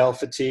hotel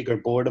fatigue or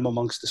boredom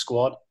amongst the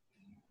squad?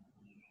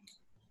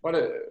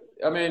 Well,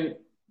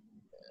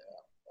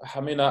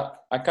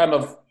 I kind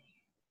of,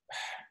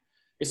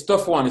 it's a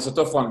tough one. It's a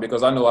tough one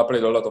because I know I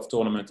played a lot of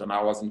tournaments and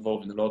I was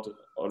involved in a lot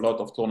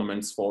of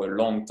tournaments for a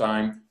long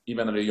time,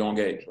 even at a young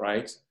age,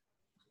 right?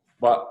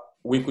 But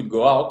we could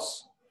go out,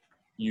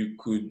 you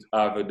could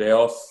have a day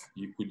off,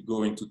 you could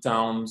go into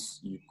towns,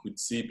 you could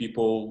see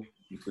people,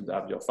 you could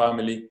have your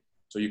family.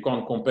 So you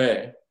can't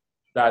compare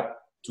that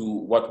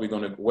to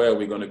where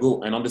we're gonna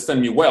go. And understand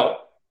me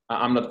well,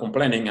 I'm not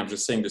complaining. I'm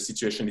just saying the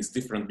situation is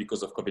different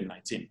because of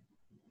COVID-19,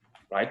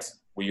 right?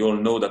 We all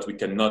know that we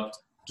cannot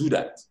do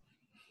that.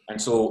 And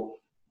so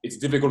it's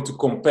difficult to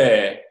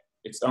compare.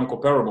 It's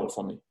uncomparable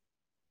for me.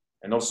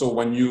 And also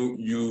when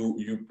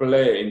you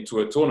play into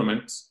a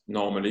tournament,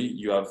 normally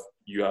you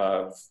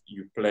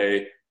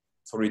play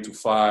between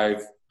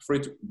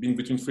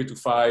 3 to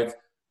 5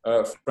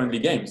 friendly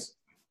games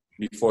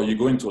before you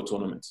go into a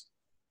tournament.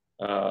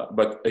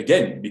 But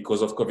again,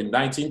 because of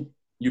COVID-19,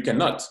 you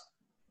cannot.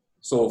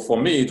 So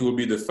for me, it will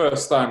be the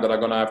first time that I'm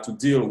going to have to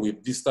deal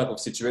with this type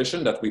of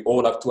situation, that we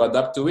all have to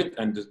adapt to it.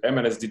 And the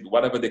MLS did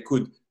whatever they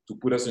could to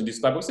put us in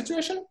this type of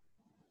situation.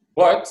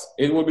 But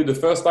it will be the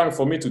first time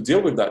for me to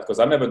deal with that, because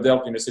I never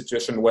dealt in a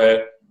situation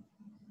where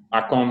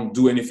I can't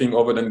do anything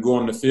other than go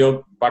on the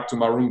field, back to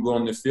my room, go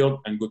on the field,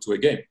 and go to a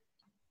game.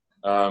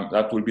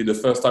 That will be the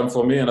first time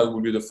for me, and that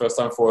will be the first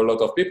time for a lot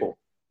of people.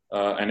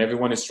 And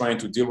everyone is trying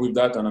to deal with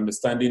that and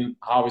understanding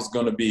how it's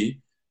going to be.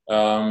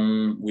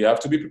 We have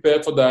to be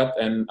prepared for that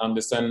and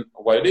understand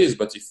what it is.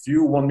 But if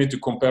you want me to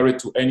compare it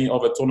to any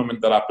other tournament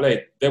that I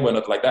played, they were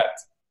not like that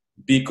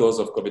because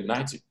of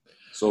COVID-19.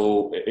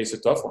 So it's a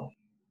tough one.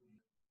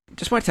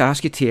 Just wanted to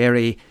ask you,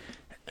 Thierry,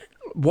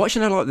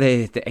 watching a lot of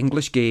the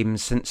English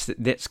games since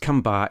it's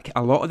come back,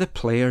 a lot of the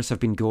players have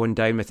been going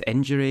down with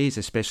injuries,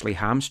 especially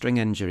hamstring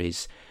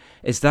injuries.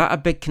 Is that a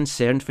big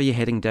concern for you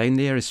heading down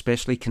there,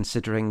 especially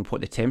considering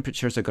what the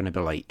temperatures are going to be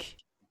like?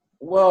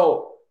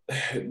 Well,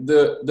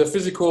 the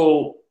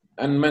physical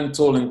and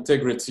mental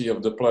integrity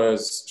of the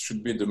players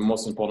should be the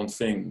most important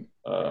thing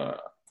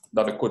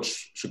that a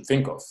coach should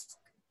think of.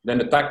 Then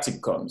the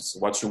tactic comes.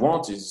 What you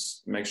want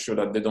is make sure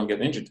that they don't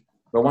get injured.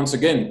 But once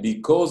again,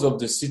 because of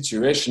the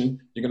situation,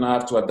 you're going to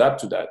have to adapt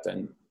to that.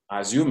 And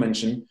as you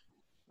mentioned,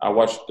 I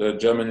watched the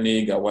German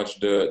league, I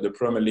watched the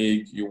Premier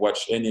League, you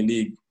watch any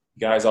league,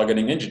 guys are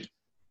getting injured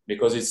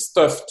because it's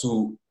tough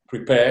to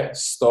prepare,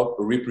 stop,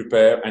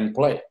 re-prepare, and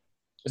play.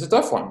 It's a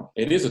tough one.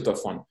 It is a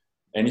tough one.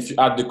 And if you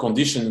add the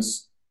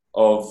conditions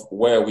of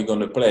where we're going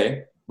to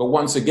play, but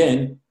once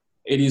again,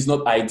 it is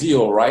not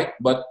ideal, right?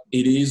 But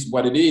it is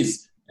what it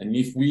is. And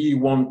if we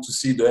want to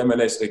see the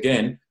MLS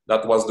again,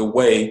 that was the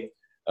way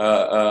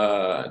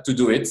to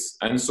do it.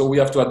 And so we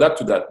have to adapt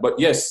to that. But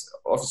yes,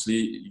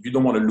 obviously, you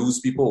don't want to lose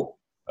people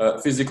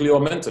physically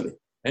or mentally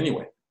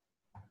anyway.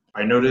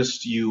 I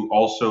noticed you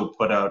also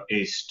put out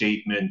a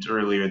statement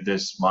earlier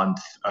this month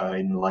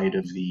in light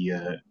of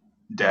the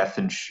death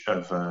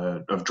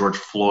of George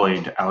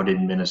Floyd out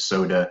in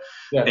Minnesota,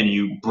 and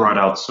you brought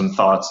out some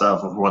thoughts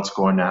of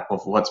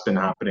what's been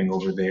happening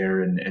over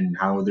there and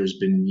how there's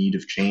been need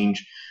of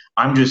change.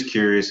 I'm just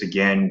curious,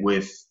 again,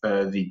 with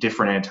the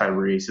different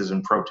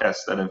anti-racism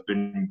protests that have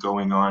been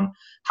going on,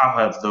 how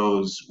have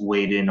those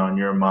weighed in on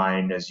your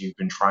mind as you've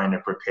been trying to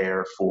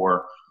prepare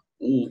for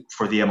the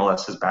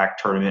MLS's back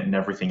tournament and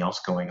everything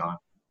else going on?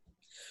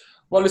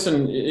 Well,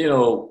 listen,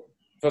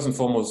 first and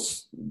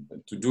foremost,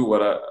 to do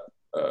what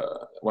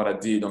what I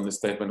did on the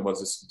statement was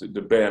just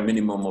the bare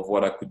minimum of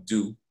what I could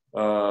do.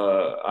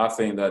 I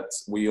think that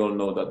we all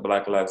know that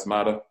Black Lives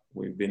Matter.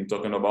 We've been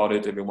talking about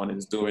it. Everyone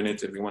is doing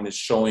it. Everyone is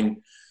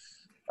showing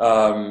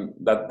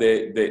that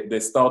they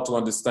start to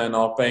understand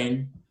our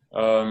pain.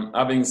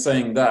 Having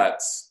saying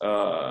that,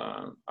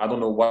 I don't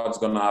know what's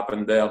going to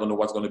happen there. I don't know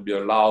what's going to be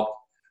allowed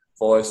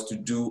for us to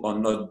do or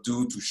not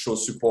do to show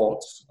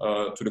support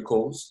to the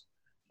cause.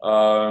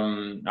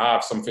 I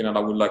have something that I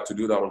would like to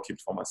do that I will keep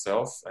for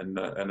myself, and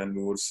then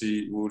we will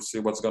see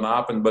what's going to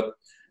happen. But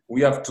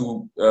we have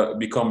to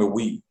become a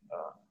we.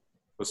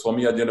 Because for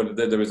me, at the end of the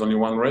day, there is only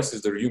one race: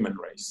 is the human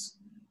race.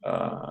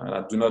 And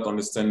I do not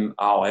understand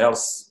how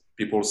else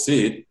people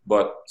see it,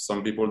 but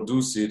some people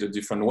do see it a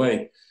different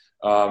way.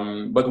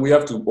 But we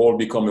have to all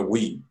become a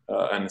we,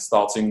 and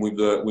starting with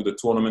the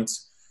tournament.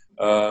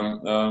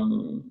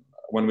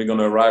 When we're going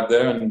to arrive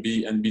there and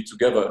be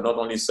together, not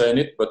only saying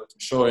it, but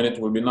showing it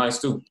will be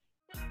nice too.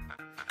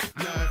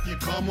 Now if you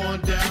come on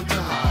down to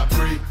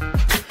Highbury,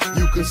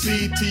 you can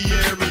see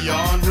Thierry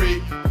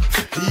Henry.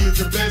 He is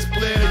the best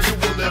player you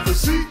will ever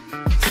see.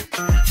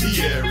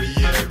 Thierry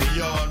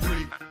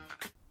Henry.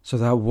 So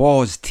that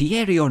was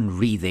Thierry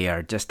Henry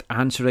there, just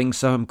answering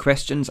some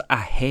questions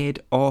ahead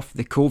of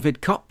the COVID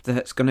Cup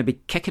that's going to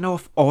be kicking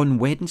off on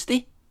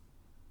Wednesday.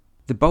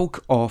 The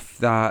bulk of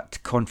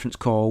that conference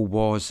call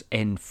was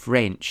in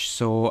French,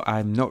 so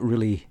I'm not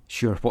really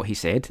sure what he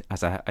said,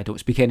 as I don't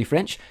speak any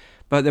French.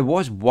 But there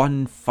was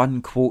one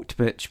fun quote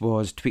which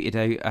was tweeted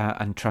out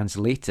and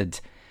translated,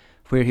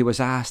 where he was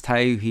asked how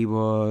he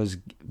was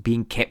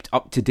being kept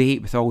up to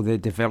date with all the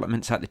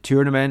developments at the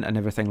tournament and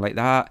everything like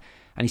that.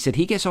 And he said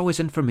he gets all his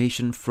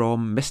information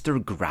from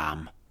Mr.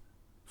 Graham,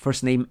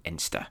 first name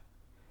Insta.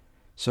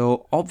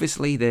 So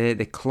obviously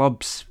the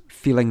club's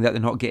feeling that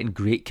they're not getting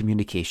great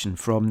communication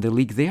from the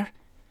league there.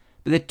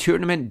 But the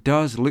tournament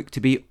does look to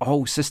be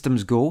all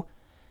systems go,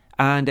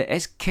 and it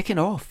is kicking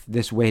off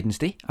this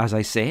Wednesday, as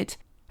I said.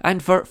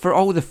 And for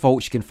all the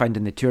faults you can find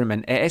in the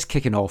tournament, it is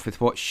kicking off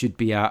with what should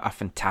be a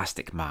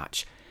fantastic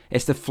match.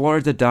 It's the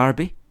Florida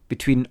Derby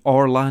between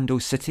Orlando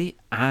City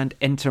and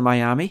Inter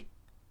Miami.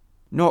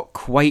 Not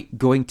quite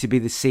going to be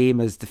the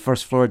same as the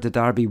first Florida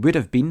Derby would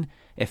have been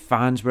if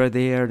fans were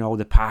there and all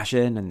the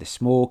passion and the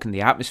smoke and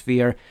the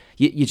atmosphere.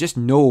 You just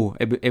know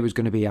it was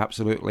going to be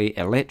absolutely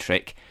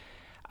electric.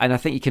 And I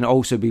think you can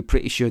also be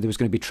pretty sure there was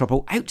going to be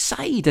trouble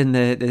outside in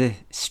the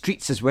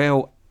streets as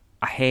well,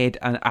 ahead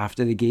and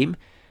after the game,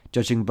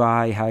 judging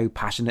by how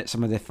passionate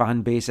some of the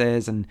fan base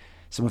is and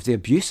some of the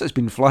abuse that's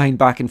been flying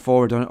back and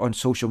forward on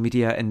social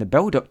media in the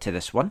build-up to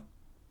this one.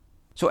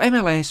 So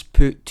MLS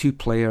put 2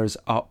 players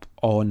up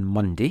on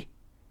Monday,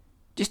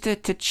 just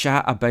to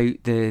chat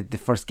about the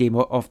first game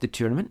of the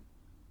tournament.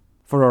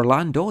 For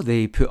Orlando,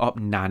 they put up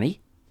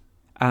Nani.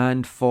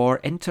 And for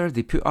Inter,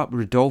 they put up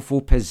Rodolfo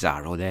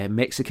Pizarro, the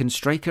Mexican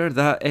striker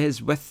that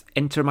is with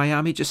Inter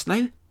Miami just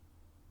now.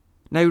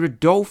 Now,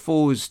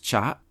 Rodolfo's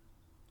chat,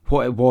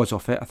 what it was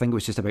of it, I think it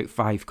was just about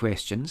 5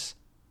 questions,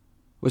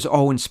 was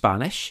all in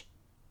Spanish.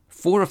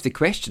 4 of the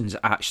questions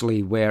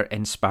actually were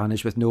in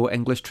Spanish with no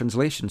English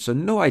translation, so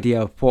no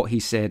idea what he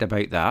said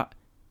about that.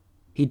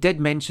 He did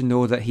mention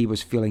though that he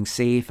was feeling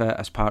safe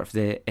as part of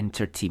the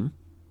Inter team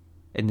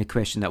in the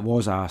question that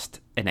was asked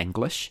in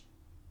English.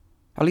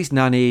 At least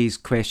Nani's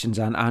questions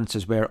and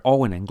answers were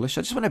all in English.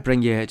 I just want to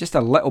bring you just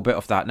a little bit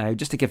of that now,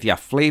 just to give you a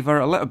flavour,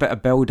 a little bit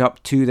of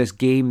build-up to this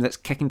game that's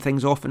kicking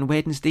things off on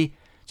Wednesday.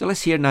 So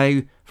let's hear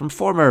now from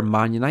former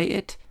Man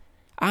United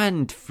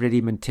and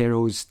Freddie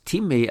Montero's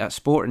teammate at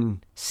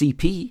Sporting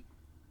CP,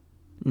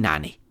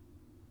 Nani.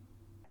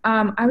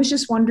 I was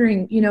just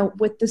wondering,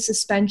 with the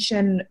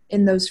suspension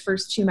in those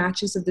first 2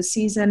 matches of the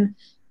season,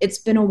 it's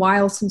been a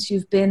while since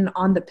you've been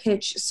on the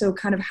pitch. So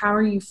kind of how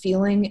are you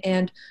feeling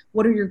and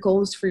what are your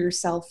goals for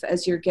yourself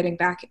as you're getting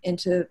back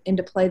into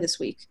play this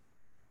week?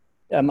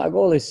 Yeah, my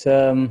goal is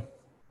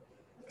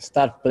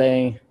start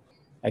playing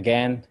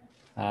again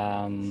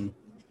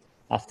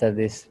after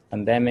this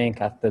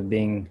pandemic, after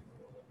being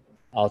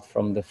out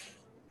from the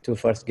 2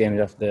 first games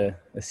of the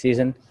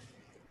season,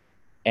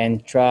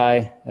 and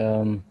try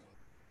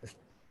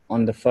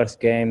on the first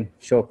game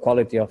show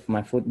quality of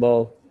my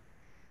football,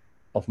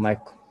 of my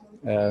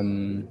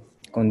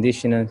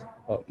condition,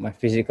 of my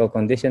physical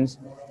conditions,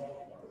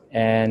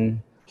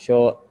 and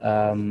show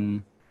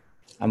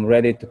I'm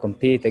ready to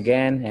compete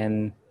again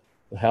and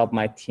to help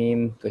my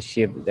team to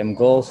achieve them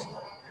goals.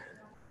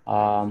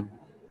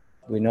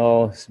 We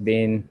know it's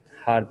been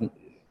hard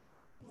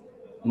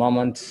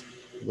moments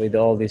with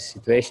all these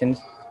situations,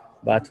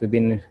 but we've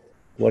been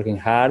working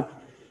hard,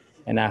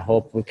 and I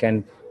hope we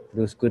can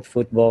produce good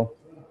football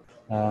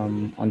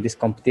on this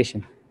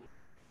competition.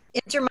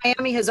 Inter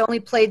Miami has only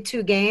played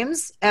 2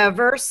 games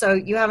ever, so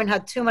you haven't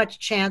had too much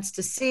chance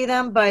to see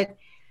them, but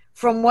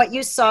from what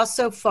you saw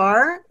so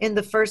far in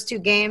the first 2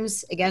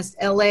 games against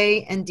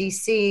LA and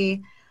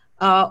DC,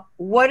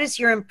 what is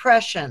your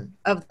impression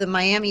of the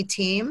Miami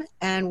team,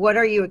 and what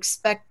are you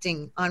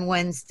expecting on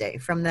Wednesday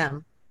from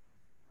them?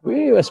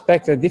 We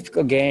expect a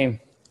difficult game,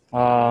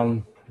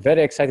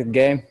 very excited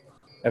game.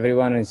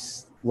 Everyone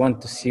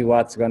want to see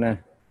what's gonna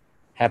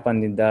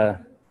happened in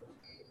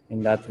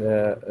that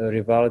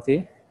rivalry.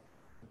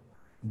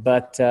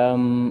 But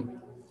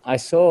I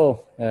saw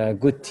a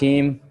good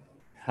team.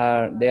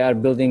 They are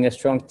building a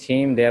strong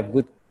team. They have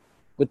good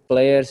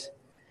players.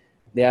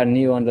 They are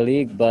new on the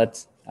league, but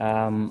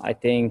I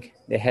think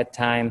they had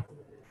time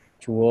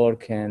to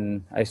work,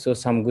 and I saw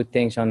some good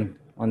things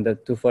on the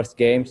two first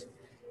games,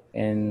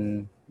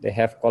 and they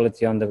have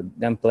quality on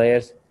them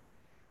players.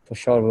 For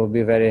sure, it will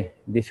be very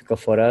difficult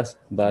for us,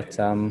 but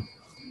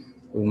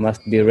we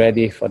must be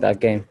ready for that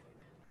game.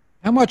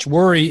 How much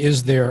worry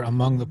is there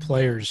among the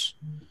players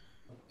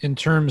in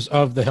terms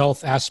of the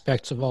health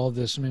aspects of all of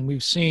this? I mean,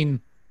 we've seen,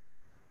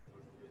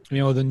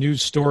 the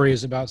news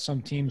stories about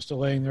some teams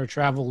delaying their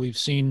travel. We've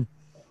seen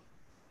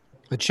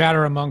the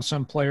chatter among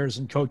some players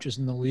and coaches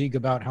in the league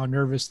about how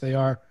nervous they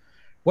are.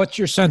 What's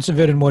your sense of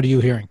it, and what are you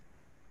hearing?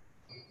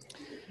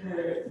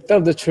 To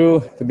tell the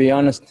truth, to be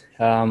honest,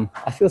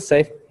 I feel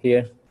safe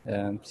here.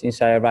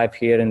 Since I arrived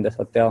here in the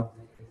hotel,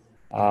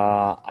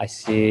 I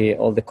see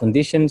all the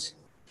conditions,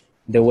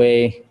 the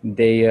way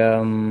they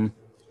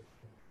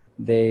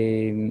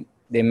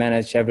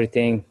manage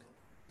everything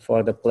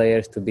for the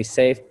players to be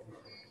safe.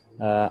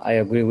 I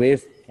agree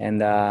with,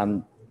 and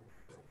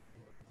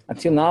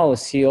until now,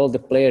 see all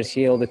the players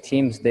here, all the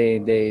teams,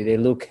 they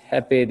look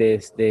happy,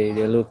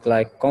 they look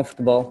like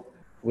comfortable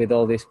with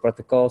all these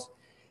protocols.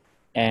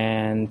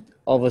 And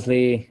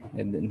obviously,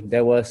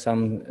 there were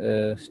some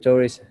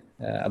stories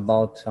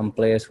about some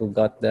players who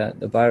got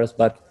the virus,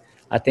 but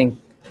I think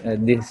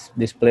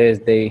these players,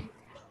 they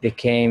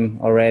came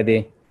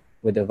already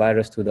with the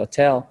virus to the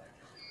hotel.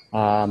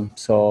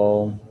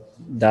 So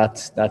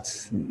that's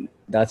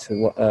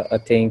a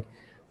thing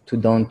to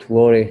don't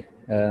worry.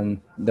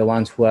 The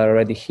ones who are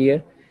already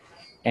here,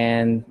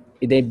 and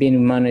they've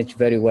been managed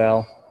very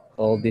well,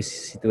 all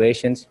these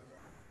situations.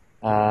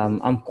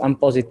 I'm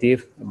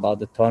positive about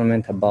the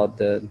tournament,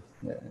 about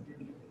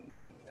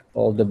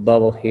all the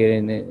bubble here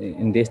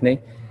in Disney,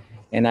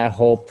 and I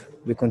hope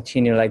we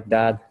continue like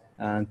that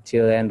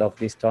until the end of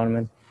this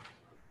tournament,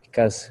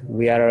 because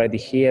we are already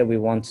here. We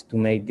want to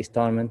make this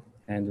tournament,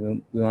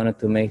 and we wanted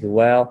to make it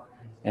well,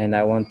 and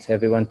I want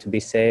everyone to be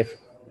safe,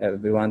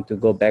 everyone to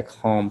go back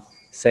home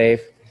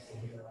safe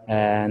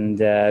and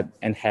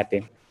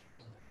happy.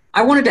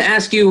 I wanted to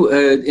ask you,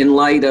 in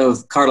light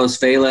of Carlos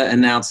Vela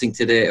announcing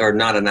today, or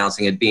not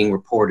announcing it, being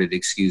reported,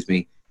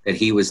 that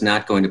he was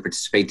not going to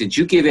participate. Did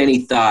you give any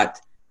thought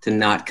to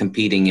not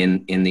competing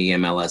in the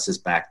MLS's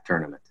back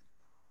tournament?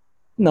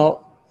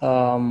 No.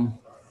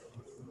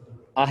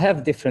 I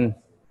have different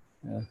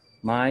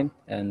mind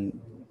and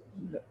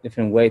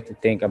different way to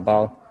think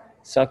about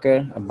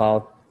soccer,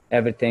 about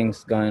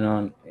everything's going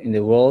on in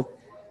the world,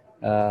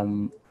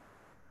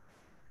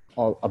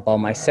 all about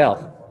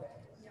myself.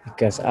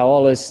 Because I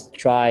always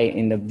try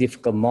in the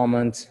difficult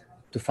moments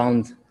to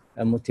find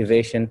a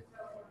motivation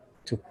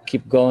to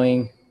keep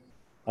going,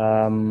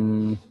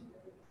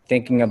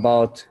 thinking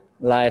about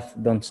life,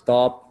 don't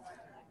stop.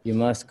 You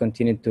must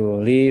continue to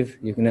live.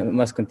 You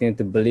must continue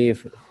to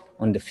believe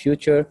on the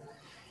future.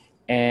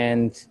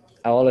 And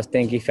I always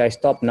think if I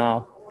stop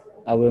now,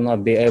 I will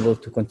not be able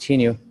to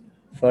continue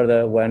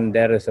further when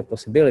there is a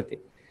possibility.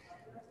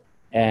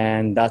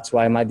 And that's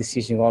why my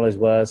decision always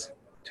was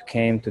to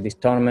came to this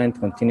tournament,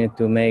 continue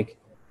to make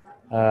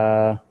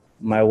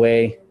my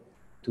way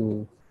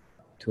to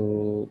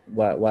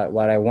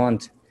what I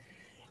want.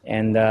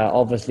 And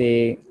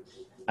obviously,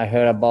 I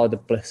heard about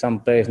some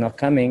players not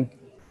coming.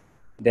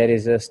 That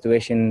is a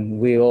situation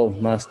we all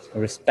must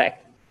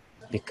respect,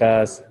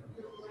 because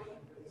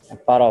a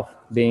part of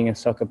being a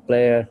soccer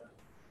player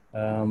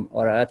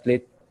or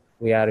athlete,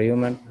 we are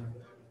human,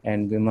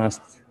 and we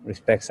must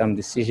respect some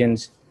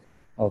decisions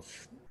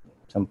of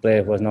some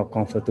players was not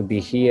comfortable to be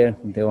here.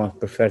 They want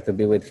prefer to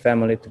be with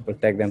family to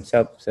protect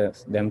themselves,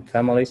 them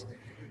families.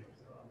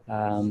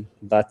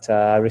 But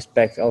I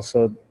respect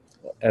also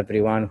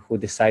everyone who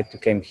decide to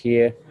come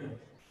here,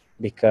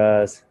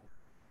 because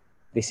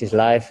this is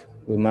life.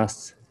 We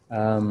must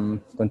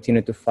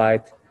continue to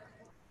fight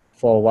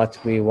for what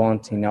we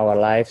want in our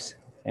lives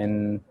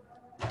and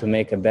to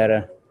make a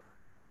better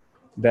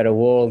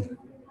world,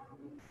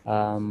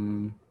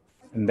 and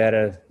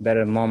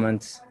better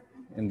moments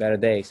and better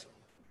days.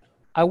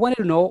 I wanted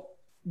to know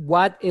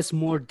what is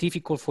more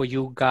difficult for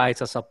you guys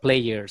as a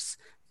players,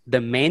 the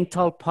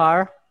mental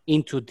part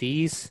into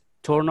this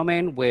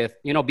tournament with,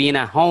 being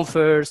at home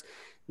first,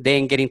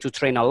 then getting to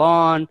train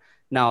alone,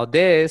 now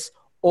this,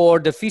 or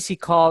the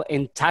physical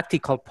and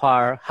tactical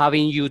part,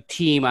 having your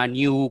team, a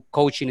new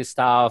coaching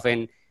staff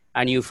and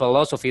a new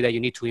philosophy that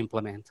you need to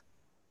implement?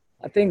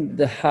 I think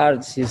the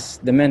hardest is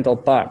the mental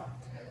part,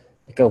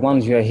 because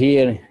once you're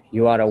here,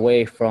 you are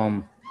away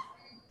from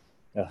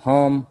your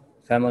home,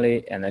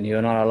 family, and then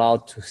you're not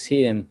allowed to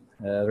see them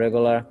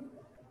regular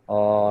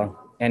or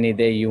any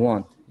day you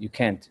want. You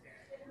can't.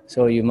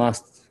 So you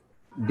must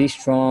be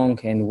strong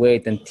and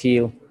wait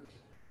until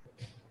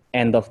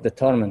end of the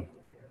tournament,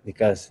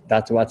 because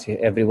that's what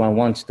everyone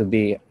wants to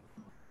be at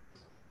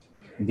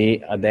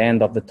the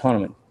end of the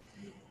tournament.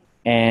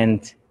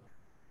 And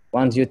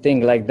once you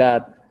think like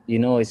that,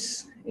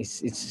 it's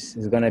it's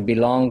going to be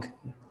long,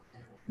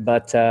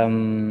 but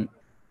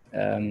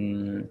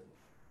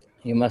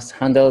you must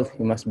handle,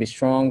 you must be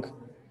strong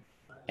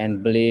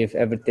and believe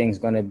everything's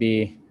going to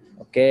be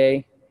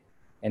okay,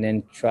 and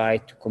then try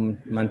to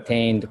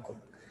maintain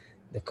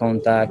the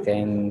contact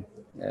and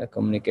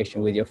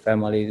communication with your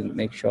family,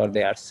 make sure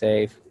they are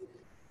safe,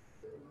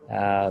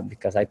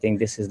 because I think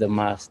this is the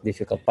most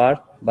difficult part.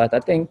 But I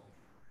think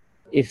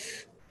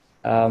if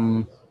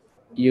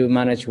you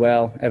manage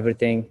well,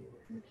 everything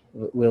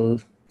will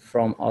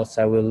from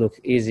outside will look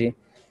easy,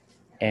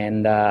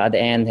 and at the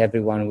end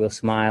everyone will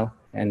smile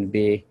and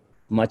be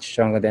much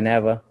stronger than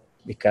ever,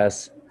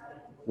 because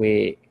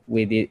we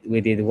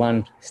did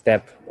one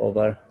step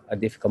over a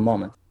difficult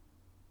moment.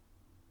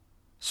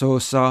 So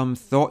some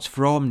thoughts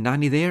from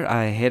Nani there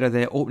ahead of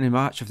the opening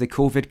match of the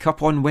COVID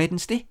Cup on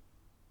Wednesday?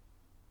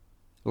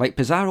 Like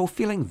Pizarro,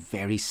 feeling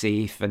very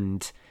safe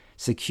and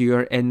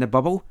secure in the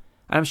bubble.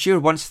 And I'm sure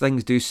once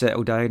things do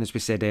settle down, as we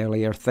said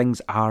earlier, things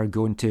are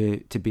going to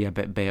be a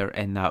bit better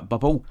in that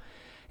bubble.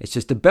 It's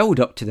just the build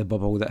up to the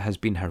bubble that has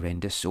been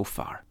horrendous so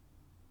far.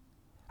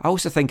 I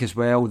also think as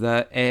well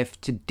that if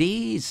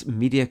today's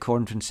media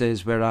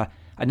conferences were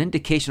an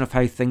indication of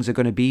how things are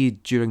going to be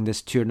during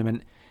this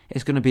tournament,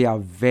 it's going to be a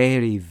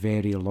very,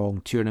 very long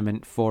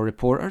tournament for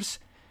reporters.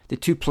 The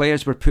two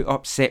players were put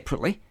up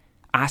separately,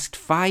 asked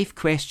 5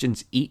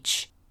 questions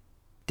each.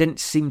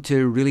 Didn't seem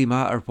to really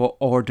matter what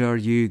order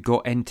you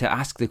got in to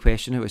ask the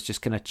question. It was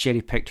just kind of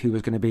cherry-picked who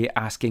was going to be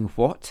asking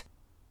what.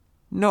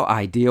 Not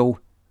ideal.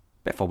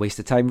 Bit of a waste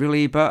of time,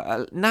 really.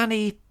 But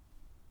Nani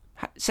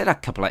said a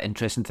couple of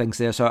interesting things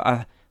there, so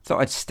I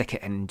thought I'd stick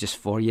it in just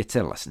for you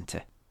to listen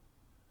to.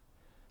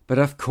 But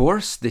of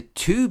course, the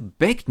 2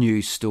 big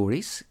news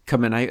stories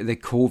coming out of the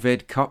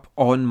COVID Cup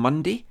on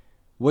Monday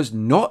was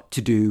not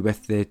to do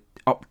with the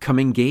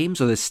upcoming games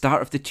or the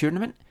start of the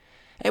tournament.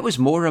 It was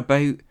more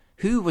about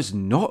who was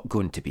not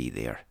going to be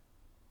there.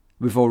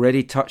 We've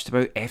already touched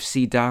about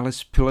FC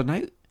Dallas pulling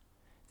out.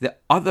 The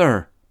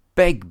other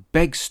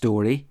big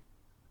story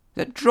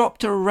that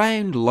dropped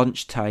around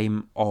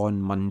lunchtime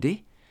on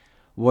Monday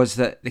was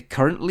that the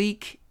current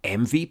league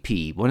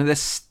MVP, one of the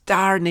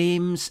star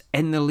names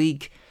in the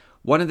league,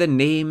 one of the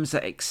names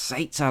that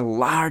excites a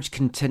large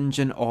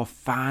contingent of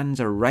fans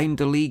around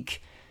the league,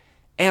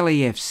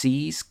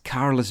 LAFC's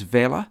Carlos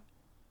Vela,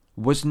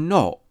 was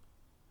not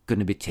going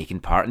to be taking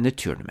part in the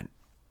tournament.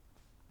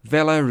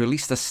 Vela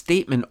released a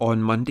statement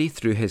on Monday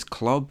through his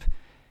club,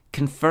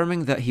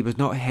 confirming that he was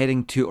not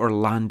heading to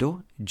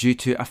Orlando due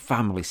to a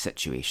family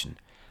situation.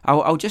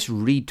 I'll just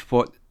read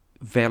what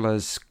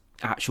Vela's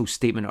actual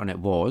statement on it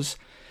was.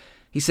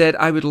 He said,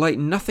 "I would like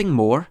nothing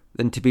more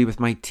than to be with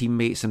my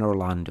teammates in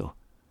Orlando.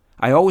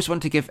 I always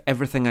want to give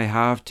everything I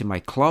have to my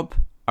club,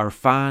 our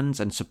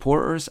fans and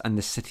supporters, and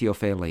the city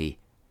of LA.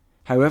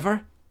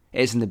 However,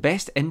 it is in the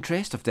best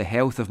interest of the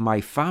health of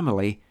my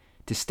family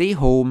to stay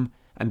home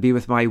and be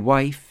with my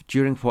wife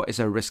during what is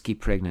a risky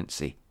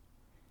pregnancy.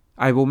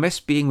 I will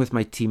miss being with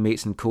my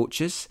teammates and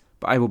coaches,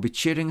 but I will be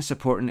cheering and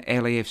supporting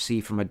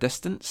LAFC from a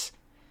distance.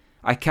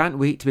 I can't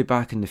wait to be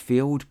back in the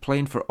field,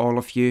 playing for all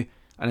of you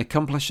and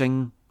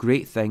accomplishing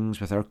great things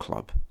with our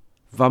club.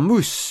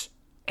 Vamos,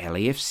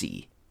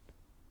 LAFC."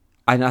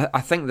 And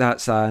I think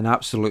that's an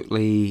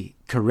absolutely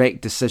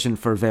correct decision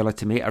for Vela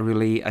to make. I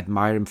really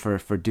admire him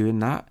for doing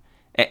that.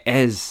 It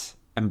is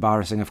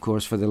embarrassing, of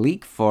course, for the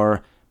league,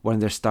 for one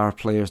of their star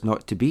players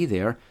not to be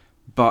there,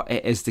 but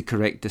it is the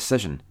correct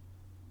decision.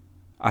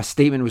 A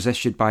statement was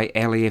issued by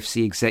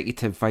LAFC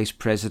Executive Vice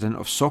President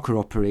of Soccer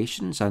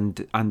Operations and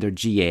their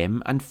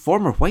GM and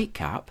former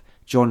Whitecap,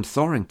 John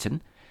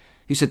Thorrington,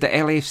 who said that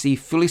LAFC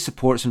fully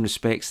supports and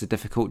respects the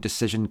difficult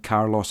decision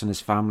Carlos and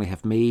his family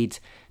have made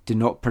to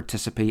not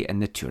participate in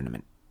the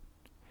tournament.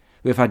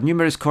 We have had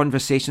numerous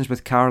conversations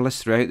with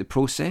Carlos throughout the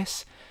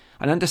process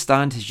and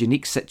understand his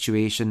unique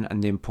situation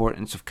and the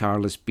importance of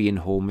Carlos being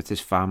home with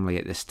his family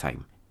at this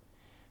time.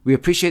 We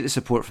appreciate the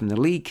support from the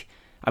league,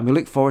 and we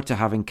look forward to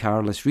having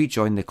Carlos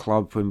rejoin the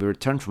club when we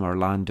return from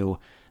Orlando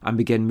and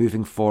begin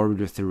moving forward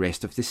with the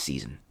rest of the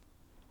season.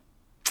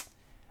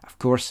 Of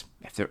course,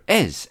 if there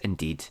is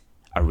indeed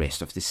a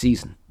rest of the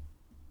season.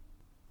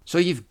 So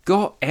you've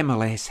got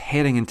MLS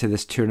heading into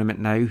this tournament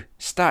now,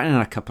 starting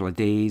in a couple of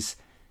days.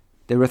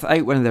 They're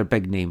without one of their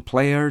big name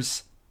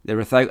players. They're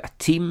without a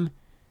team.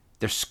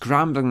 They're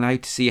scrambling now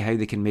to see how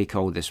they can make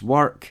all this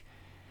work.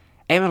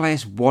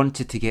 MLS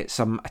wanted to get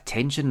some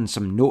attention and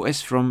some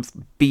notice from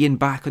being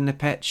back on the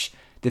pitch.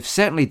 They've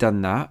certainly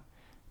done that.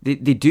 They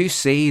do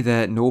say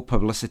that no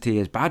publicity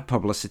is bad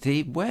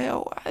publicity.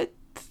 Well, I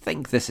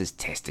think this is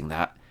testing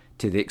that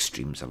to the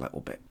extremes a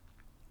little bit.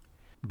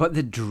 But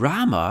the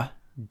drama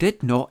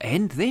did not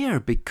end there,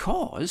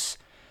 because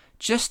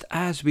just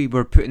as we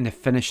were putting the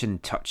finishing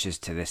touches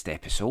to this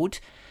episode,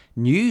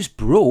 news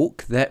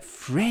broke that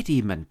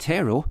Fredy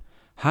Montero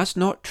has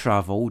not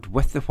travelled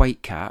with the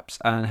Whitecaps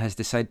and has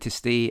decided to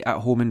stay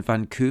at home in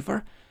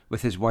Vancouver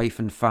with his wife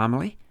and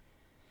family.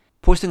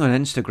 Posting on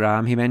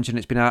Instagram, he mentioned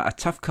it's been a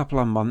tough couple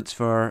of months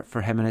for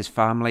him and his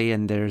family,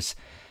 and there's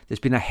There's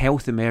been a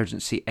health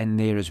emergency in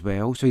there as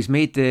well. So he's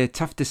made the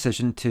tough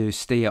decision to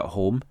stay at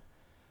home.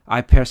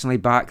 I personally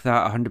back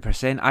that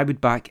 100%. I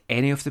would back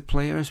any of the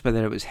players,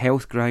 whether it was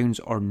health grounds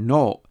or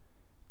not,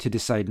 to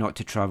decide not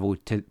to travel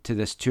to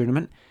this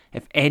tournament.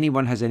 If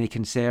anyone has any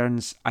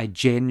concerns, I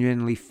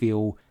genuinely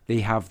feel they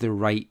have the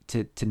right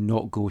to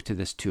not go to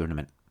this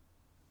tournament.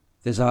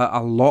 There's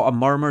a lot of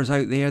murmurs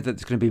out there that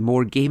there's going to be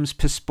more games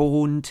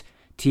postponed.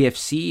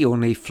 TFC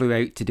only flew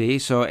out today,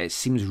 so it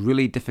seems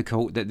really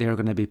difficult that they're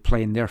going to be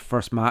playing their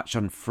first match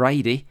on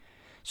Friday.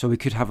 So we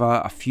could have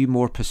a few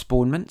more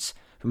postponements.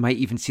 We might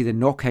even see the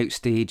knockout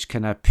stage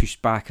kind of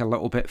pushed back a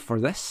little bit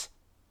for this.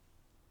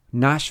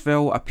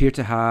 Nashville appear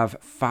to have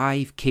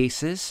 5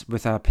 cases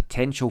with a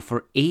potential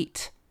for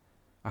 8,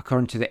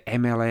 according to the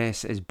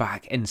MLS is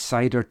Back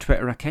Insider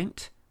Twitter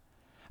account.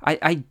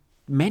 I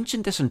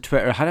mentioned this on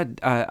Twitter. I had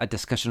a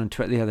discussion on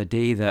Twitter the other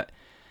day that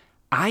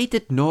I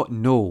did not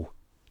know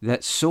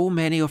that so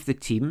many of the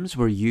teams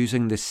were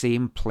using the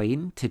same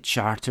plane to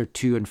charter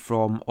to and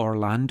from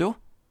Orlando.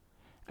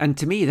 And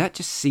to me, that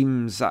just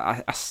seems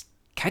a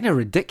kind of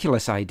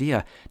ridiculous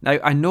idea. Now,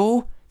 I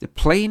know the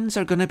planes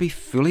are going to be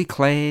fully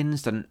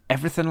cleansed and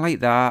everything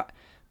like that,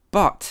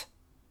 but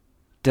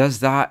does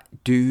that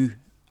do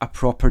a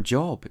proper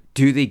job?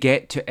 Do they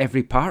get to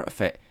every part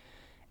of it?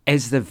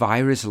 Is the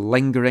virus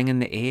lingering in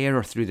the air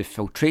or through the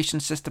filtration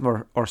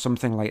system or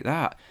something like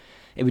that?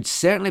 It would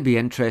certainly be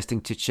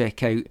interesting to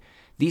check out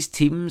these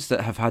teams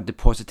that have had the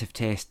positive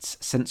tests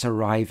since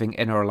arriving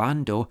in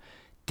Orlando.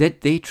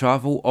 Did they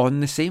travel on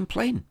the same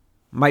plane?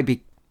 Might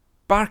be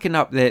barking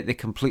up the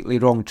completely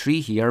wrong tree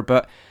here,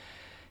 but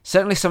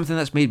certainly something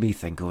that's made me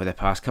think over the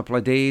past couple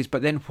of days.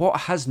 But then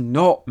what has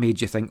not made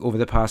you think over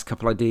the past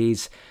couple of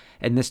days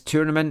in this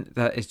tournament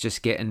that is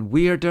just getting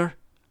weirder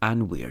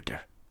and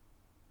weirder?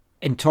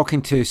 In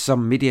talking to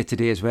some media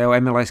today as well,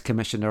 MLS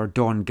Commissioner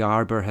Don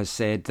Garber has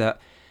said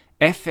that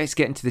if it's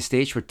getting to the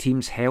stage where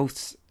teams'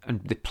 health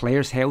and the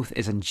players' health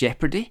is in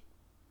jeopardy,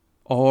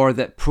 or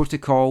that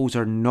protocols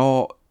are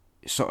not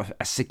sort of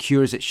as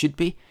secure as it should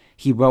be,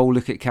 he will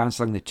look at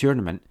cancelling the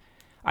tournament.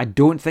 I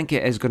don't think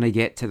it is going to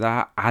get to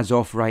that as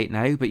of right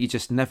now, but you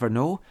just never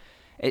know.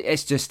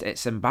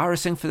 It's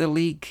embarrassing for the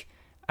league,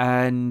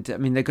 and I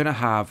mean, they're going to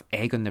have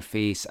egg on their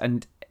face,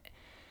 and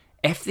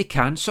if they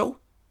cancel,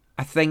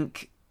 I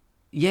think,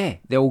 yeah,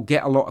 they'll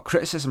get a lot of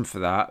criticism for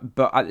that,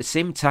 but at the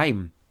same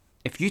time,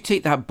 if you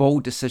take that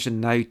bold decision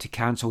now to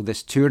cancel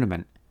this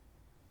tournament,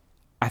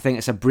 I think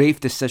it's a brave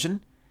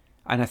decision,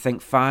 and I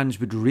think fans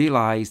would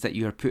realise that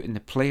you are putting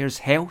the players'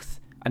 health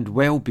and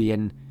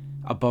well-being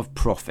above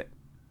profit.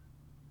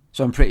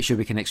 So I'm pretty sure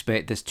we can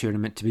expect this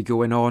tournament to be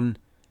going on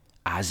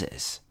as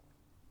is.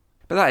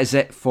 But that is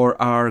it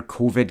for our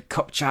COVID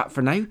Cup chat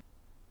for now.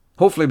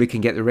 Hopefully we can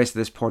get the rest of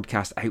this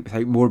podcast out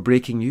without more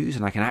breaking news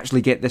and I can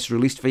actually get this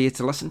released for you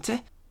to listen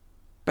to.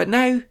 But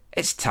now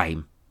it's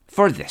time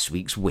for this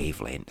week's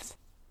Wavelength.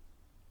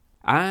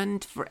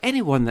 And for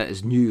anyone that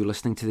is new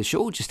listening to the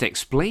show, just to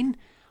explain,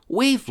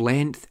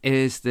 Wavelength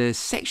is the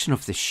section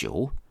of the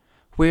show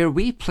where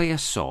we play a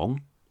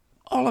song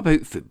all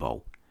about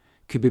football.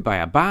 Could be by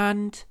a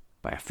band,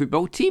 by a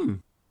football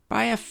team,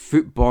 by a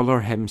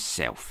footballer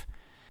himself.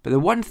 But the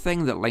one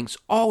thing that links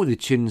all the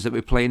tunes that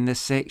we play in this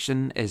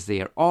section is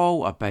they are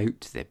all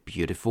about the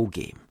beautiful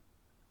game.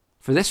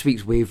 For this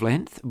week's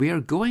Wavelength, we are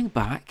going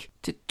back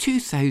to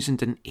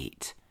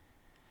 2008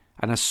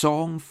 and a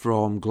song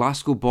from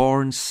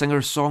Glasgow-born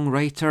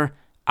singer-songwriter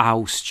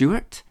Al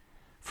Stewart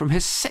from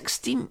his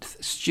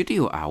 16th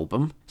studio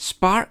album,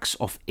 Sparks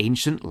of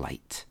Ancient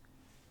Light.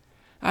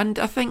 And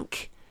I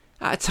think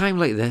at a time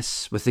like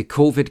this, with the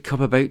COVID Cup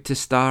about to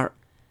start,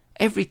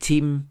 every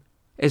team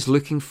is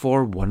looking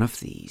for one of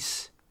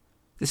these.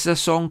 This is a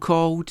song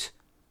called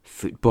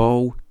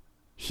Football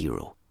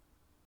Hero.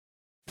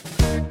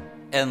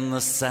 In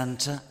the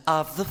center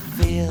of the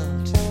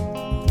field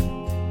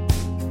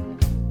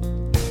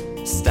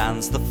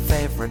stands the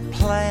favorite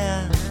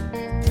player.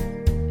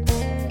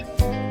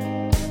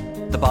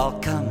 The ball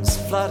comes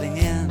flooding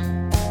in.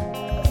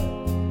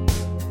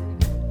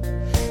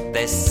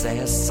 They say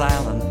a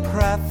silent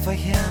prayer for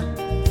him.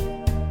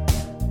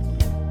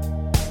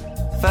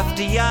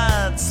 50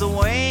 yards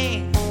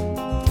away,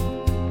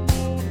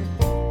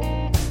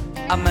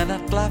 a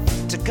minute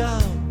left to go.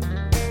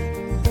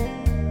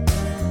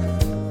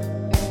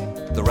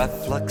 The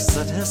ref looks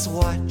at his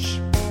watch.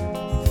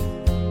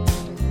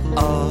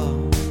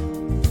 Oh,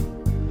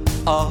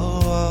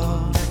 oh,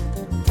 oh.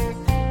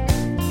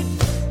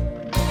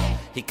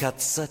 He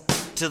cuts it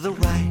to the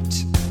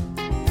right,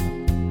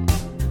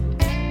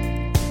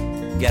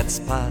 gets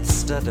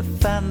past a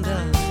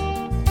defender.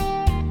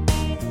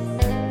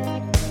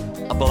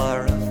 A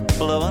blur of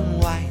blue and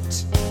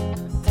white.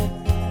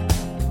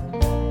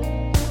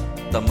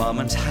 The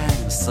moment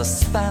hangs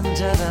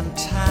suspended in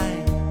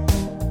time.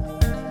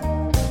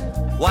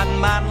 One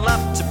man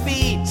left to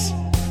beat.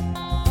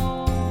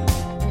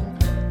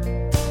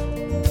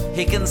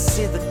 He can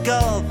see the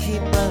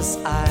goalkeeper's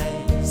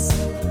eyes.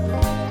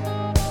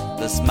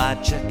 There's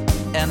magic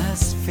in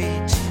his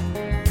feet.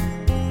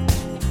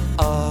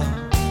 Oh,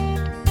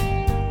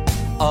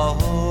 Oh,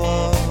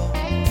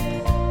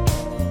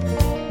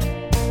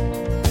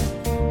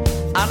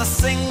 and a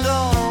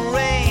single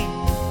ray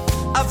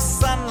of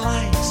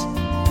sunlight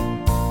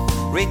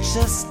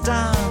reaches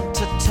down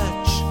to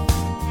touch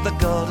the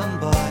golden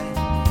boy,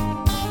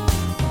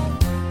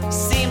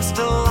 seems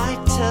to light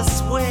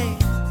his way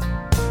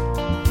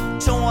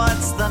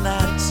towards the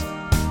net.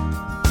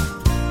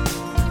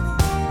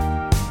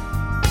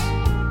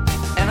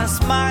 In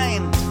his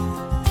mind,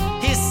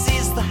 he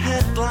sees the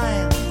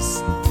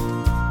headlines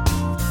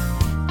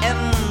in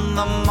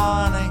the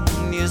morning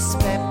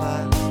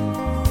newspaper.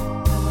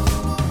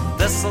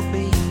 This'll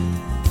be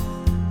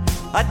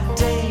a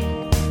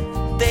day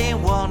they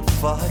won't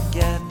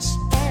forget.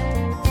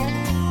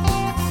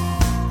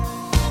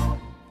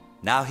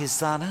 Now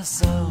he's on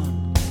his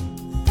own,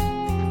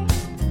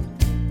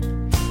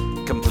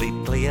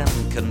 completely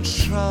in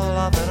control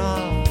of it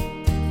all.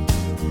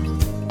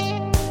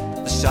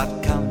 The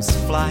shot comes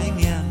flying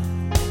in,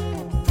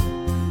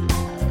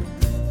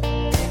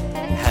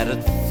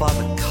 headed for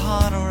the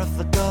corner of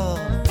the goal.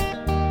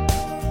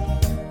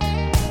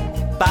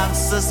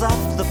 Bounces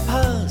off the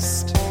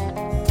post.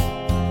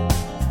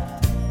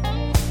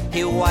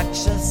 He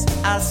watches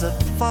as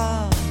it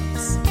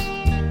falls.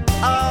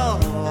 Oh,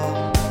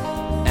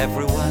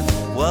 everyone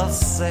will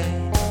say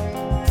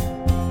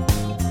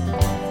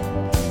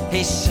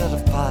he should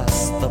have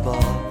passed the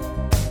ball.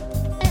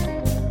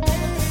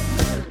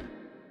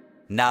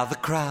 Now the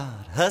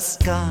crowd has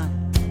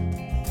gone.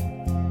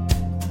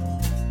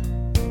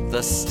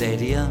 The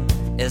stadium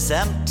is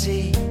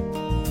empty.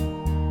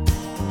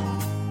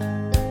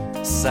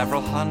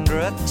 Several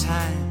hundred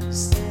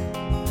times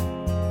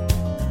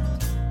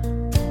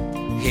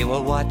he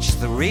will watch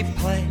the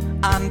replay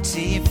on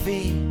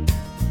TV.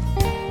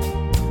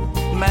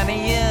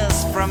 Many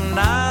years from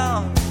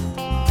now,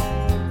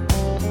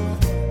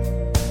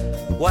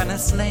 when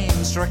his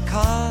name's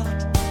recalled,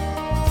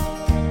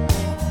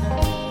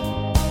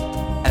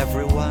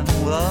 everyone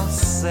will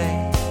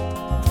say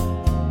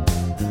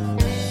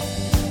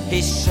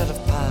he should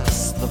have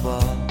passed the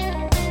ball.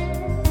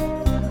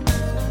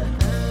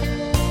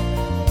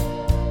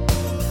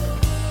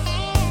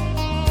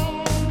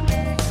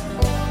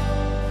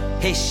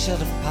 He should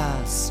have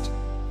passed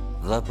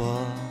the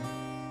ball.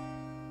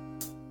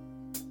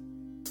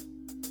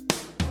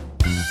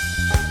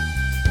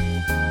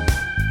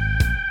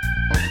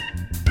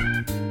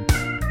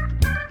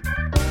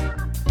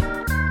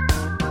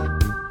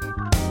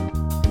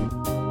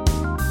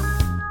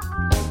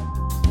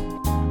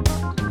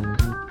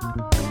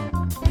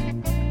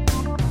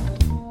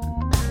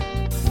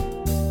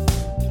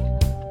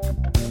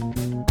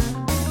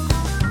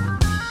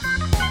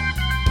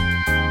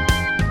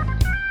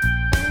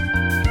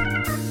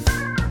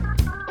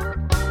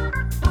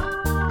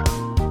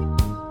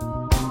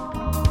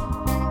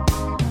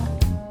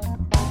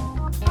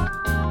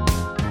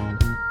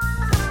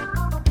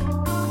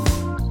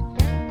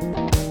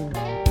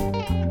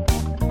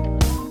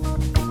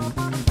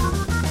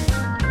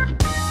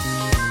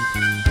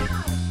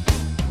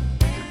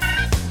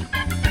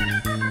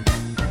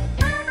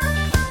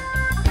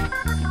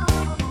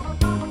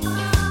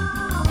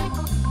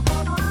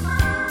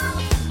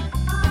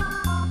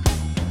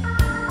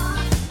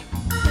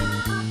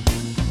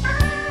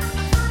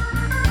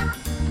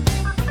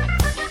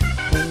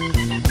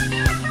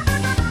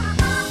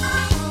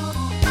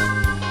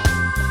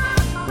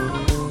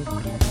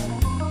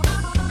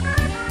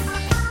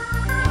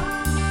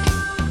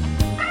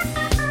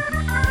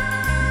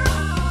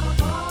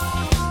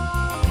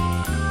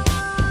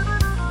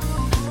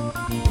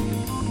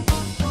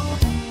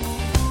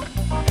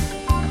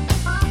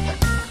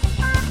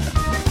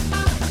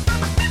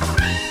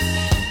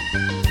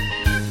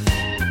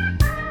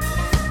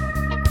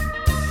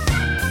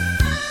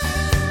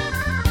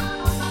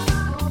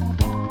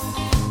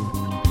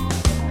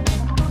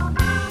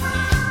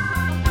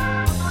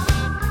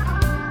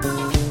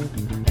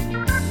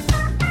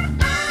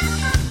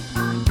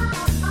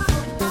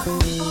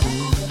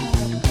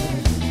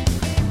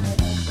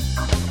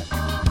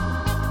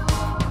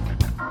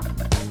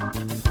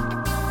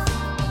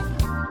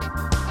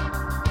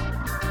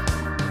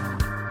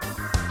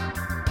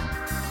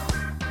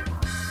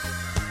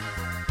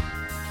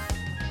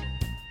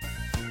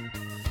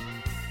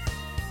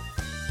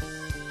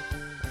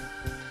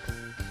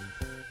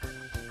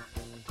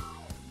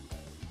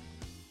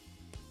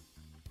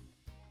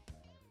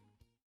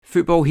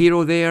 Football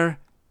Hero there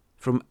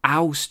from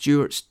Al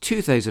Stewart's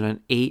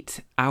 2008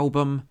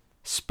 album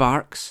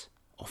Sparks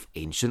of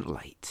Ancient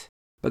Light.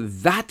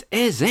 But that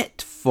is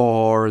it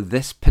for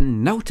this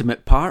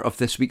penultimate part of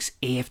this week's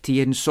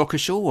AFTN Soccer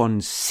Show on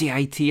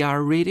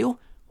CITR Radio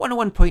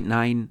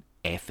 101.9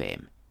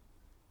 FM.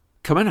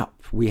 Coming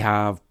up, we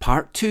have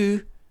part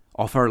 2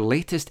 of our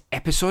latest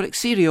episodic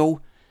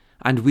serial,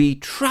 and we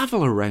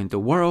travel around the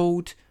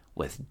world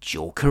with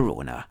Joe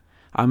Corona.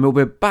 And we'll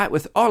be back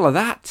with all of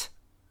that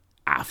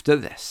after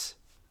this.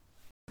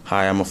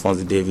 Hi, I'm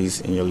Alphonso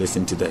Davies, and you're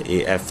listening to the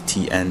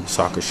AFTN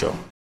Soccer Show.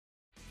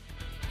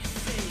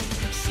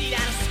 She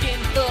had a skin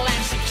full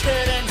and she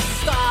couldn't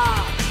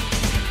stop.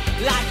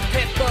 Like a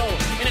pit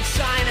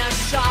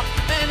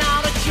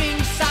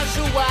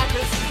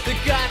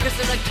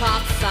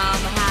up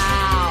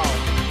somehow.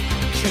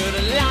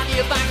 Could've learned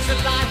you back to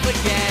life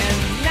again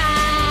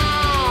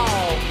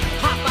now.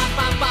 Ha ba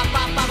ba ba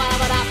ba ba ba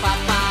ba da ba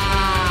ba.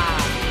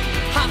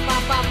 Ha ba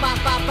ba ba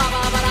ba ba ba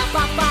ba da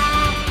ba ba.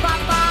 Ba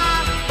ba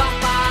ba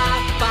ba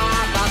ba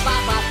ba ba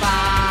ba ba.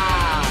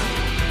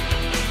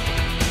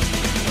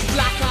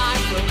 Black eye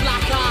for a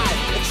black eye,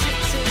 a chip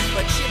tooth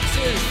for a chip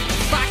tooth,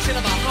 a fraction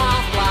of a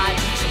half life,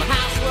 some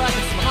housework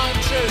and some home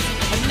truth,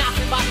 and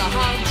nothing but the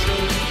home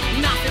truth,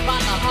 nothing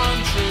but the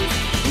home truth,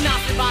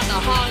 nothing but the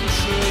home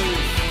truth.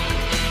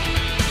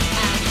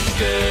 And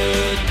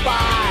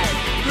goodbye,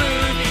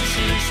 Ruby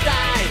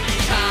Tuesday,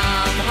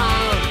 come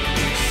home,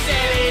 you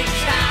silly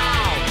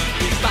cow.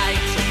 We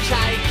baked a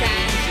cake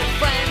and your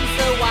friends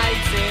are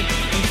waiting,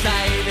 and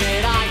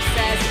David Icke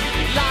says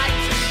he'd like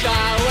to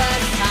show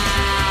us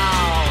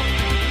how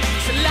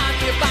to love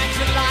you back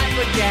to life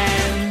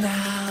again now.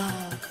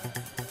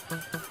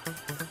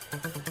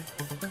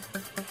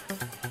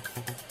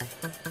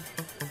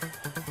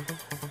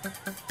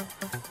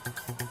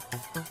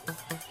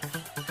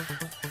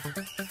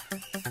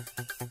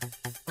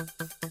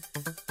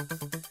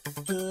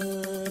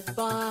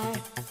 Goodbye,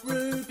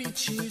 Ruby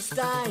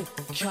Tuesday,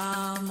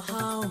 come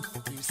home,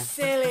 you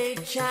silly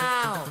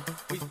cow.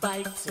 We've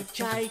baked a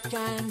cake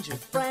and your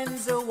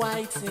friends are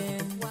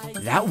waiting.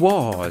 That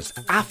was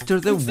After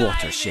the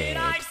Watershed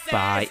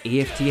by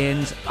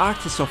AFTN's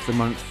Artist of the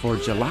Month for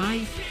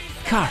July,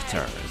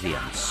 Carter, the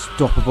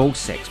Unstoppable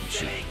Sex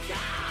Machine.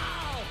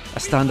 A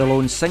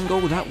standalone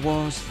single, that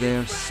was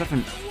their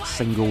 7th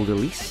single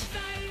release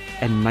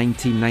in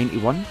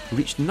 1991,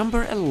 reached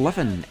number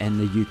 11 in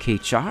the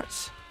UK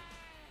charts.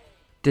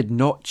 Did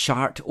not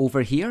chart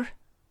over here.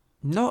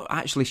 Not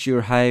actually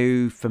sure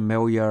how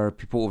familiar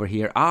people over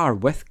here are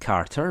with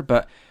Carter,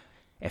 but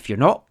if you're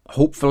not,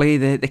 hopefully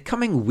the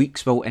coming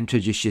weeks will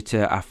introduce you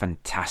to a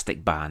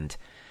fantastic band.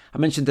 I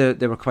mentioned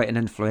they were quite an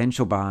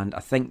influential band. I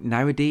think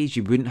nowadays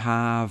you wouldn't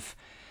have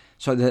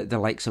sort of the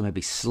likes of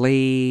maybe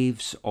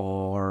Slaves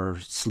or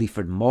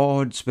Sleaford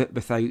Mods, but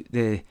without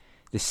the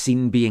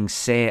scene being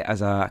set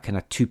as a kind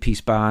of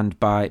two-piece band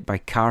by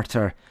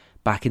Carter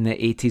back in the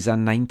 80s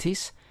and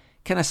 90s.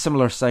 Kind of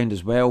similar sound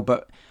as well,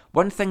 but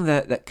one thing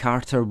that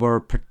Carter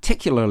were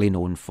particularly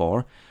known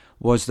for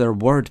was their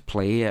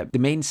wordplay. The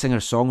main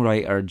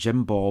singer-songwriter,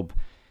 Jim Bob,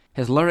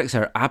 his lyrics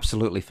are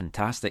absolutely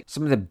fantastic.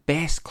 Some of the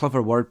best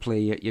clever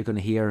wordplay you're going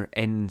to hear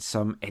in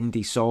some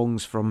indie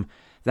songs from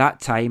that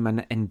time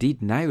and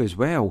indeed now as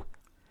well.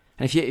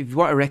 And if you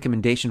want a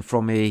recommendation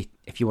from me,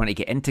 if you want to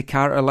get into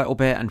Carter a little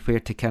bit and where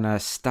to kind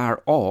of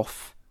start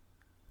off,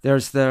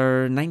 there's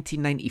their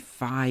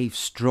 1995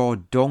 Straw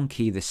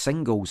Donkey, the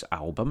singles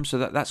album, so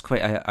that's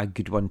quite a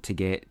good one to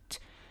get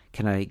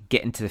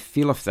into the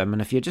feel of them.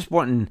 And if you're just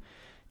wanting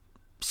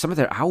some of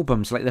their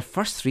albums, like their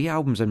first 3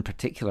 albums in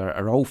particular,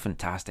 are all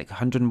fantastic.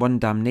 101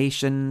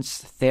 Damnations,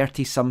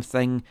 30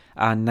 Something,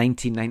 and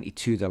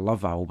 1992, the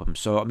Love album.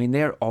 So, I mean,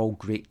 they're all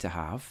great to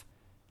have.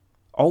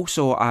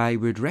 Also, I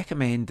would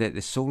recommend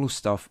the solo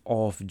stuff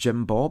of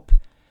Jim Bob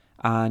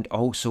and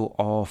also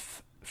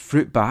of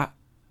Fruit Bat,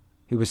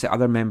 who was the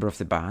other member of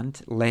the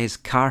band, Les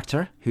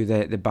Carter, who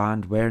the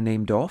band were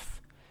named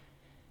off.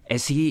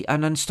 Is he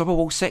an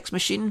unstoppable sex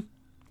machine?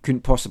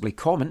 Couldn't possibly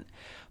comment.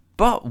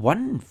 But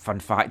one fun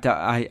fact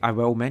that I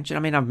will mention,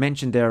 I mean, I've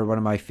mentioned they're one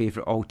of my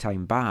favourite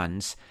all-time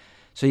bands,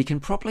 so you can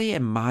probably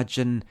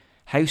imagine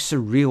how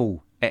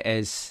surreal it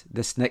is,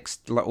 this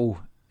next little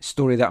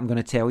story that I'm going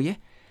to tell you.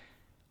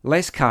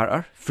 Les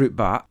Carter, Fruit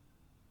Bat,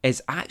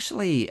 is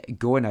actually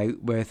going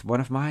out with one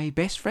of my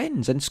best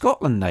friends in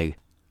Scotland now.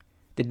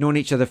 They'd known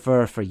each other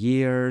for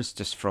years,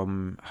 just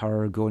from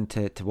her going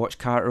to watch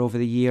Carter over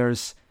the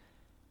years.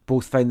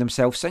 Both found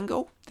themselves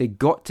single. They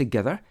got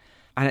together,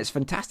 and it's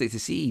fantastic to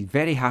see.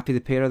 Very happy,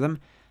 the pair of them.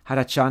 Had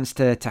a chance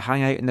to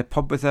hang out in the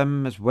pub with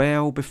them as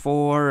well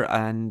before,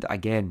 and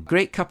again,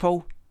 great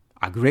couple,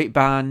 a great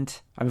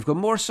band, and we've got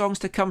more songs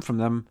to come from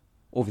them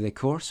over the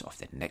course of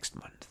the next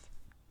month.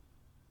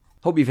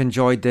 Hope you've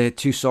enjoyed the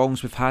 2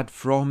 songs we've had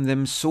from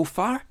them so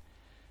far.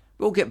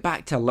 We'll get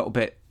back to a little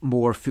bit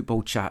more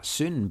football chat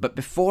soon, but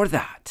before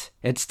that,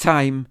 it's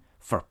time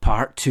for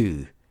part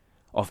 2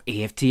 of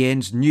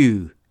AFTN's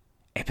new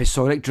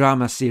episodic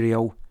drama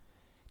serial,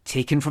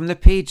 taken from the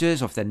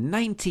pages of the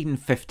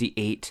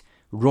 1958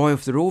 Roy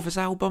of the Rovers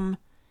album.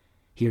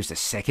 Here's the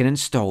second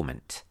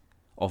instalment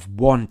of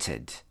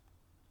Wanted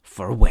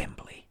for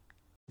Wembley.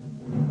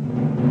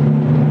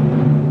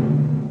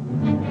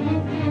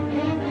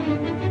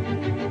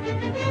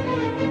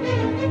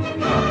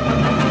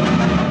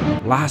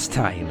 Last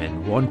time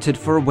in Wanted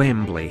for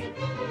Wembley,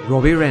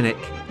 Robbie Rennick,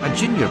 a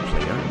junior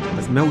player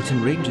with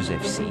Milton Rangers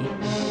FC,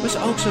 was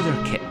also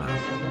their kit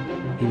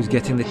man. He was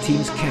getting the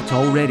team's kit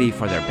all ready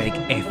for their big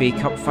FA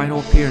Cup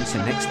final appearance the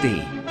next day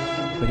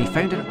when he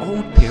found an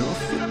old pair of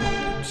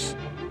football boots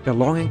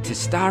belonging to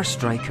star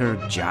striker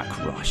Jack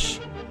Rush.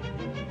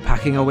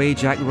 Packing away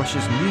Jack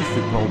Rush's new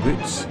football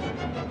boots,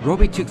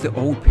 Robbie took the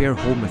old pair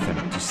home with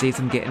him to save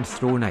them getting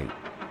thrown out.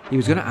 He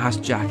was going to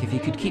ask Jack if he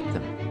could keep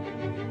them.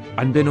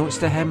 Unbeknownst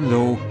to him,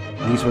 though,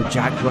 these were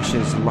Jack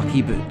Rush's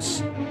lucky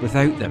boots,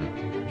 Without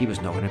them, he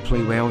was not going to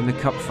play well in the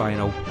cup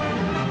final,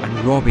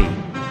 and Robbie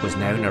was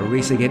now in a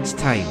race against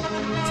time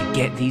to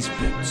get these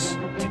boots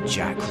to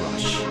Jack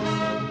Rush.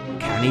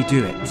 Can he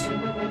do it?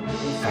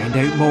 Find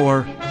out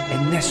more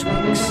in this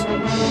week's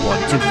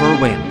Wanted for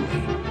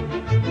Wembley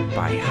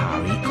by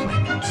Harry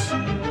Clements.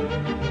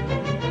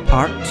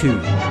 Part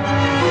 2.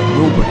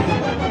 Nobody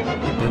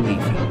would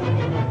believe him.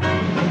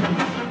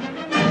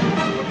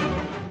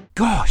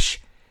 Gosh,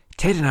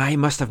 Ted and I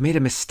must have made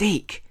a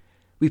mistake.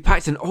 We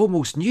packed an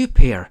almost new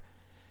pair.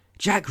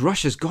 Jack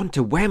Rush has gone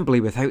to Wembley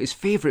without his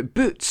favourite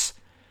boots.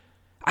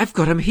 I've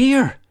got him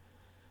here.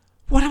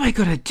 What am I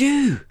going to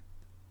do?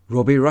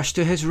 Robbie rushed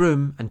to his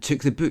room and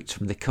took the boots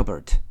from the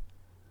cupboard.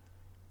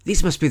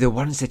 These must be the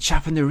ones the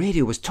chap on the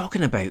radio was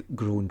talking about,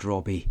 groaned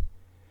Robbie.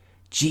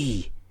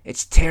 Gee,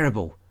 it's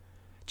terrible.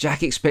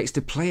 Jack expects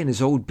to play in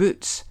his old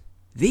boots.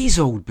 These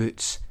old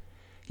boots.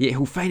 Yet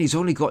he'll find he's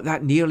only got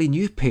that nearly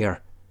new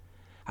pair.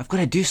 I've got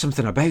to do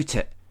something about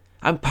it.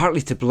 I'm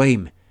partly to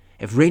blame.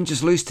 If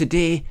Rangers lose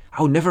today,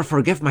 I'll never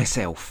forgive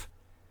myself.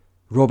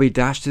 Robbie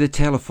dashed to the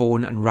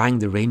telephone and rang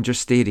the Rangers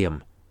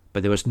stadium,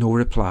 but there was no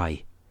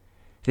reply.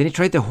 Then he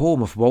tried the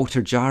home of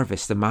Walter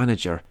Jarvis, the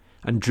manager,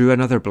 and drew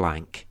another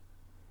blank.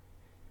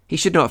 He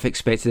should not have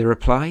expected a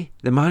reply.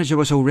 The manager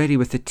was already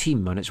with the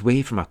team on its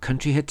way from a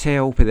country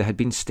hotel where they had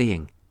been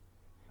staying.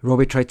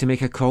 Robbie tried to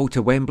make a call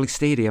to Wembley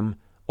Stadium,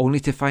 only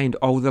to find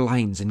all the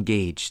lines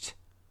engaged.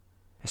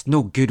 It's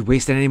no good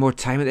wasting any more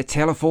time at the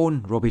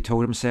telephone, Robbie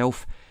told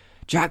himself.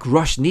 Jack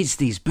Rush needs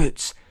these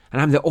boots,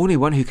 and I'm the only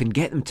one who can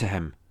get them to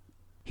him.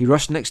 He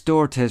rushed next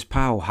door to his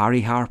pal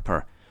Harry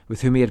Harper,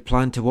 with whom he had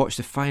planned to watch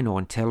the final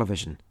on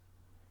television.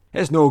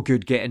 It's no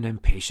good getting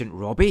impatient,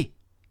 Robbie,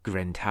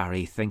 grinned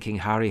Harry, thinking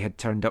Harry had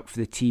turned up for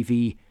the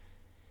TV.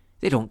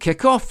 They don't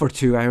kick off for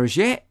 2 hours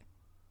yet.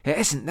 It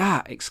isn't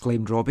that,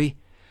 exclaimed Robbie.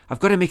 I've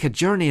got to make a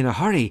journey in a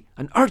hurry,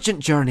 an urgent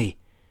journey.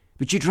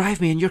 Would you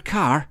drive me in your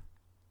car?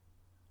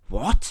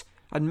 What?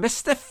 And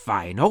miss the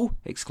final?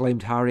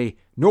 Exclaimed Harry.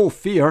 No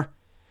fear.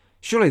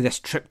 Surely this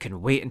trip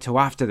can wait until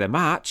after the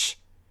match.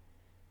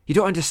 You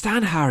don't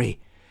understand,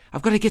 Harry.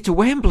 I've got to get to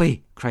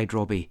Wembley, cried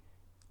Robbie.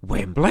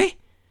 Wembley?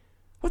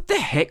 What the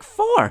heck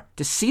for?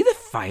 To see the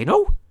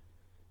final?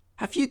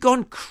 Have you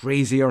gone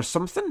crazy or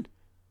something?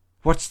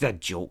 What's the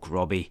joke,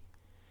 Robbie?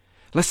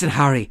 Listen,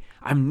 Harry,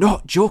 I'm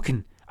not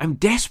joking. I'm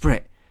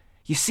desperate.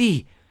 You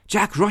see,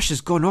 Jack Rush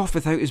has gone off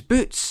without his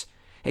boots.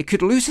 It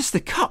could lose us the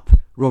cup,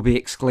 Robbie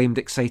exclaimed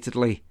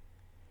excitedly.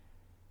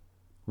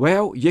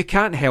 Well, you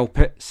can't help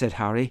it, said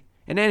Harry.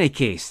 In any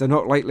case, they're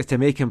not likely to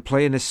make him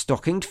play in his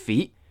stockinged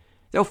feet.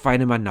 They'll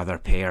find him another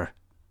pair.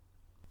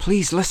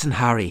 Please listen,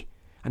 Harry,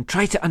 and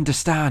try to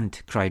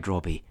understand, cried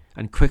Robbie,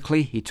 and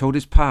quickly he told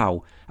his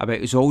pal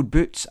about his old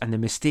boots and the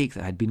mistake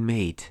that had been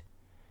made.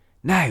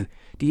 Now,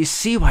 do you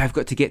see why I've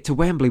got to get to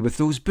Wembley with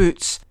those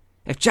boots?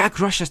 If Jack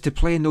Rush has to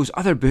play in those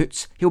other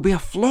boots, he'll be a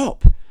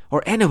flop.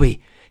 Or anyway,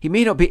 he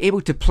may not be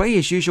able to play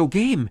his usual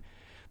game.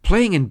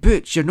 Playing in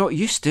boots you're not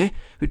used to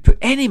would put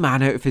any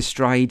man out of his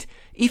stride,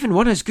 even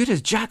one as good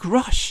as Jack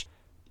Rush.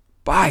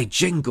 By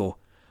jingo,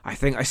 I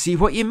think I see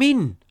what you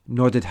mean,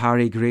 nodded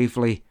Harry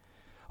gravely.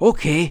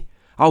 OK,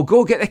 I'll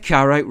go get the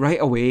car out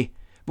right away.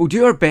 We'll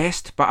do our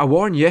best, but I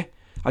warn you,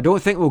 I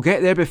don't think we'll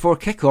get there before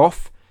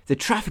kick-off. The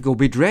traffic will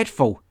be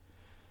dreadful.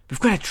 We've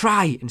got to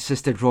try,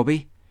 insisted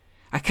Robbie.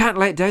 I can't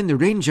let down the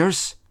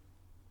Rangers.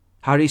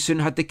 Harry soon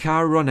had the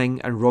car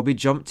running and Robbie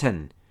jumped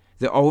in,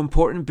 the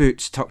all-important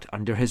boots tucked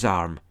under his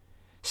arm.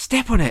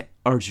 Step on it,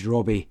 urged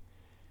Robbie.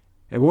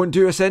 It won't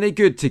do us any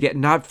good to get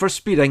nabbed for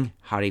speeding,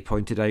 Harry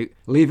pointed out.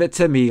 Leave it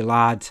to me,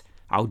 lad.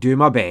 I'll do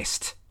my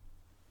best.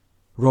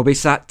 Robbie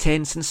sat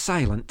tense and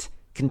silent,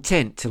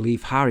 content to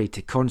leave Harry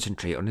to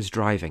concentrate on his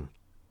driving.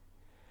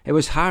 It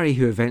was Harry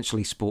who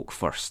eventually spoke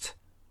first.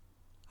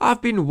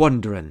 I've been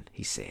wondering,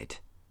 he said.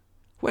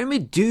 When we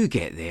do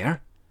get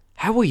there,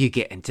 how will you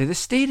get into the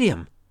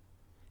stadium?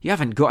 You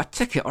haven't got a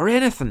ticket or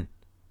anything.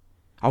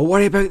 I'll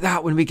worry about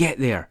that when we get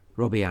there,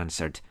 Robbie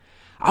answered.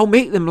 I'll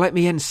make them let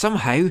me in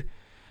somehow,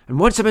 and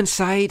once I'm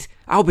inside,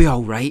 I'll be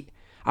all right.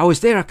 I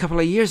was there a couple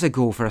of years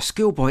ago for a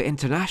schoolboy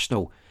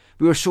international.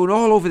 We were shown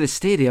all over the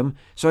stadium,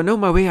 so I know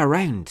my way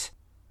around.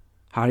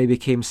 Harry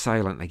became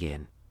silent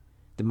again.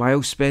 The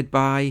miles sped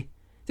by.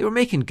 They were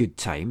making good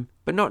time,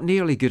 but not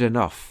nearly good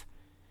enough.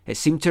 It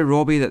seemed to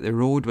Robbie that the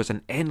road was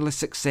an endless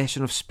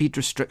succession of speed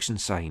restriction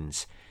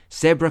signs,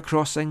 zebra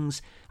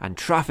crossings, and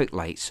traffic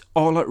lights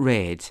all at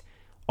red,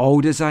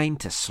 all designed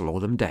to slow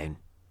them down.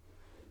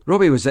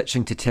 Robbie was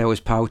itching to tell his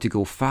pal to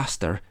go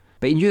faster,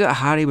 but he knew that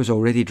Harry was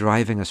already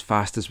driving as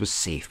fast as was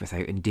safe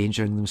without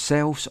endangering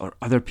themselves or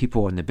other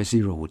people on the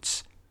busy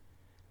roads.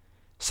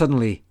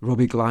 Suddenly,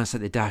 Robbie glanced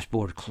at the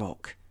dashboard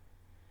clock.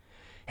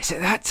 Is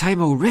it that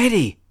time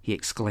already? He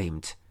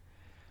exclaimed.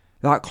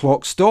 That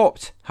clock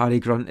stopped, Harry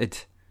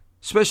grunted.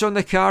 Switch on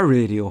the car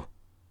radio.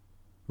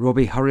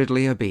 Robbie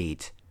hurriedly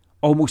obeyed.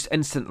 Almost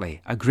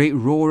instantly, a great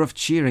roar of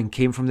cheering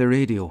came from the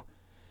radio.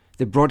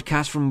 The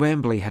broadcast from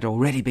Wembley had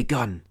already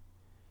begun.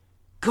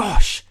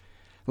 Gosh!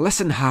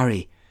 Listen,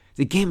 Harry.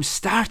 The game's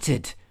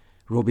started,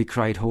 Robbie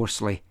cried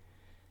hoarsely.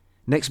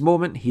 Next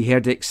moment, he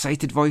heard the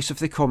excited voice of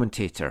the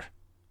commentator.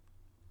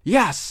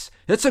 Yes,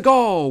 it's a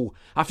goal!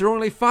 After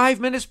only 5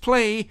 minutes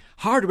play,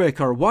 Hardwick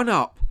are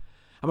 1-up.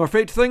 I'm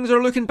afraid things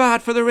are looking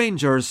bad for the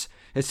Rangers.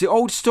 It's the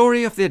old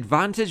story of the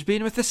advantage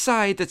being with the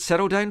side that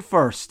settled down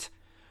first.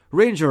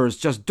 Rangers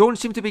just don't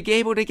seem to be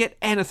able to get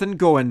anything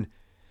going.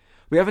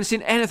 We haven't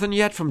seen anything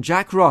yet from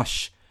Jack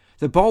Rush.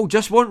 The ball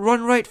just won't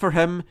run right for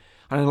him,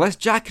 and unless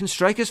Jack can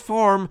strike his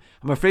form,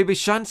 I'm afraid we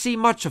shan't see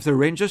much of the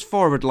Rangers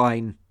forward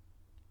line.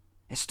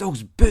 It's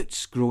those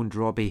boots, groaned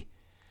Robbie.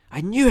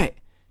 I knew it.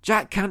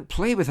 Jack can't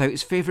play without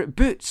his favourite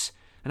boots,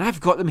 and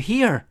I've got them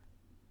here.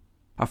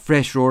 A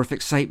fresh roar of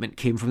excitement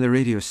came from the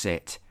radio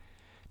set.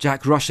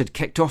 Jack Rush had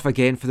kicked off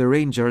again for the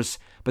Rangers,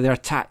 but their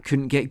attack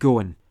couldn't get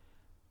going.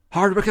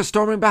 Hardwick is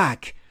storming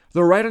back.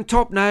 They're right on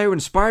top now,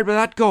 inspired by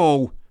that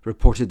goal,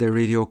 reported the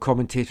radio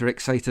commentator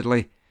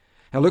excitedly.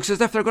 It looks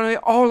as if they're going to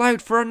be all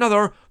out for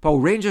another, while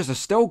Rangers are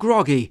still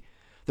groggy.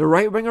 The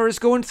right winger is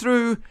going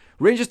through.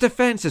 Rangers'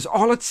 defence is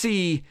all at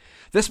sea.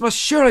 This must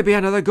surely be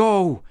another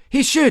goal.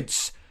 He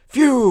shoots.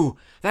 Phew!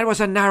 That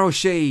was a narrow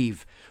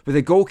shave. With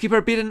the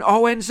goalkeeper beating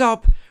all ends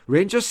up,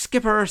 Rangers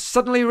skipper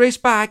suddenly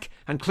raced back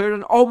and cleared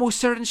an almost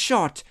certain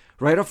shot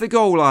right off the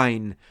goal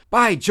line.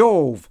 By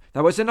Jove,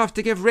 that was enough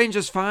to give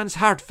Rangers fans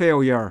heart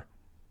failure.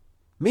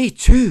 Me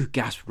too,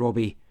 gasped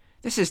Robbie.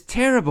 This is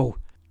terrible.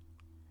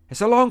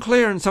 It's a long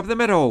clearance up the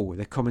middle,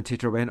 the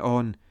commentator went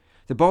on.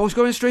 The ball's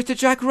going straight to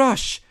Jack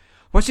Rush.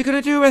 What's he going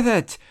to do with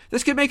it?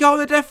 This could make all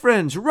the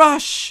difference.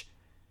 Rush!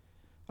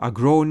 A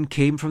groan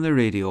came from the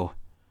radio.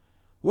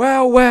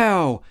 Well,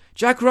 well,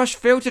 Jack Rush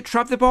failed to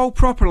trap the ball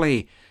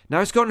properly.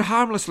 Now it's gone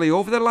harmlessly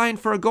over the line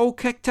for a goal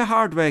kick to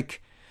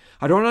Hardwick.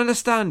 I don't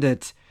understand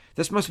it.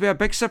 This must be a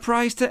big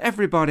surprise to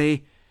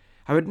everybody.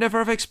 I would never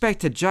have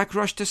expected Jack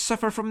Rush to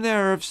suffer from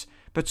nerves,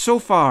 but so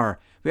far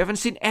we haven't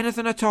seen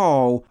anything at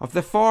all of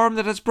the form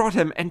that has brought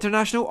him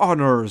international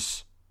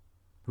honours.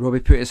 Robbie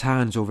put his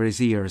hands over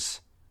his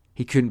ears.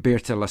 He couldn't bear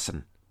to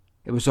listen.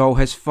 It was all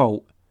his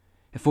fault.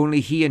 If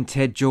only he and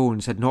Ted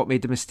Jones had not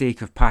made the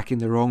mistake of packing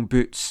the wrong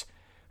boots,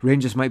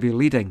 Rangers might be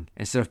leading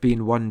instead of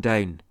being 1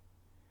 down.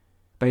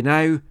 By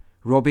now,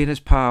 Robbie and his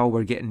pal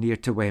were getting near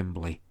to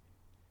Wembley.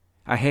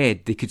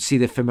 Ahead, they could see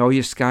the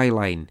familiar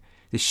skyline,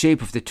 the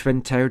shape of the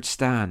twin-towered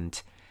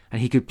stand,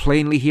 and he could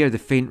plainly hear the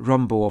faint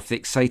rumble of the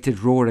excited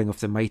roaring of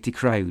the mighty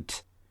crowd.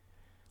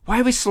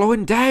 Why are we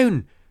slowing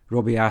down?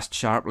 Robbie asked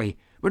sharply.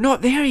 We're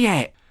not there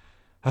yet.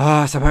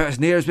 It's about as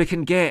near as we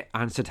can get,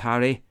 answered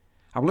Harry.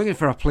 I'm looking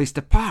for a place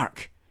to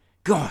park.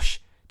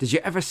 Gosh, did you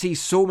ever see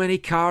so many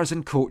cars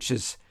and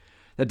coaches?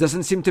 There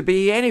doesn't seem to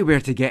be anywhere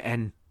to get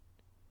in.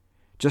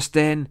 Just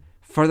then,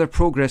 further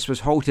progress was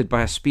halted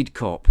by a speed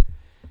cop,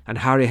 and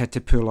Harry had to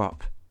pull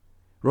up.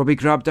 Robbie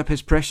grabbed up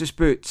his precious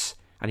boots,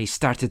 and he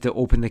started to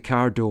open the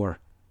car door.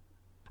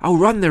 I'll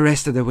run the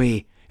rest of the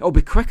way. It'll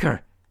be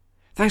quicker.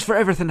 Thanks for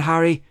everything,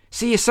 Harry.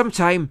 See you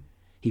sometime,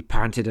 he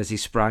panted as he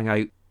sprang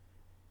out.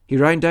 He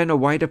ran down a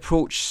wide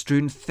approach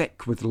strewn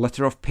thick with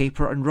litter of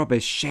paper and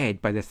rubbish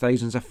shed by the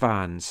thousands of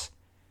fans.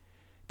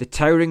 The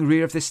towering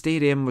rear of the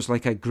stadium was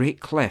like a great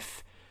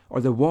cliff,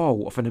 or the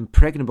wall of an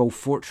impregnable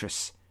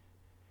fortress.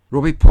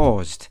 Robbie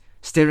paused,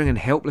 staring in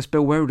helpless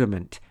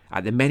bewilderment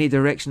at the many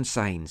direction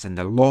signs and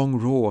the long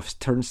row of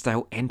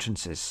turnstile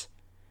entrances.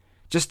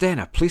 Just then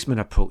a policeman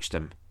approached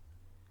him.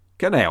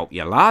 Can I help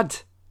you, lad?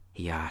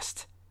 He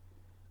asked.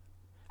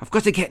 I've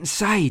got to get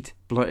inside,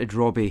 blurted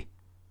Robbie.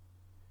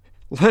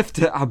 Left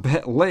it a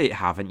bit late,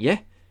 haven't you?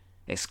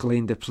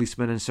 Exclaimed the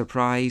policeman in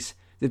surprise.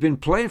 They've been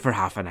playing for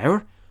half an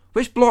hour.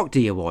 Which block do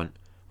you want?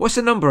 What's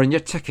the number on your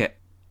ticket?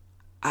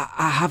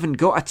 I haven't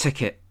got a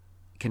ticket,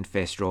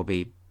 confessed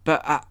Robbie.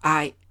 But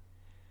I...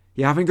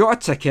 You haven't got a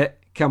ticket?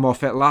 Come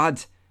off it,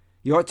 lad.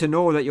 You ought to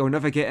know that you'll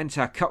never get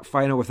into a cup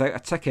final without a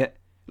ticket.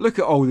 Look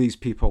at all these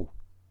people.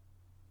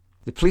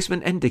 The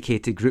policeman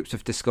indicated groups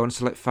of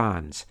disconsolate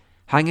fans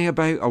hanging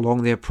about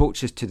along the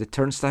approaches to the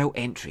turnstile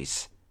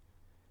entries.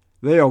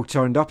 They all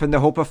turned up in the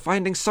hope of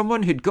finding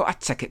someone who'd got a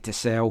ticket to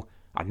sell,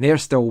 and they're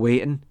still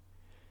waiting.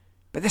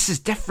 But this is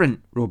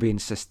different, Robbie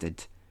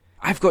insisted.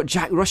 I've got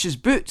Jack Rush's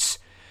boots.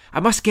 I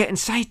must get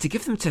inside to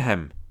give them to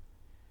him.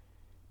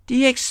 Do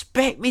you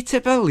expect me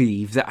to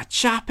believe that a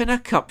chap in a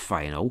cup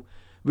final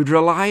would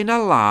rely on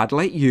a lad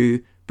like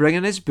you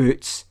bringing his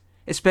boots,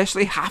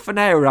 especially half an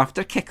hour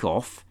after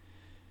kick-off?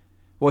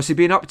 What's he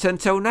been up to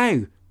until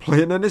now?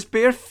 Playing on his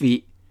bare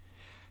feet?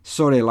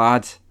 Sorry,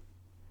 lad.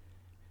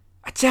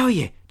 I tell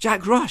you,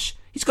 Jack Rush,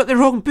 he's got the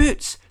wrong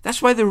boots.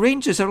 That's why the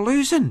Rangers are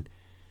losing,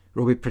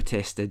 Robbie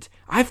protested.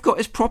 I've got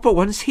his proper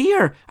ones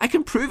here. I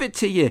can prove it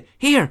to you.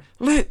 Here,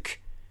 look.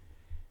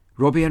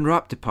 Robbie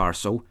unwrapped the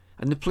parcel,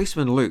 and the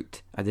policeman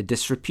looked at the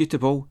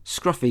disreputable,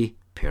 scruffy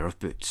pair of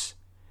boots.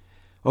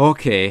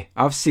 OK,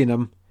 I've seen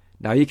them.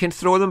 Now you can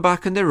throw them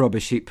back on the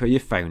rubbish heap where you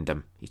found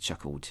them, he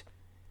chuckled.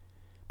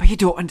 But you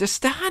don't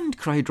understand,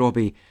 cried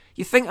Robbie.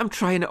 You think I'm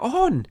trying it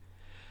on?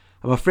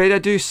 I'm afraid I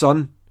do,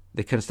 son,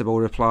 the constable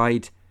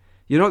replied.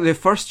 You're not the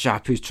first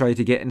chap who's tried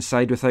to get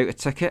inside without a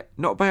ticket,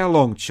 not by a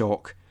long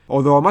chalk,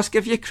 although I must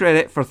give you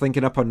credit for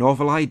thinking up a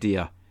novel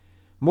idea.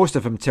 Most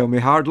of them tell me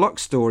hard luck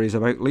stories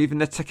about leaving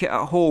the ticket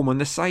at home on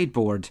the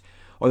sideboard,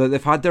 or that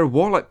they've had their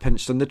wallet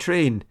pinched on the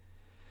train.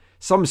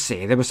 Some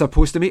say they were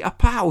supposed to meet a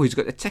pal who's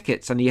got the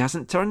tickets and he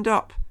hasn't turned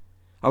up.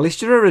 At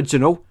least you're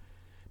original,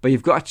 but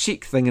you've got a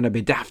cheek thing and I'd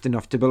be daft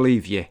enough to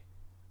believe you.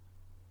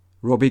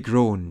 Robbie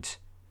groaned.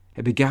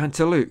 It began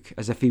to look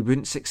as if he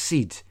wouldn't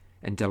succeed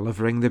in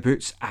delivering the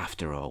boots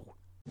after all.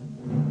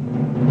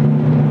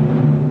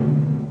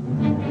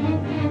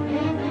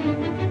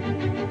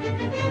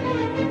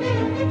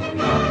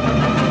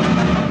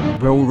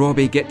 Will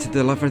Robbie get to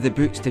deliver the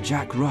boots to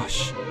Jack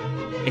Rush?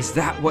 Is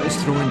that what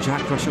is throwing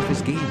Jack Rush off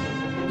his game?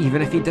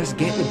 Even if he does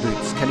get the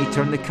boots, can he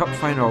turn the cup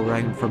final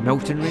round for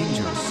Milton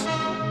Rangers?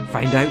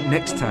 Find out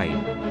next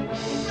time,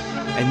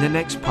 in the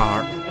next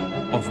part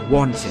of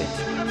Wanted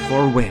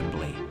for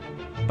Wembley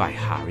by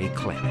Harry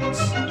Clements.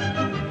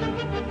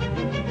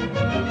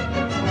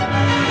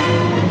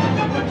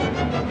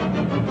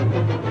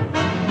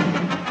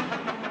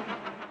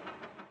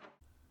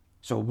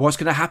 So what's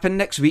going to happen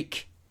next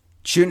week?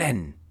 Tune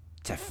in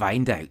to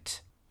find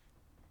out.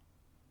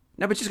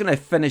 Now we're just going to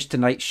finish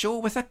tonight's show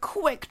with a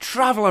quick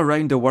travel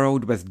around the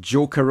world with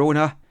Joe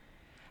Corona.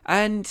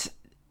 And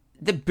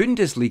the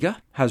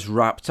Bundesliga has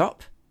wrapped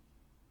up.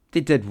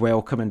 They did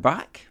well coming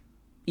back.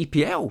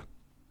 EPL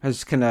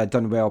has kind of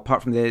done well,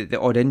 apart from the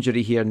odd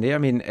injury here and there. I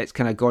mean, it's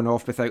kind of gone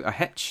off without a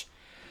hitch.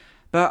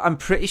 But I'm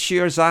pretty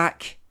sure,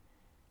 Zach,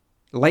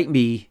 like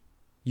me,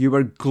 you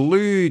were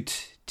glued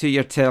to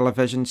your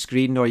television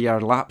screen or your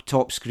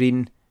laptop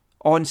screen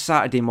on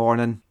Saturday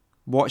morning,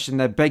 watching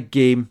the big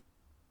game.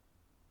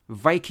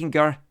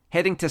 Vikingur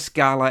heading to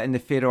Scala in the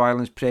Faroe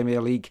Islands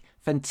Premier League.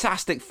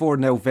 Fantastic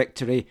 4-0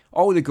 victory.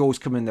 All the goals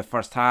come in the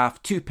first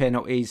half. 2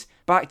 penalties.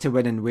 Back to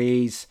winning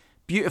ways.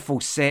 Beautiful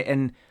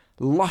setting.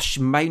 Lush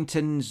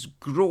mountains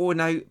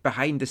growing out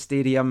behind the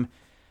stadium.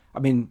 I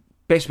mean,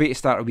 best way to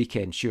start a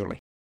weekend, surely.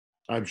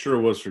 I'm sure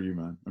it was for you,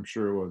 man. I'm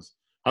sure it was.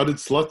 How did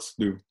Sluts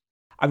do?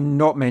 I'm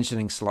not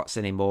mentioning Sluts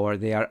anymore.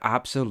 They are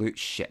absolute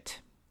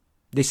shit.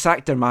 They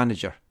sacked their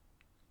manager.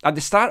 At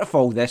the start of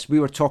all this, we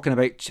were talking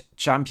about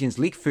Champions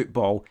League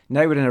football.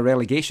 Now we're in a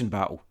relegation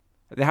battle.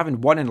 They haven't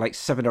won in like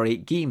 7 or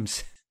 8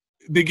 games.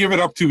 They give it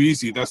up too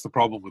easy. That's the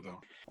problem with them.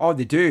 Oh,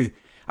 they do.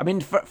 I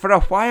mean, for a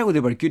while they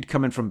were good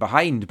coming from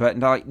behind, but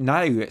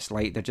now it's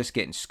like they're just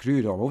getting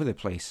screwed all over the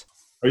place.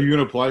 Are you going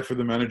to apply for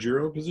the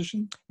managerial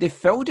position? They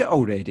filled it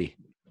already.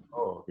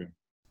 Oh, okay.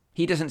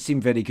 He doesn't seem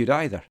very good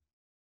either.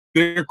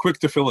 They're quick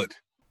to fill it.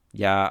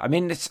 Yeah, I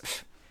mean,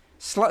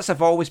 Sluts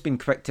have always been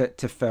quick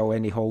to fill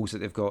any holes that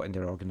they've got in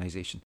their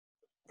organisation.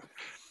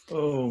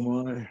 Oh,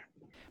 my.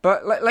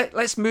 But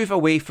let's move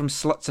away from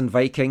Sluts and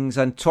Vikings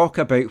and talk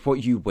about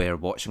what you were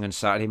watching on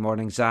Saturday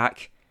morning,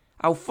 Zach.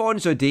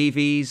 Alphonso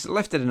Davies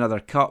lifted another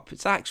cup.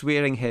 Zach's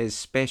wearing his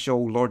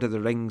special Lord of the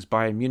Rings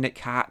Bayern Munich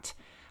hat.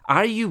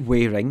 Are you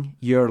wearing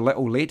your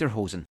little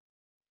lederhosen?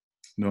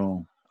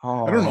 No.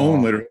 Oh. I don't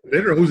own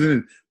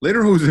lederhosen.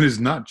 Lederhosen is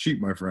not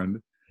cheap, my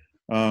friend.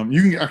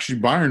 You can actually,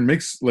 Bayern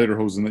makes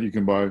lederhosen that you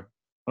can buy.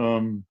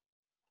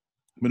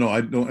 But no,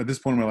 I don't. At this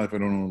point in my life, I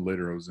don't own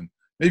lederhosen.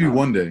 Maybe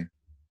one day.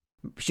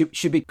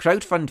 Should be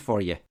crowdfund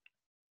for you.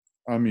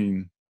 I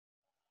mean,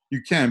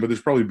 you can, but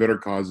there's probably better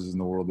causes in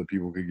the world that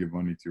people could give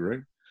money to, right?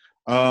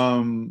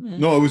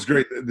 No, it was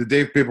great. The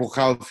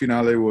DFB-Pokal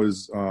finale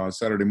was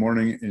Saturday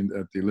morning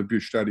at the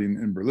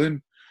Olympiastadion in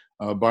Berlin.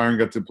 Bayern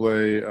got to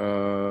play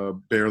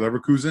Bayer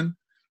Leverkusen.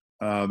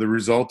 The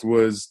result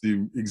was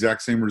the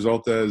exact same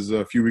result as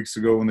a few weeks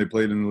ago when they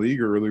played in the league,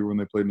 or earlier when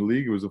they played in the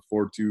league. It was a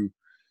 4-2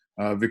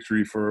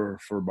 victory for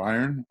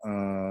Bayern.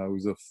 It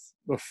was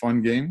a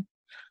fun game.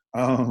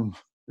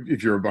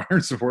 If you're a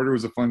Bayern supporter, it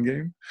was a fun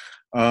game.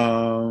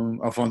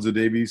 Alphonso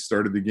Davies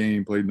started the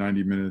game, played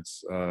 90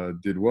 minutes,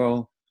 did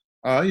well.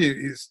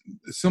 He's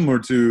similar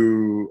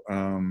to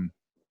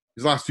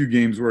his last few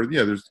games where,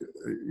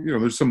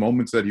 there's some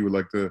moments that he would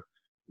like to,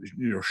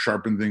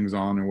 sharpen things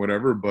on and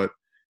whatever, but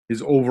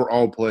his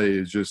overall play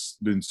has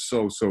just been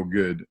so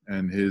good.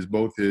 And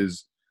both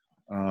his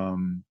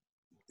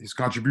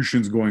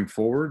contributions going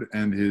forward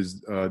and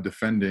his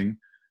defending,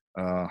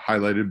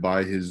 highlighted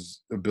by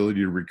his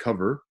ability to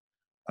recover,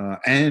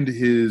 and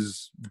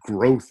his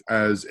growth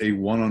as a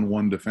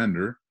one-on-one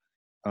defender,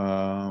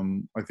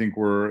 I think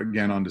were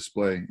again on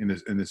display in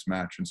this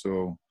match. And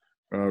so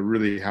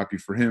really happy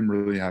for him,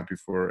 really happy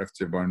for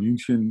FC Bayern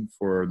München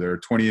for their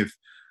 20th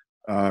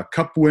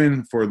cup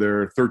win, for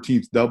their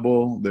 13th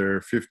double,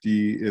 their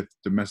 50th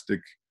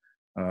domestic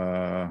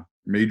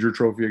major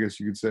trophy, I guess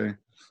you could say.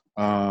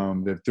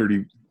 They have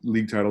 30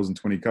 league titles and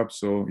 20 cups.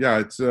 So yeah,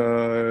 it's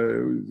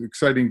an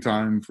exciting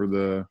time for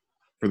the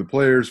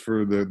players,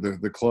 for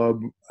the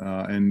club,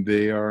 and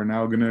they are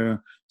now going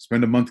to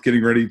spend a month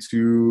getting ready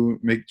to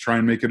try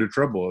and make it a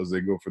treble as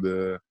they go for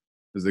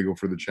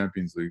the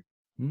Champions League.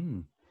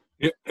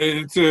 Yeah,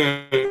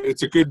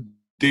 it's a good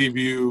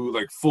debut,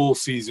 like full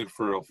season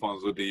for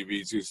Alphonso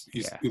Davies.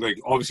 He's like,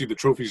 obviously the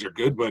trophies are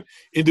good, but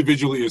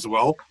individually as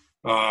well,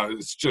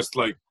 it's just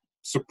like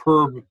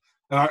superb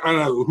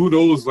Who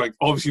knows? Like,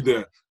 obviously,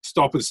 the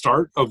stop and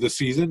start of the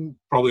season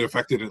probably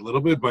affected it a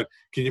little bit. But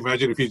can you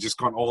imagine if he had just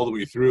gone all the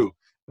way through?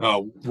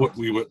 What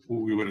we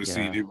would have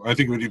seen? I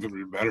think it would even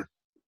been better.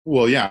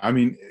 Well, yeah. I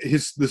mean,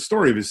 the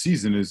story of his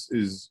season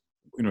is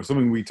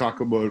something we talk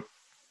about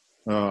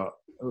a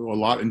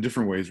lot in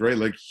different ways, right?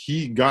 Like,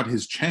 he got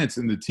his chance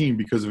in the team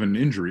because of an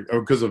injury,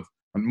 or because of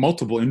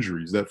multiple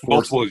injuries that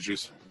forced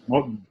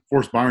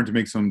Bayern to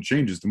make some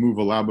changes, to move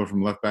Alaba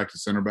from left back to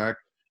center back,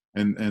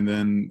 and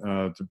then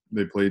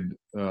they played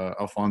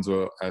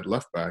Alfonso at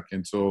left back.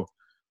 And so,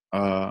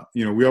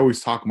 we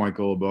always talk,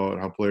 Michael, about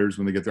how players,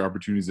 when they get their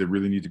opportunities, they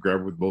really need to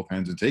grab it with both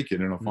hands and take it.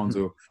 And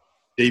Alfonso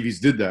Davies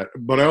did that.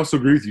 But I also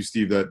agree with you,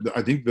 Steve, that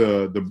I think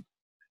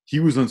he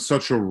was on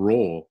such a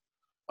roll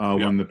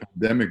when the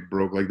pandemic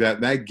broke. Like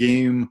that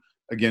game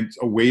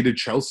away to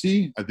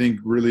Chelsea, I think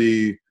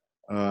really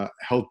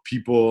helped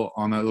people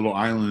on that little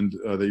island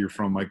that you're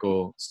from,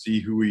 Michael, see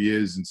who he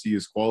is and see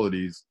his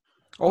qualities.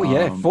 Oh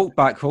yeah, folk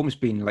back home's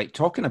been like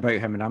talking about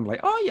him, and I'm like,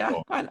 oh yeah,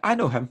 I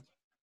know him.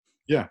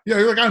 Yeah.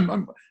 Like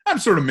I'm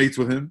sort of mates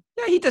with him.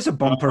 Yeah, he does a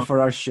bumper for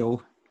our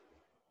show.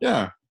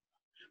 Yeah.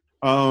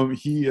 But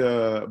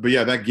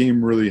yeah, that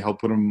game really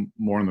helped put him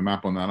more on the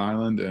map on that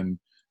island, and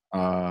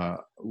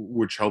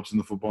which helps in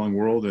the footballing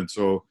world. And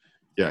so,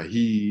 yeah,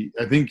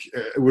 I think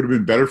it would have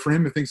been better for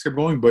him if things kept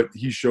going, but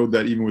he showed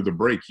that even with the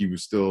break, he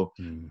was still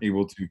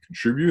able to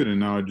contribute. And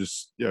now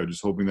just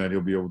hoping that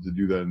he'll be able to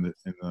do that in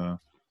the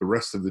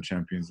rest of the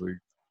Champions League.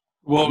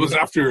 Well, it was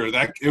after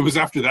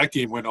that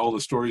game when all the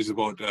stories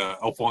about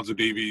Alfonso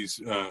Davies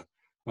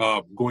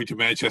going to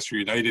Manchester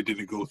United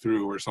didn't go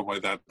through or something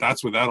like that.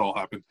 That's when that all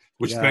happened,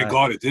 which thank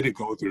God it didn't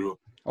go through.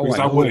 Because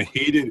I would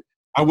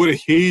have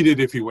hated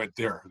if he went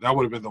there. That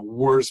would have been the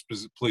worst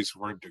place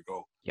for him to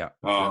go. Yeah.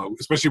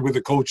 Especially with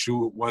the coach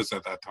who was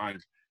at that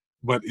time.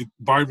 But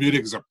Bayern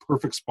Munich is a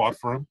perfect spot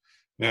for him,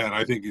 and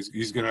I think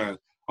he's gonna.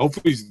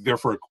 Hopefully, he's there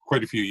for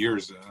quite a few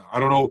years. I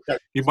don't know.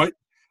 He might.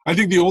 I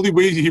think the only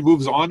way he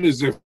moves on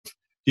is if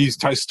he's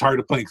tired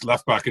of playing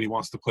left back and he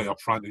wants to play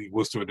up front and he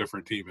goes to a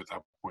different team at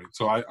that point.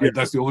 So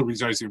that's the only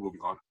reason I see him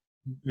moving on.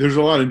 There's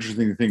a lot of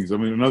interesting things. I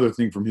mean, another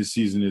thing from his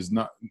season is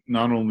not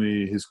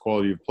only his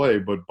quality of play,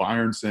 but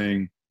Bayern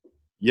saying,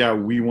 yeah,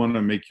 we want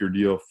to make your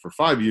deal for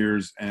 5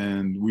 years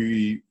and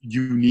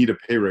you need a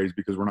pay raise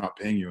because we're not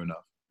paying you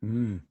enough.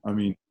 I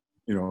mean,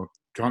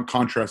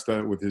 contrast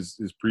that with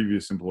his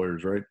previous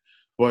employers, right?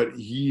 But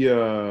he,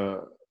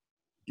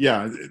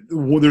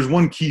 there's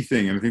one key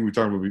thing, and I think we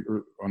talked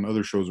about on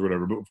other shows or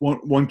whatever, but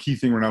one key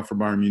thing right now for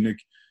Bayern Munich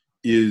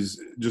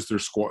is just their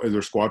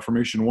squad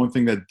formation. One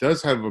thing that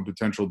does have a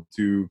potential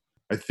to,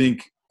 I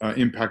think,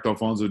 impact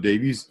Alfonso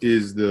Davies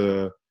is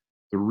the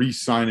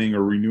re-signing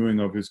or renewing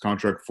of his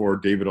contract for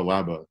David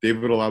Alaba.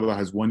 David Alaba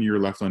has 1 year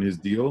left on his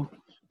deal.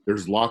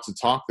 There's lots of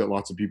talk that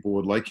lots of people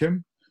would like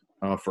him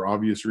for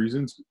obvious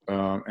reasons.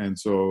 And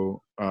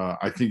so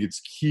I think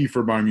it's key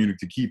for Bayern Munich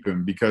to keep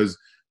him, because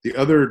the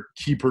other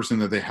key person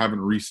that they haven't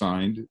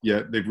re-signed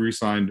yet, they've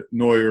re-signed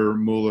Neuer,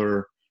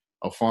 Muller,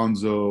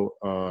 Alfonso,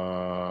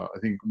 I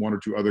think one or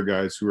two other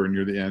guys who are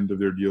near the end of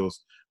their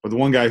deals. But the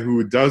one guy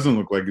who it doesn't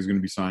look like is going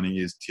to be signing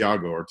is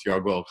Thiago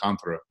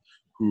Alcantara,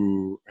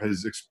 who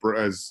has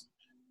expressed,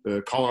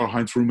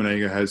 Karl-Heinz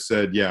Rummenigge has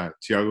said,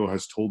 Thiago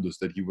has told us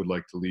that he would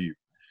like to leave.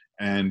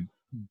 And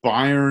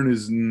Bayern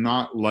is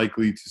not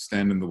likely to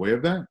stand in the way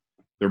of that.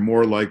 They're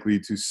more likely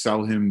to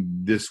sell him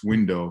this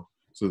window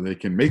so they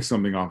can make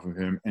something off of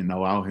him and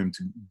allow him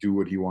to do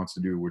what he wants to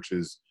do, which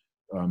is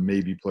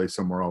maybe play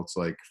somewhere else,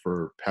 like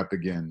for Pep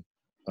again,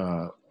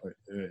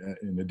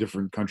 in a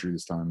different country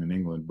this time, in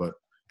England. But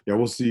yeah,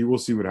 we'll see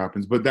what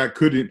happens. But that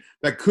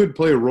could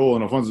play a role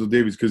in Alfonso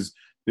Davies, because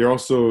there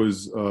also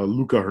is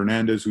Luca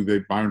Hernandez, who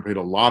Bayern paid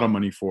a lot of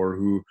money for,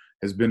 who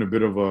has been a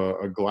bit of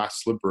a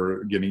glass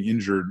slipper, getting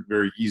injured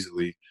very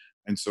easily,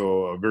 and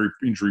so very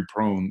injury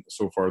prone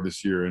so far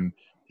this year. And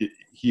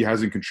he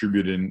hasn't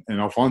contributed, and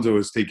Alfonso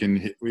has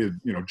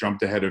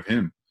jumped ahead of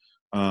him,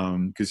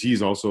 because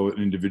he's also an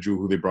individual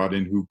who they brought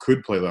in who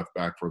could play left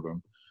back for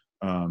them.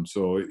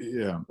 So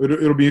yeah,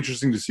 it'll be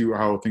interesting to see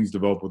how things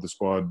develop with the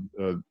squad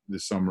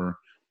this summer.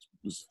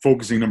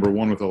 Focusing number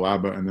one with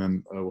Alaba, and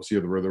then we'll see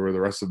where the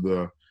rest of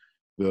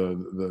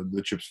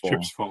the chips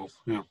fall.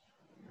 Yeah.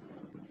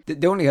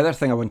 The only other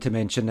thing I want to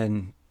mention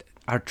in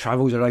our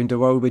travels around the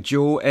world with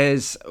Joe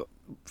is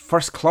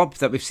first club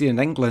that we've seen in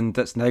England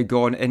that's now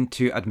gone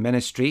into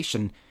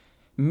administration.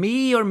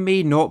 May or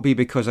may not be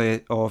because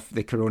of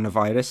the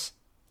coronavirus.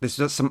 There's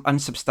just some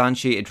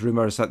unsubstantiated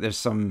rumours that there's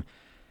some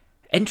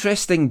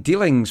interesting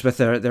dealings with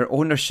their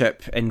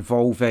ownership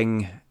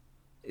involving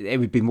it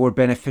would be more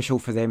beneficial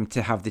for them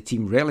to have the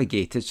team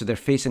relegated. So they're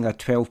facing a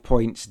 12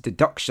 points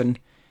deduction,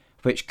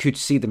 which could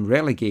see them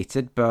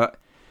relegated. But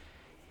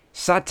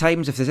sad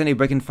times. If there's any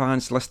Wigan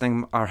fans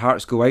listening, our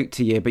hearts go out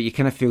to you. But you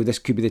kind of feel this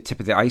could be the tip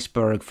of the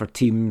iceberg for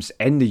teams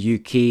in the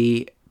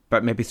UK,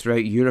 but maybe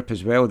throughout Europe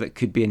as well, that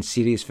could be in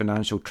serious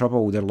financial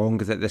trouble the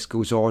longer that this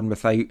goes on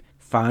without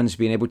fans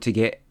being able to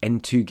get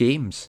into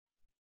games.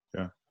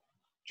 Yeah.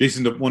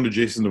 Jason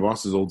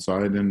DeVos's old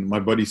side, and my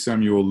buddy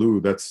Samuel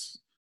Liu, that's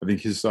I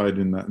think his side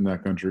in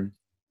that country.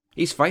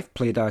 East Fife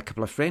played a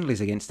couple of friendlies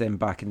against them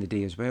back in the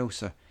day as well,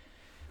 so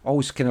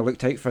always kind of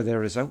looked out for their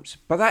results.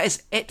 But that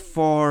is it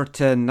for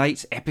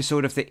tonight's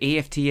episode of the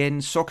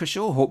AFTN Soccer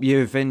Show. Hope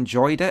you've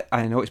enjoyed it.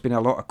 I know it's been a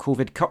lot of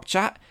COVID Cup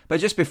chat, but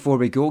just before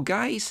we go,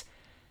 guys,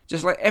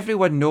 just let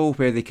everyone know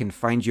where they can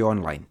find you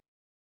online.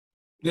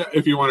 Yeah,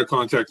 if you want to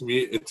contact me,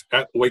 it's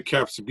at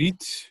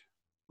WhitecapsBeat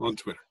on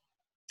Twitter.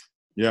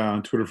 Yeah,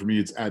 on Twitter for me,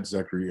 it's at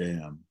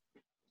ZacharyAM.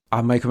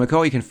 I'm Michael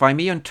McCall. You can find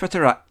me on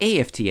Twitter at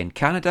AFTN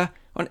Canada,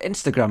 on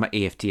Instagram at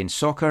AFTN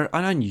Soccer,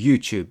 and on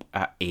YouTube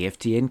at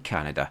AFTN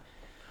Canada.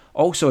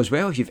 Also as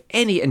well, if you've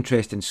any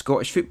interest in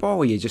Scottish football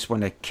or you just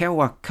want to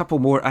kill a couple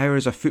more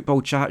hours of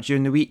football chat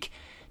during the week,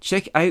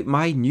 check out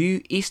my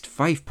new East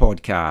Fife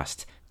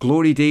podcast,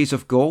 Glory Days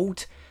of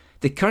Gold.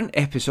 The current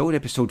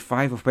episode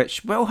 5 of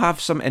which will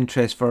have some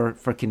interest for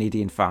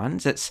Canadian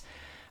fans. It's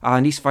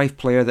an East Fife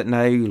player that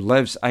now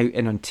lives out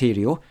in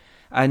Ontario,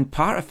 and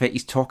part of it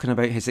he's talking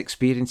about his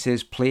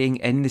experiences playing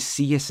in the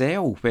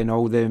CSL when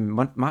all the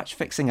match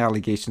fixing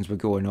allegations were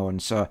going on.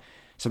 So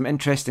some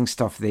interesting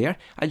stuff there.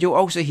 And you'll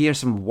also hear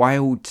some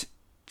wild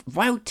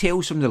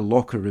tales from the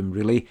locker room,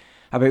 really,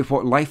 about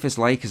what life is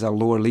like as a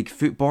lower league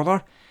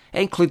footballer.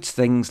 It includes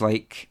things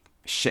like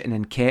shitting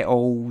in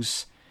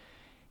kettles,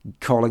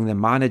 calling the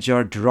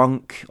manager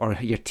drunk, or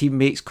your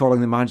teammates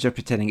calling the manager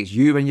pretending it's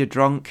you when you're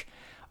drunk,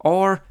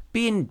 or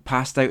being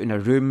passed out in a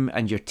room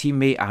and your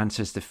teammate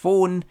answers the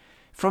phone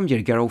from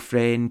your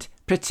girlfriend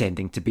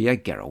pretending to be a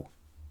girl.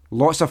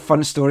 Lots of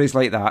fun stories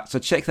like that, so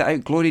check that out,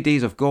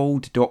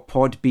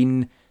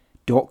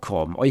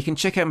 glorydaysofgold.podbean.com, or you can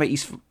check out my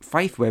East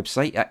Fife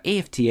website at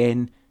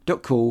aftn.co.uk.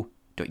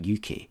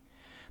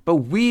 But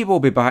we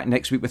will be back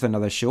next week with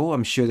another show.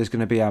 I'm sure there's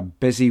going to be a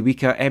busy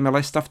week of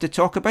MLS stuff to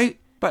talk about,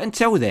 but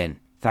until then,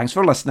 thanks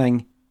for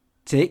listening,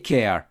 take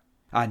care,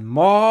 and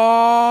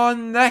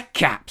mon the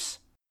Caps!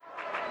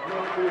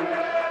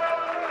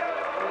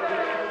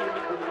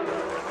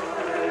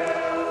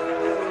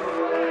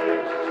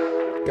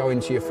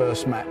 Going to your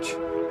first match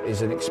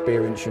is an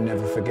experience you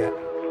never forget.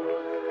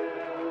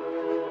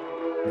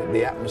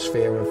 The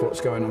atmosphere of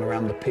what's going on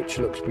around the pitch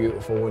looks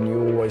beautiful, and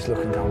you always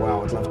look and go,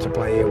 wow, I'd love to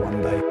play here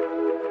one day.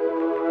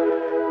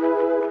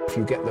 If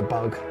you get the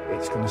bug,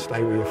 it's going to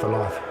stay with you for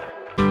life.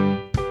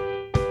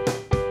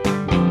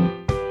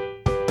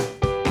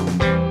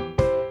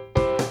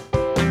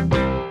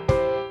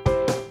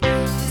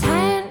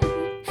 10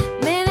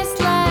 minutes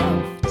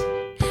left.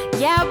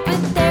 Yeah.